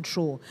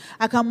self-control.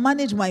 I can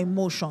manage my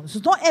emotions.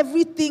 It's not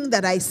everything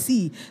that I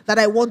see that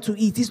I want to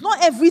eat. It's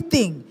not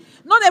everything.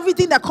 Not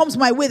everything that comes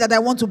my way that I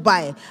want to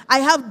buy. I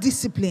have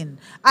discipline.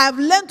 I have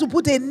learned to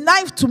put a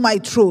knife to my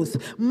throat.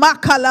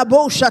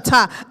 Makalabo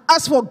shata.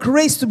 ask for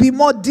grace to be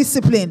more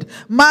disciplined.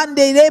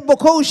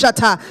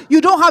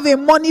 You don't have a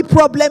money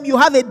problem, you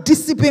have a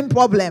discipline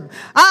problem.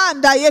 I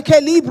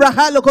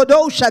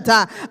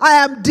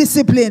am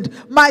disciplined.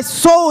 My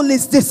soul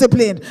is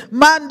disciplined.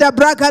 Manda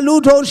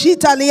bragaludo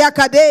shita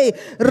liakade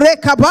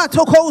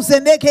rekabato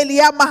kozeneke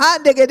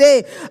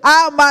liamahandegede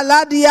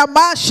amaladia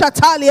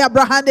mashatalia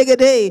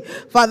brahandegede.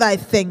 Father, I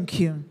thank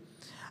you.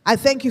 I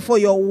thank you for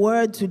your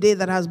word today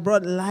that has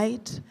brought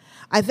light.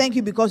 I thank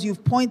you because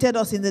you've pointed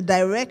us in the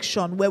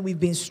direction where we've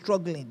been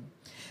struggling.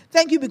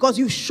 Thank you because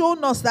you've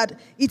shown us that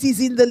it is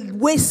in the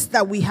waste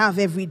that we have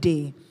every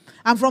day.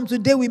 And from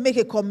today we make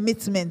a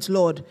commitment,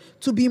 Lord,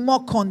 to be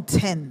more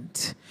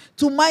content,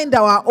 to mind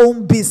our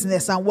own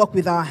business and work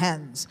with our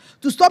hands,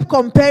 to stop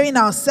comparing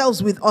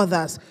ourselves with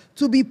others,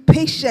 to be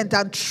patient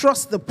and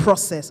trust the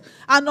process,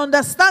 and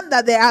understand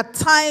that there are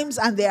times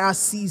and there are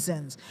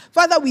seasons.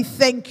 Father, we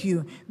thank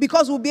you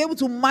because we'll be able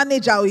to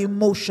manage our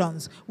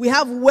emotions. We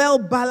have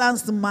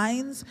well-balanced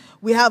minds,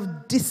 we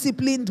have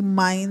disciplined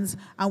minds,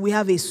 and we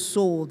have a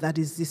soul that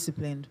is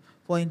disciplined.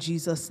 For in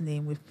Jesus'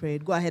 name we've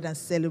prayed. Go ahead and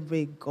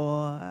celebrate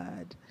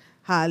God.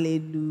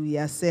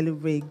 Hallelujah.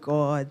 Celebrate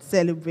God.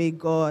 Celebrate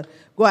God.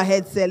 Go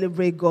ahead,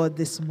 celebrate God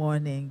this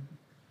morning.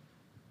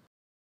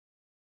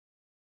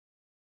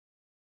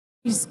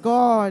 Praise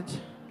God.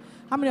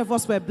 How many of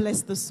us were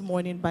blessed this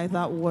morning by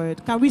that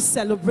word? Can we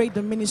celebrate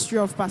the ministry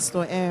of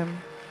Pastor M?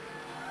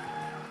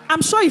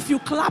 I'm sure if you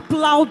clap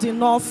loud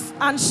enough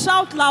and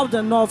shout loud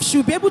enough,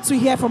 she'll be able to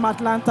hear from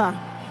Atlanta.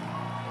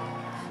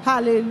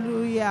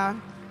 Hallelujah.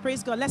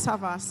 Praise God. Let's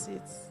have our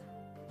seats.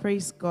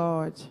 Praise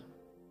God.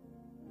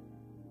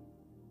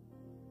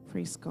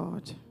 Praise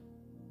God.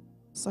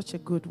 Such a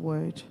good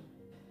word.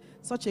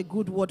 Such a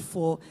good word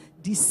for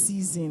this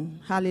season.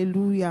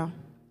 Hallelujah.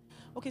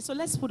 Okay, so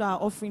let's put our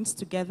offerings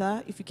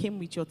together. If you came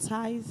with your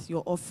tithes,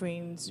 your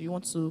offerings, you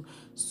want to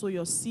sow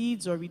your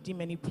seeds or redeem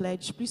any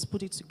pledge, please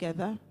put it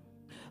together.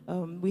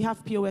 We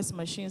have POS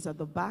machines at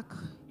the back.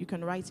 You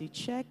can write a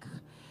check.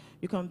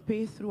 You can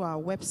pay through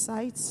our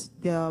website.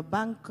 There are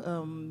bank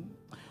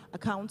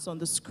accounts on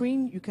the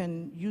screen. You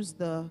can use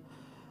the...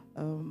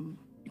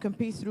 you can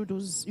pay through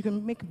those. You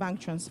can make bank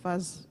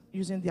transfers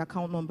using the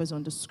account numbers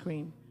on the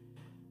screen.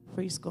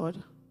 Praise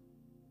God.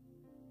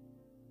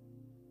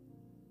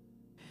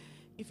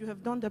 If you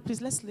have done that,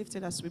 please let's lift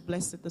it as we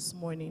bless it this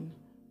morning.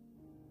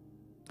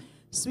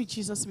 Sweet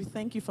Jesus, we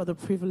thank you for the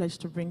privilege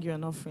to bring you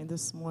an offering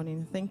this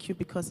morning. Thank you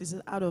because it's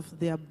out of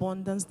the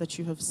abundance that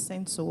you have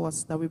sent to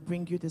us that we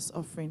bring you this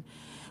offering.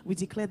 We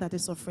declare that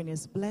this offering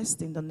is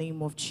blessed in the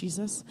name of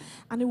Jesus,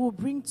 and it will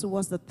bring to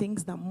us the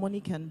things that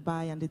money can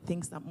buy and the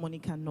things that money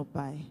cannot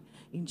buy.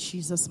 In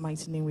Jesus'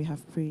 mighty name we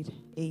have prayed.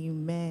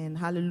 Amen.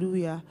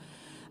 Hallelujah.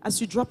 As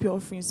you drop your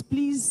offerings,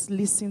 please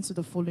listen to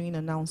the following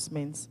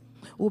announcements.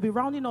 We'll be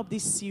rounding up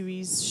this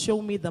series,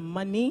 Show Me the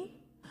Money,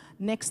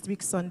 next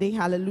week Sunday.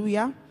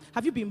 Hallelujah.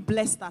 Have you been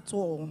blessed at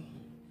all?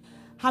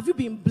 Have you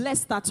been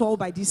blessed at all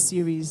by this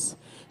series?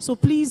 So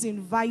please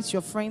invite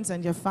your friends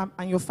and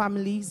your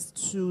families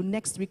to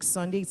next week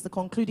Sunday. It's the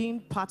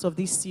concluding part of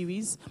this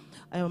series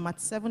at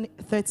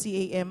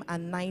 7:30 a.m.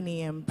 and 9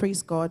 a.m.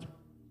 Praise God.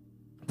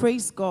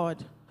 Praise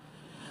God.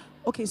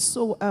 Okay,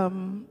 so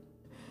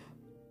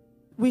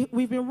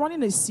we've been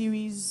running a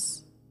series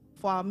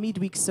for our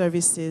midweek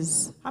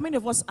services. How many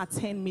of us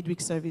attend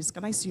midweek service?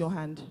 Can I see your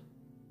hand?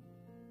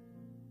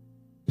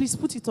 Please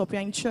put it up.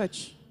 You're in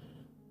church.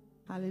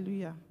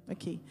 Hallelujah.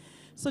 Okay.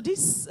 So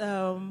this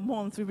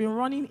month, we've been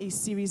running a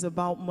series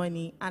about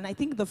money. And I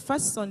think the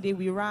first Sunday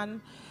we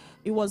ran,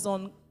 it was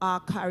on our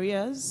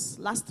careers.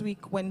 Last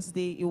week,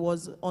 Wednesday, it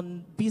was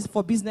on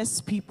for business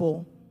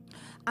people.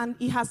 And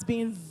it has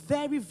been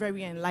very,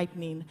 very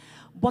enlightening.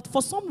 But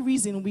for some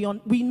reason,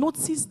 we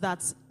noticed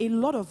that a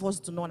lot of us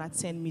do not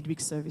attend midweek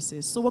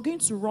services. So we're going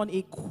to run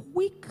a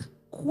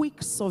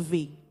quick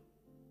survey.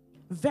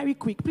 Very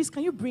quick. Please,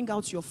 can you bring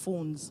out your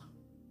phones?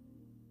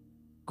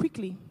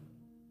 Quickly.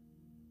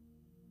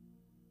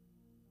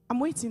 I'm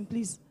waiting,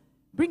 please.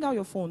 Bring out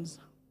your phones.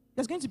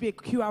 There's going to be a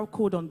QR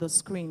code on the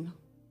screen.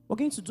 We're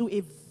going to do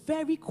a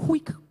very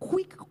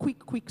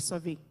quick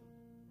survey.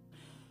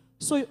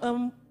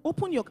 So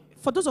open your...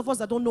 For those of us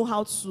that don't know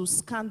how to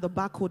scan the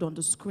barcode on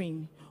the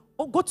screen,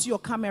 or go to your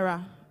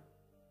camera.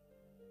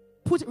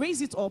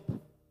 Raise it up.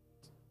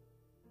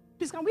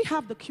 Please, can we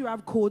have the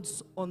QR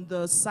codes on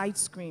the side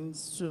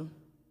screens too?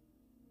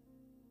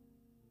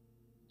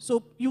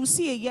 So you'll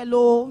see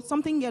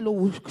something yellow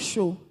will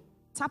show.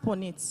 Tap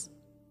on it.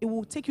 It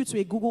will take you to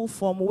a Google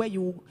form where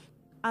you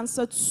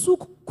answer 2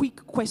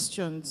 quick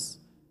questions.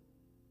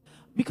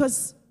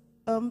 Because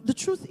the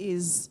truth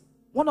is,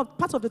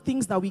 part of the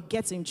things that we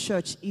get in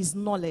church is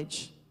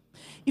knowledge.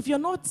 If you're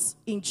not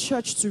in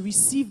church to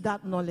receive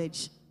that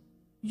knowledge,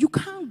 you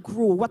can't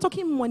grow. We're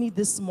talking money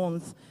this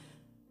month.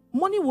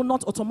 Money will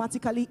not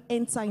automatically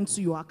enter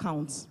into your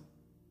account.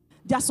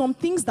 There are some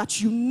things that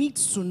you need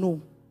to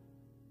know.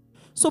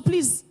 So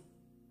please,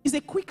 it's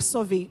a quick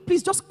survey.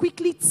 Please just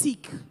quickly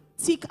tick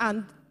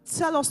and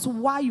tell us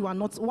why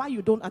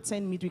you don't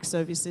attend midweek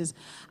services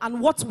and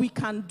what we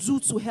can do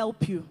to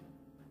help you.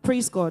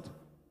 Praise God.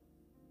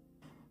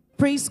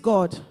 Praise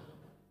God.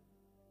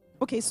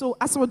 Okay, so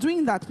as we're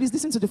doing that, please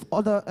listen to the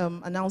other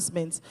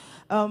announcements.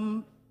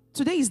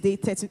 Today is day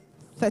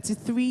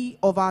 33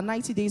 of our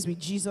 90 Days with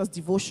Jesus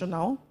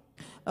devotional.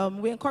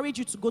 We encourage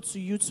you to go to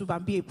YouTube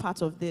and be a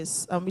part of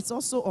this. It's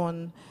also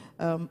on,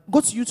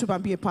 go to YouTube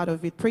and be a part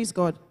of it. Praise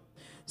God.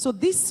 So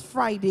this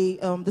Friday,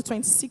 the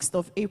 26th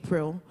of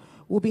April,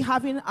 we'll be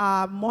having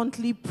our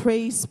monthly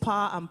praise,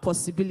 power, and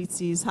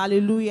possibilities.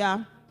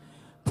 Hallelujah.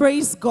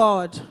 Praise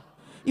God.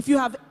 If you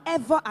have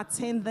ever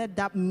attended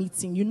that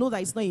meeting, you know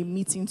that it's not a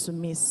meeting to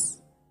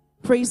miss.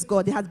 Praise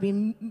God. There has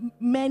been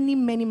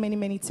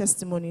many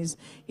testimonies.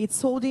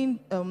 It's holding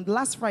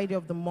last Friday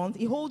of the month.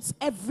 It holds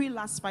every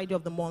last Friday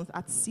of the month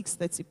at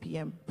 6:30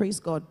 p.m. Praise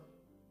God.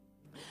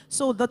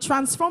 So the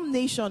Transform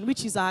Nation,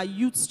 which is our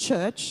youth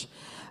church,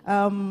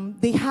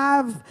 they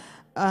have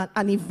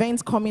an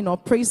event coming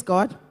up. Praise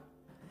God.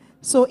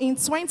 So in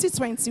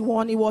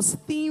 2021, it was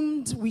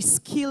themed We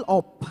Skill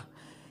Up.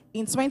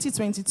 In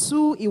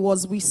 2022, it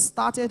was We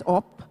Started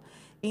Up.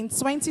 In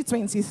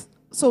 2020,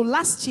 so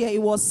last year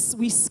it was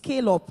We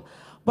Scale Up.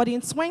 But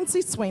in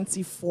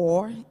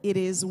 2024, it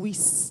is We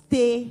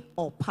Stay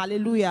Up.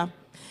 Hallelujah.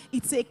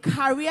 It's a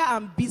career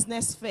and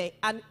business fair,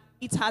 and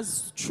it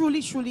has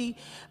truly,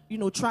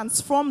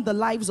 transformed the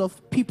lives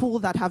of people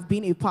that have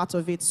been a part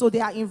of it. So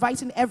they are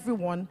inviting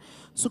everyone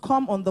to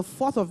come on the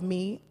 4th of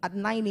May at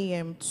 9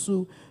 a.m.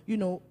 to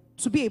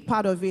be a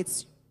part of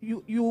it.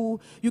 You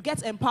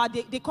get empowered.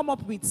 They come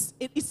up with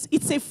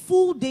it's a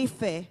full day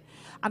fair,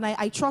 and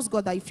I trust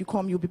God that if you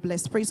come, you'll be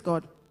blessed. Praise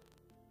God.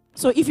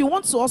 So if you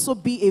want to also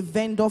be a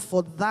vendor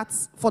for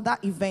that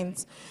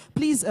event,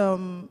 please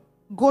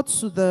go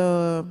to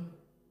the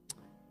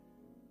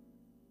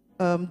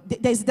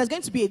there's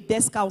going to be a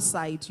desk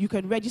outside. You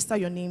can register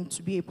your name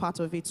to be a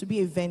part of it, to be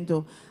a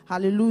vendor.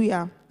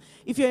 Hallelujah.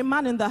 If you're a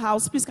man in the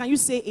house, please can you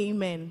say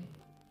amen?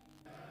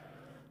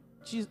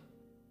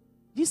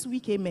 This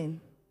week,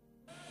 amen.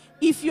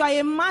 If you are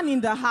a man in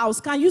the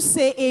house, can you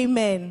say amen?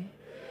 Amen.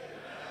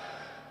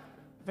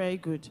 Very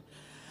good.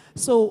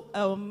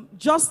 So,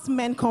 Just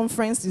Men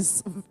Conference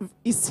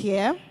is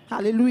here.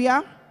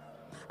 Hallelujah.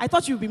 I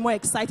thought you'd be more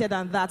excited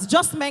than that.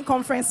 Just Men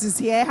Conference is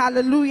here.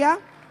 Hallelujah.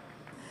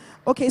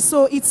 Okay,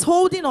 so it's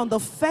holding on the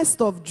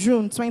 1st of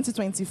June,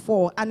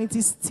 2024, and it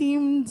is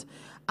themed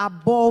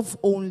Above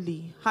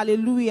Only.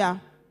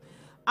 Hallelujah.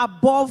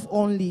 Above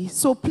Only.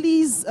 So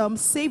please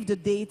save the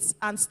dates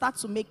and start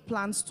to make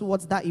plans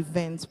towards that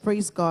event.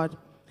 Praise God.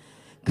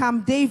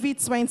 Camp David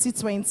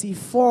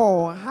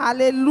 2024.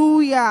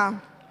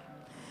 Hallelujah.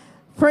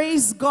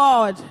 Praise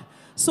God.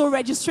 So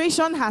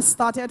registration has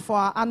started for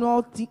our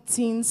annual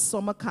Teens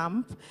Summer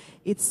Camp.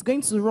 It's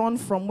going to run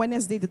from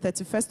Wednesday the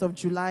 31st of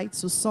July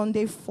to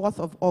Sunday 4th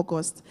of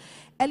August.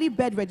 Early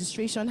bird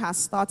registration has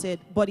started,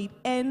 but it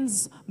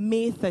ends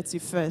May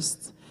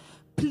 31st.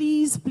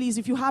 Please,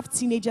 if you have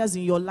teenagers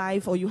in your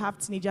life or you have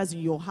teenagers in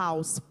your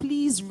house,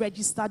 please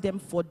register them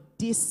for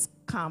this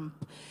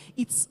camp.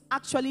 It's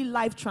actually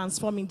life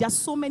transforming. There's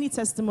so many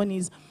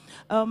testimonies.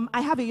 I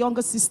have a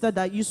younger sister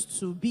that used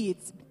to be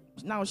it.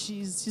 Now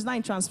she's now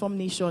in Transform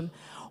Nation.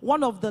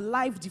 One of the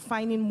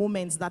life-defining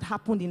moments that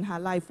happened in her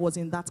life was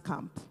in that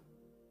camp.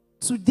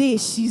 Today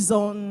she's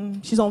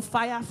on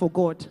fire for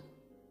God.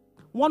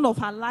 One of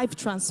her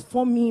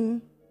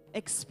life-transforming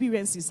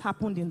experiences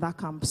happened in that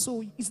camp.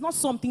 So it's not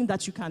something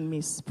that you can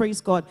miss. Praise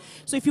God.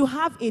 So if you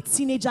have a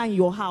teenager in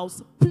your house,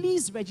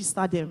 please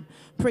register them.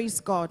 Praise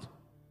God.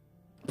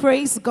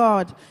 Praise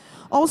God.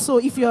 Also,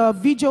 if you're a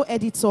video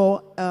editor,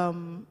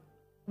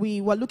 we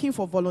were looking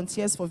for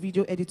volunteers for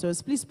video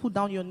editors. Please put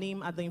down your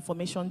name at the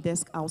information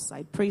desk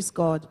outside. Praise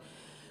God.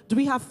 Do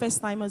we have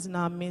first timers in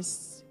our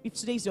midst? If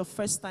today is your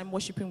first time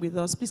worshiping with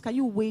us, please can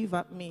you wave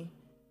at me?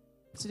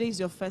 Today is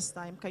your first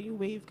time. Can you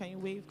wave? Can you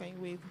wave? Can you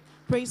wave?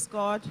 Praise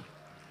God.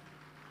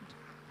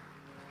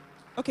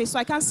 Okay, so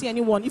I can't see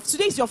anyone. If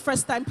today is your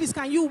first time, please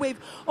can you wave?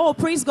 Oh,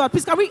 praise God.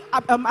 Please can we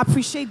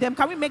appreciate them?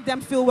 Can we make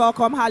them feel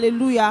welcome?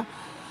 Hallelujah.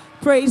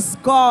 Praise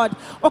God.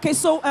 Okay,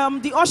 so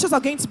the ushers are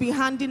going to be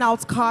handing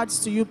out cards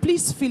to you.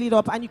 Please fill it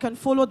up and you can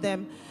follow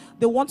them.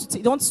 They want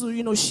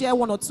to share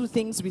one or two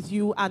things with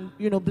you and,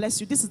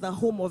 bless you. This is the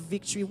home of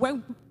victory.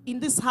 When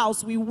in this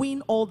house, we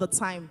win all the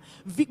time.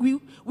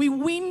 We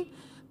win.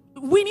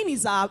 Winning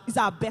is our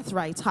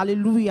birthright.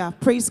 Hallelujah.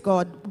 Praise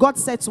God. God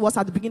said to us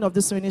at the beginning of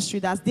this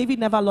ministry that as David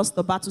never lost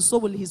the battle, so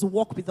will his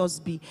walk with us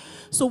be.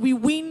 So we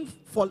win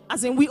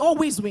we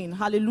always win.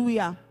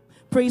 Hallelujah.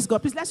 Praise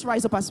God. Please let's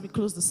rise up as we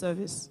close the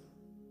service.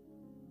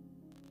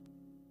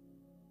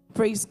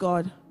 Praise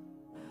God.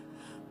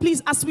 Please,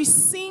 as we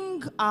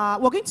sing,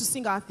 we're going to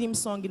sing our theme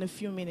song in a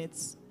few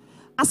minutes.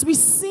 As we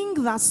sing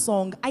that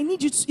song, I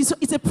need you to,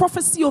 it's a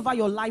prophecy over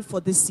your life for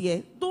this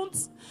year.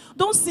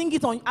 Don't sing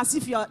it as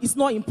if it's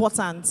not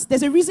important.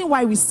 There's a reason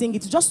why we sing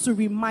it, just to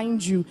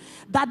remind you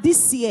that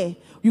this year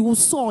you will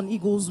soar on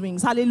eagle's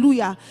wings.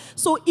 Hallelujah.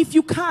 So if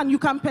you can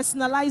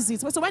personalize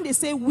it. So when they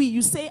say we,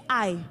 you say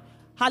I.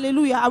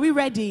 Hallelujah. Are we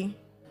ready?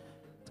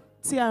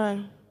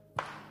 Tiara.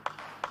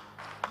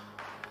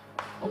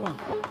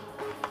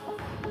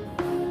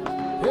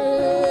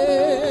 Hey.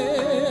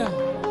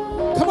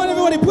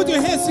 Everybody put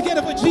your hands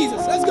together for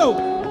Jesus. Let's go.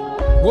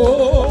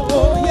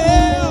 Oh,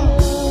 yeah.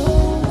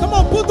 Come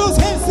on, put those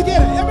hands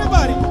together.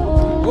 Everybody.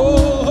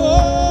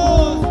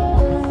 Oh,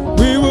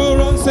 we will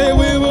run, say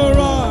we will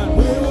run.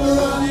 We will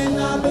run and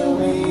not be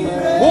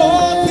weary.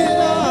 Walk and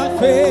not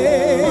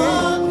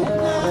faint.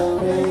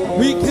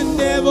 We can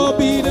never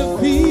be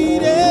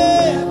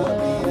defeated.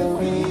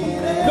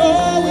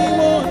 No, we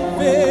won't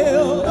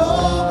fail.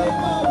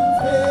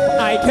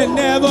 I can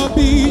never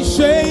be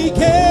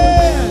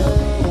shaken.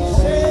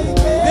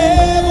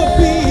 Never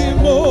be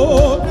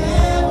moved.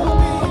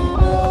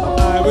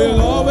 I will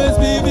always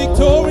be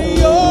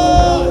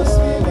victorious.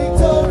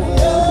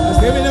 Cause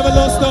we never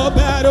lost a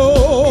battle.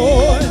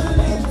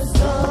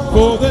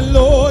 For the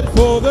Lord,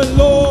 for the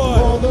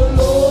Lord.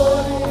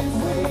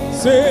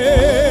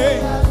 Say,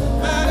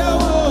 matter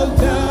what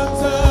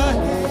time,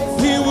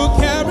 He will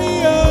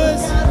carry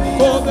us.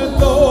 For the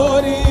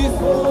Lord is,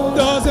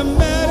 doesn't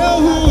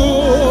matter who.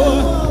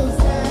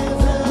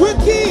 We'll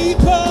keep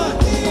on.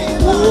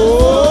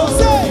 Oh,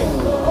 say,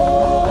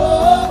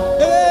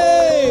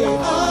 hey,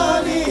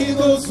 on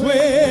eagle's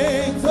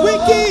wings. We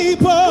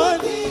keep on.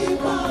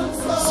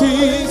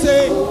 See,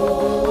 say,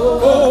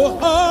 oh,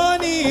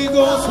 on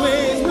eagle's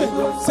wings.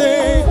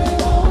 Say,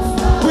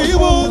 we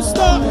won't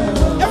stop.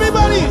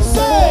 Everybody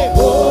say,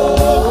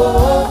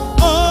 oh,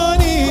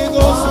 on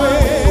eagle's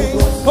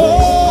wings.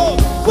 Oh,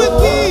 we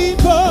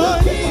keep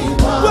on.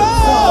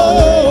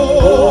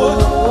 Whoa,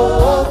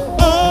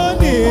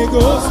 on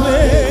eagle's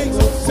wings.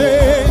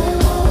 Say,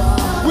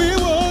 we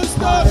won't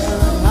stop.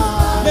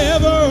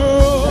 Never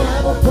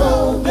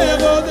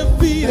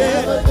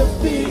defeated.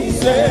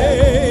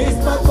 Say,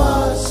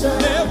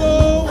 never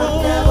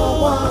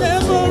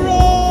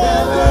wrong.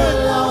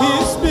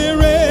 His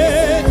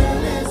Spirit.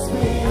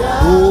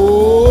 Oh,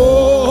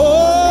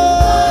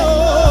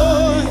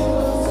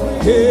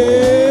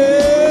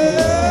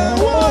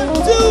 yeah. 1,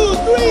 2,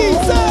 3,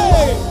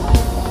 say.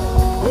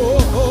 Oh,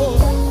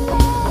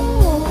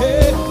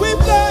 hey, we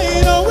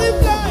flying on.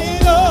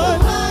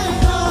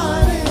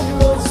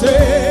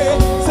 Say,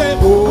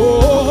 oh,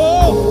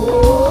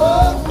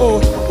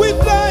 we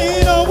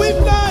flying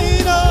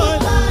on.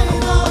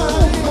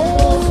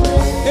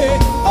 Hey,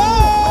 oh,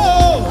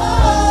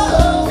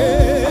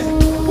 hey,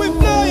 we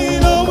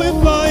flying on.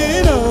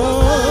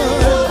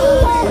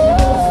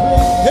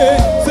 Hey,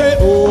 say,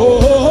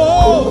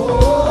 oh,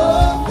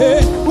 hey,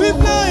 we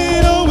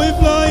flying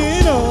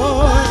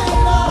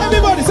on.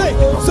 Everybody say,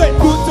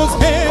 put those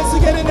hands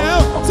together now.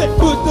 Say,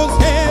 put those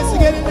hands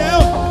together now.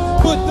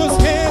 Put those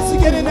hands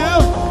together now.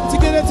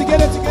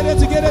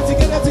 Together.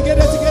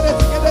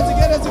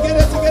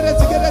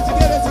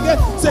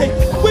 Say,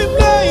 we're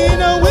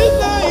flying on.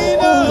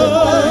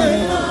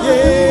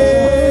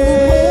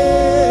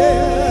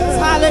 Yeah.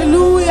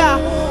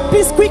 Hallelujah.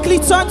 Please quickly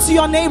turn to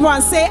your neighbor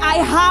and say, I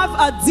have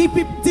a deep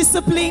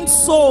disciplined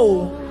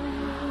soul.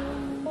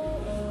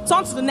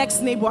 Turn to the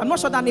next neighbor. I'm not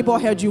sure that neighbor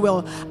heard you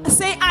well.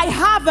 Say, I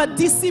have a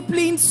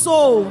disciplined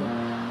soul.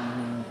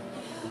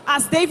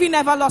 As David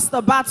never lost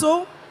the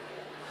battle,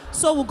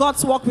 so will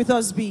God's walk with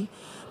us be.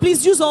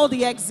 Please use all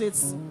the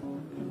exits.